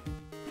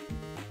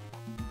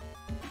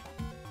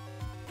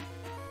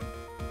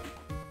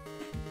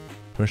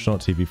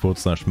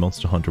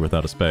 Twitch.tv/Monster Hunter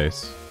without a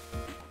space.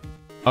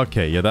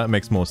 Okay, yeah, that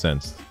makes more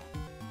sense.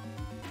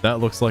 That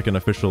looks like an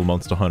official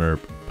Monster Hunter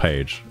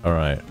page.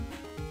 Alright.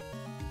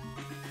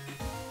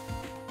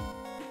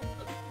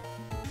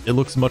 It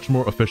looks much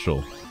more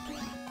official.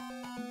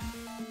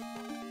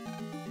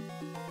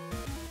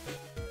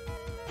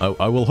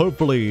 I will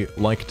hopefully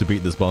like to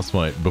beat this boss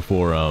fight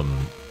before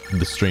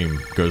the stream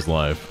goes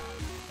live.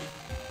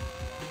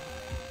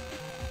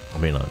 I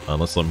mean,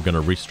 unless I'm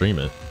gonna restream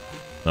it.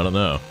 I don't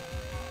know.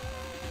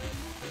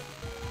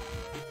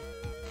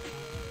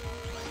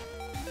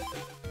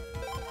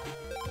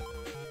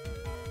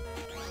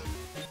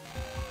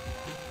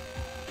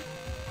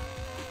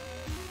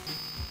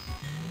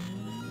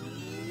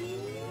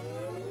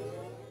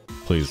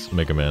 please,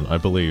 Mega Man. I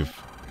believe.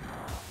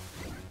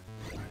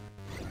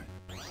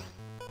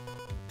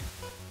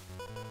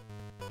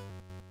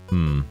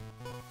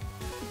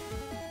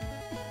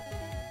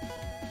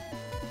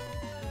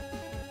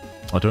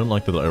 I don't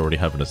like that I already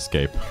have an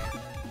escape.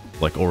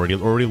 Like, already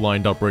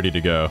lined up, ready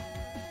to go.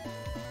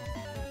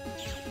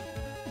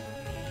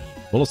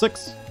 Level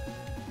 6!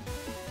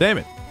 Damn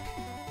it!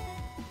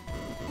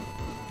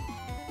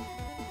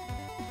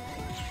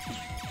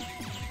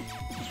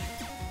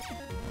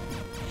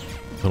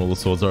 And all the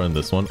swords are in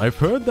this one. I've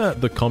heard that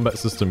the combat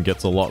system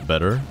gets a lot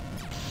better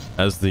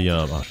as the,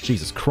 oh,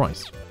 Jesus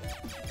Christ.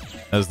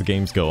 As the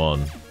games go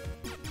on.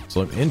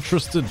 So I'm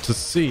interested to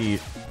see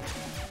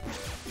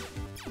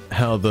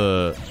how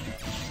the...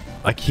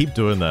 I keep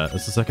doing that.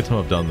 It's the second time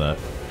I've done that.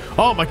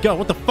 Oh my god,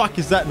 what the fuck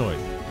is that noise?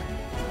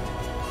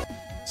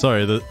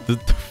 Sorry, the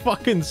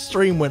fucking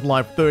stream went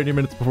live 30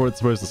 minutes before it's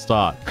supposed to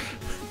start.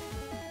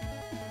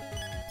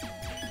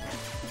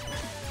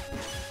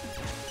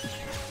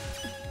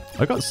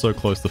 I got so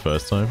close the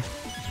first time.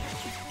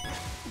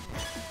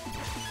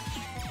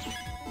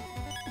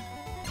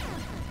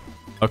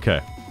 Okay.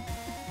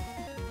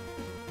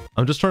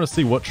 I'm just trying to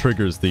see what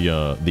triggers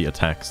the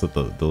attacks that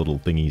the little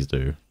thingies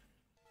do.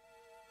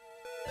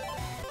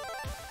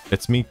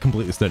 It's me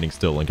completely standing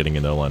still and getting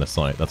in no line of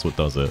sight. That's what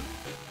does it.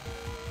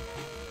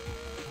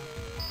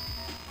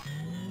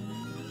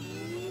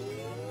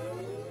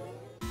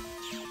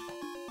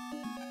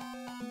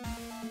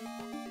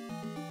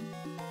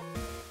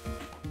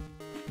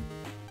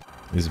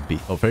 Is B...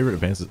 Oh, favorite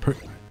advances...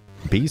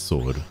 B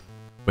sword?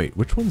 Wait,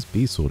 which one's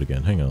B sword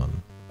again? Hang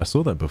on. I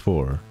saw that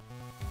before.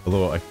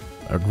 Although I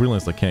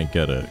realized I can't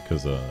get it,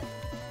 because,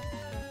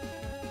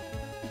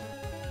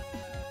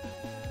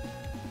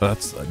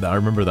 I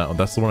remember that one.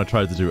 That's the one I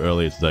tried to do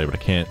earlier today, but I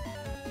can't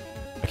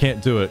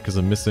do it, because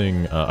I'm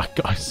missing...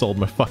 I sold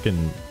my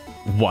fucking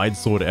wide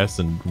sword S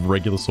and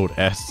regular sword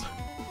S.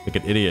 Like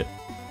an idiot.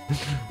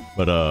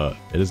 But,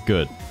 it is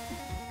good.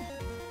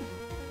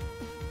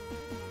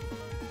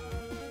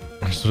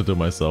 I should have done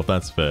myself,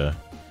 that's fair.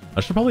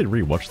 I should probably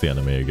rewatch the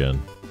anime again.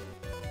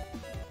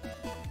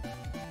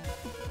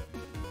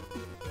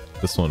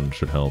 This one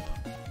should help.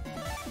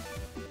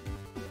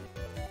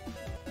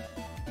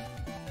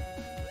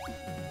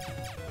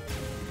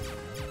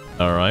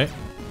 Alright.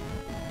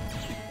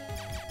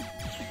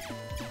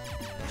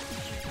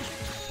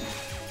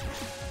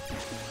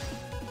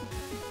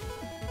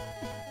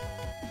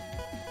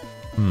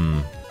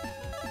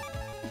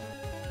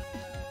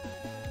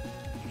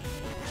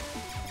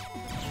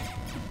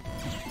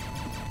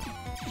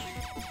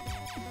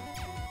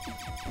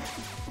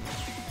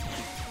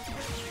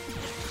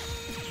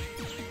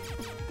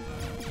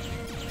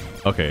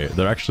 Okay,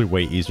 they're actually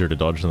way easier to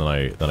dodge than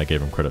I gave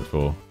them credit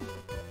for.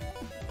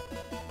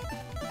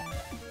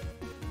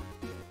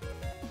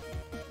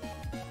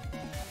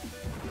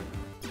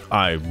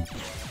 I'm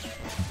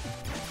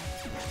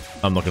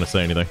not gonna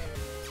say anything.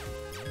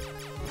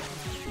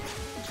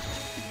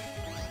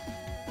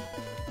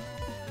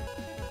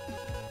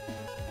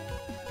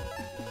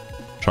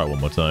 Try one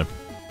more time.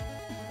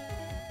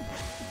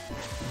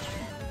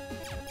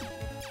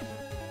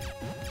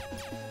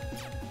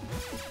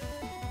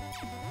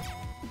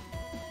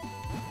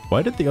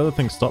 Why did the other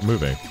thing stop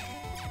moving?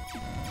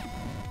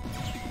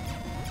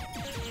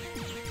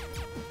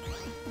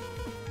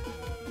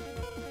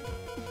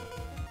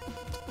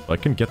 I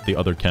can get the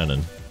other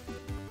cannon.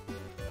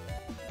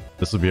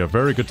 This would be a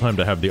very good time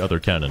to have the other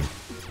cannon.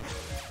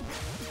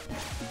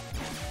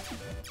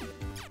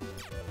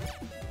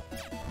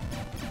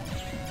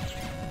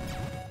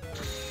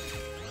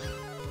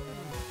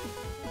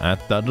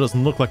 That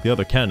doesn't look like the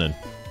other cannon.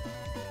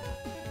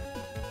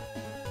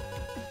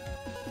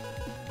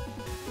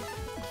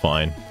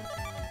 Fine.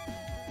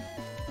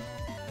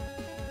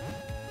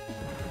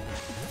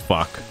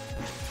 Fuck.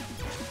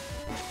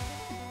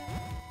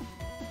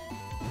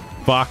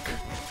 Fuck.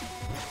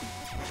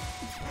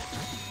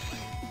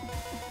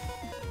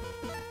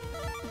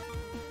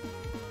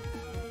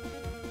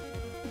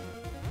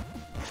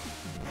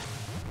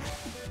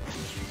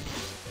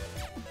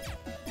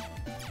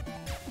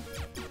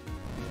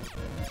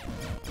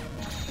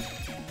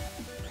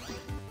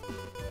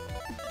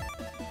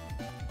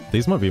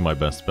 These might be my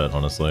best bet,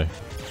 honestly.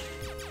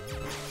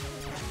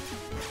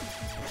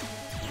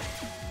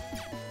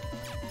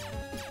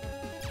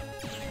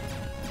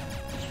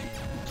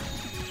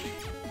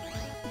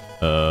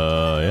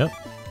 Yep.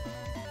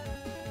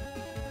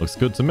 Looks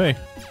good to me.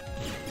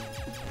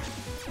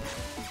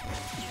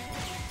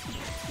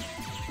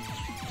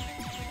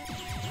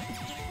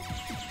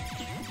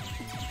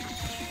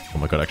 Oh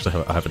my god,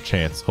 actually I have a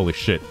chance. Holy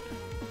shit.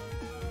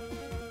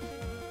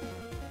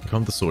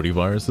 Become the swordy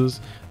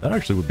viruses? That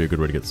actually would be a good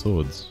way to get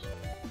swords.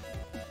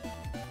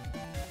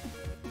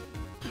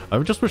 I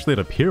would just wish they'd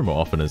appear more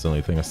often as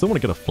anything. I still want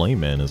to get a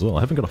Flame Man as well. I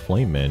haven't got a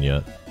Flame Man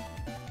yet.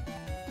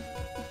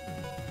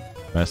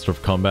 Master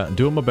of Combat.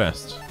 Doing my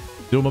best.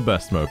 Doing my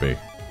best, Mopey.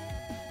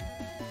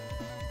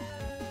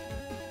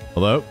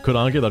 Although, could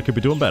argue that I could be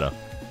doing better.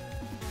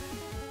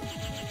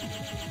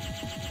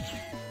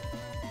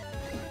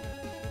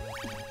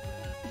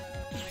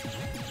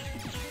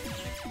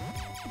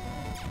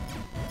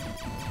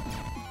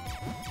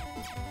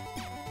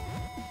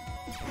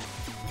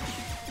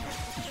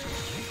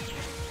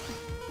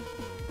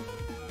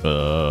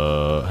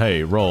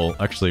 Hey, roll.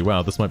 Actually,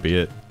 wow, this might be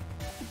it.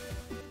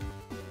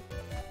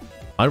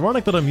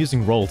 Ironic that I'm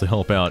using roll to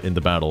help out in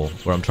the battle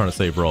where I'm trying to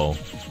save roll.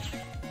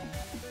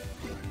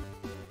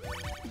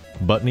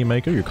 Buttony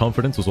Maker, your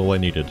confidence was all I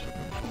needed.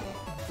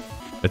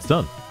 It's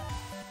done.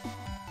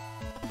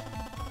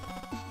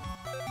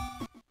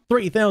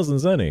 3,000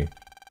 Zenny.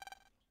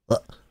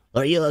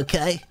 Are you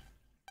okay?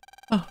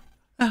 Oh,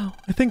 ow,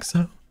 I think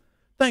so.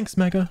 Thanks,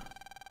 Mega.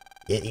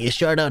 You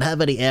sure don't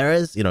have any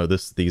errors? You know,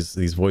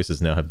 these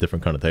voices now have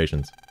different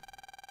connotations.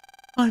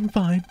 I'm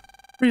fine.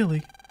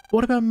 Really.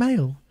 What about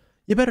mail?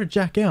 You better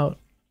jack out.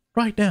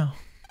 Right now.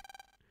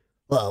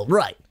 Well,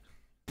 right.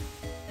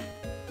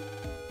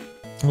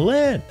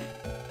 Lan!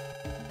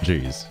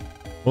 Jeez.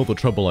 All the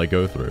trouble I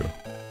go through.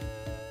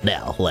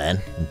 Now, Lan,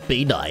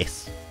 be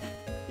nice.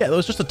 Yeah, there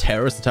was just a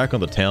terrorist attack on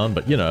the town,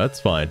 but you know, it's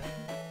fine.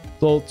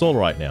 It's all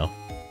right now.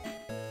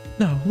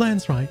 No,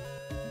 Lan's right.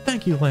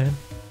 Thank you, Lan.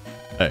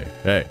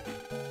 Hey.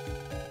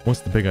 What's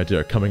the big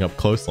idea of coming up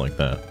close like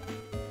that?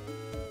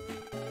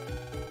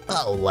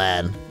 Oh,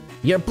 Lan,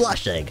 you're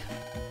blushing.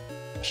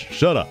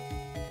 Shut up.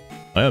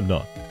 I am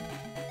not.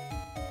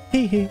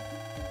 Hee hee.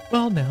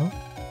 Well now,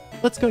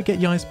 let's go get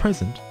Yai's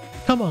present.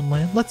 Come on,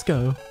 Lan, let's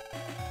go.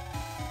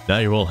 Now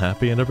you're all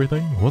happy and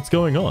everything? What's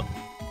going on?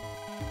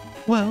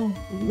 Well,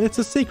 it's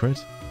a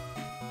secret.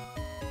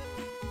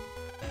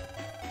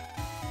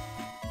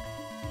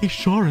 He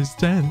sure is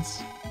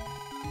dense.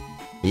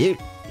 You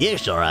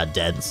sure are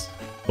dense.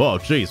 Whoa,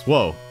 jeez,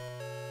 whoa.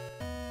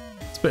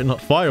 Spitting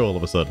hot fire all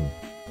of a sudden.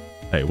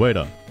 Hey, wait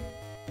up.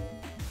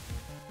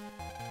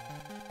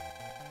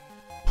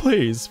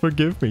 Please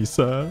forgive me,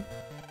 sir.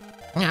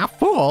 Ah,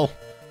 fool!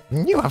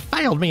 You have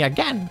failed me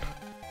again.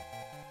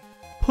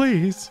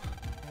 Please.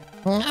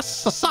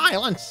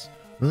 Silence!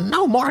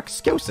 No more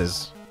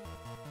excuses.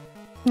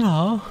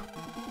 Ah.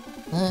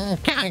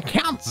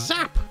 Count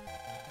Zap!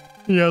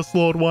 Yes,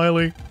 Lord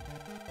Wily.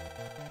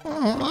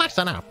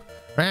 Listen up.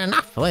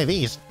 Enough with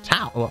these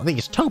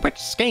two-bit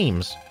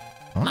schemes.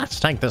 Let's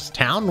take this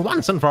town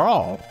once and for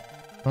all.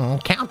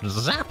 Count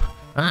Zap,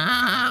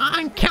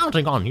 I'm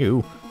counting on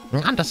you.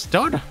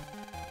 Understood?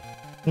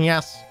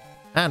 Yes,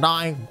 and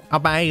I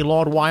obey,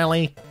 Lord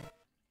Wily.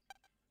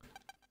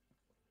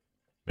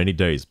 Many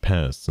days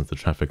passed since the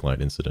traffic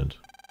light incident.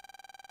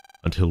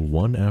 Until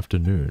one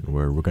afternoon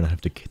where we're gonna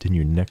have to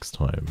continue next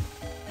time.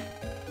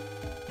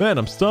 Man,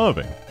 I'm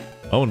starving.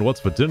 I wonder what's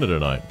for dinner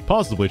tonight.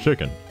 Possibly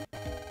chicken.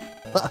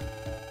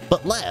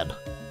 But Lan,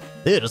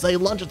 it is a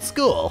lunch at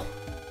school.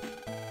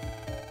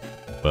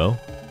 Well,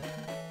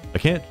 I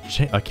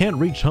can't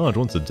recharge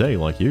once a day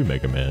like you,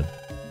 Mega Man.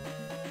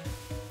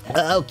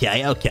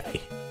 Okay.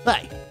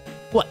 Hey,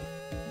 wait,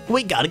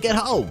 we gotta get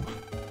home.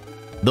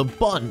 The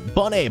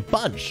Bonnet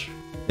Bunch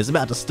is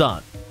about to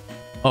start.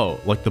 Oh,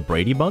 like the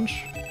Brady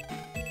Bunch?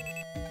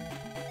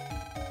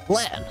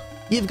 Lan,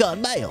 you've got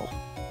mail.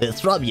 It's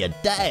from your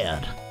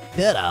dad.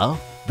 You know,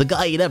 the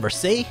guy you never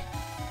see.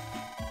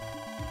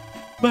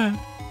 Man.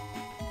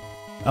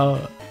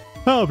 How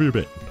have you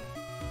been?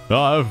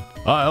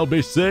 I'll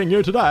be seeing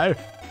you today.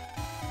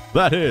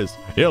 That is,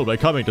 you'll be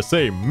coming to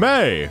see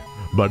me.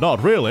 But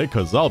not really,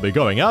 because I'll be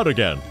going out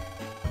again.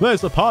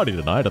 There's a party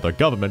tonight at the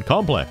government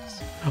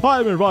complex.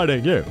 I'm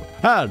inviting you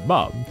and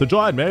Mum to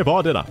join me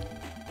for dinner.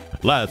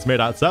 Let's meet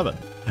at 7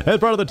 in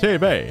front of the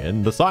TV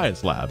in the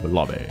science lab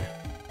lobby.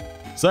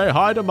 Say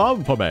hi to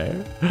Mum for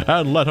me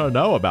and let her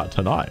know about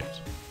tonight.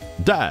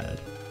 Dad.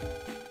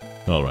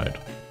 Alright.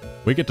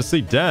 We get to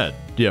see Dad,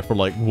 yeah, for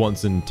like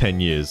once in 10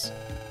 years.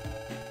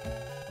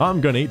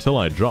 I'm gonna eat till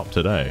I drop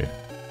today.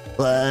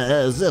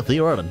 As if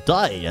you were on a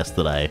diet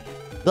yesterday.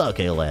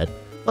 Okay, Lan,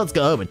 let's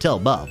go home and tell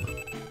Mum.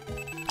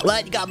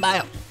 Lan, you got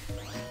mail.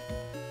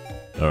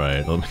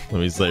 Alright, let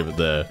me save it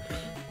there.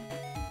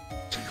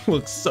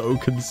 Looks so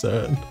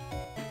concerned.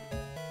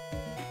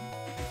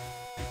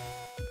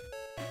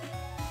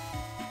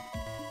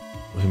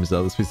 William is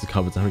out this piece of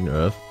carpet having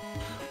Earth.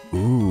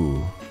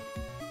 Ooh.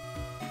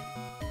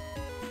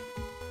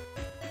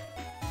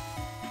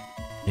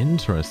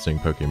 Interesting,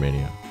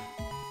 Pokemania.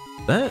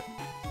 That...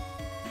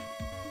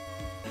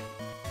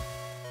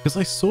 Because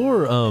I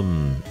saw,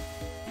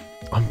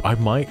 I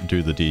might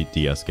do the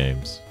DS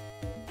games.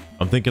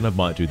 I'm thinking I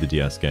might do the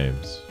DS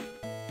games.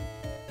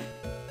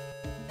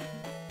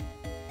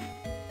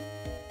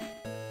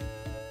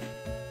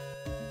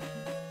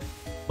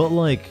 But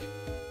like,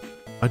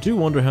 I do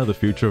wonder how the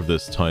future of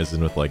this ties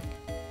in with like,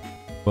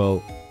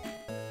 well,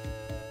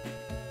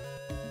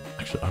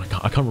 actually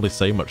I can't really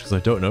say much because I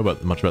don't know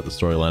much about the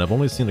storyline. I've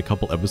only seen a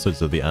couple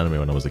episodes of the anime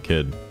when I was a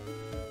kid,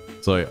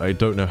 so I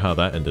don't know how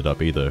that ended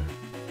up either.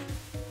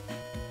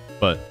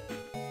 But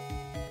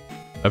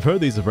I've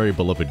heard these are very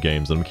beloved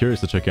games, and I'm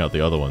curious to check out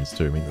the other ones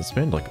too. I mean, there's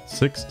been like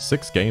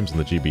six games in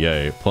the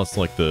GBA, plus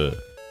like the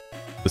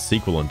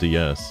sequel on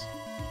DS.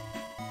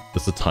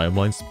 There's a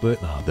timeline split?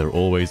 Oh, there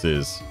always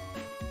is.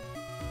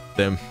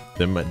 Them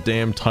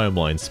damn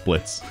timeline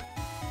splits.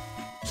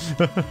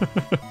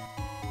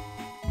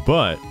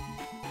 But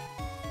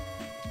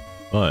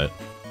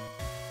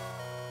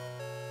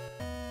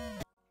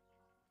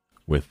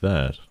with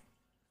that,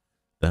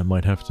 that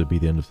might have to be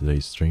the end of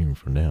today's stream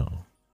for now.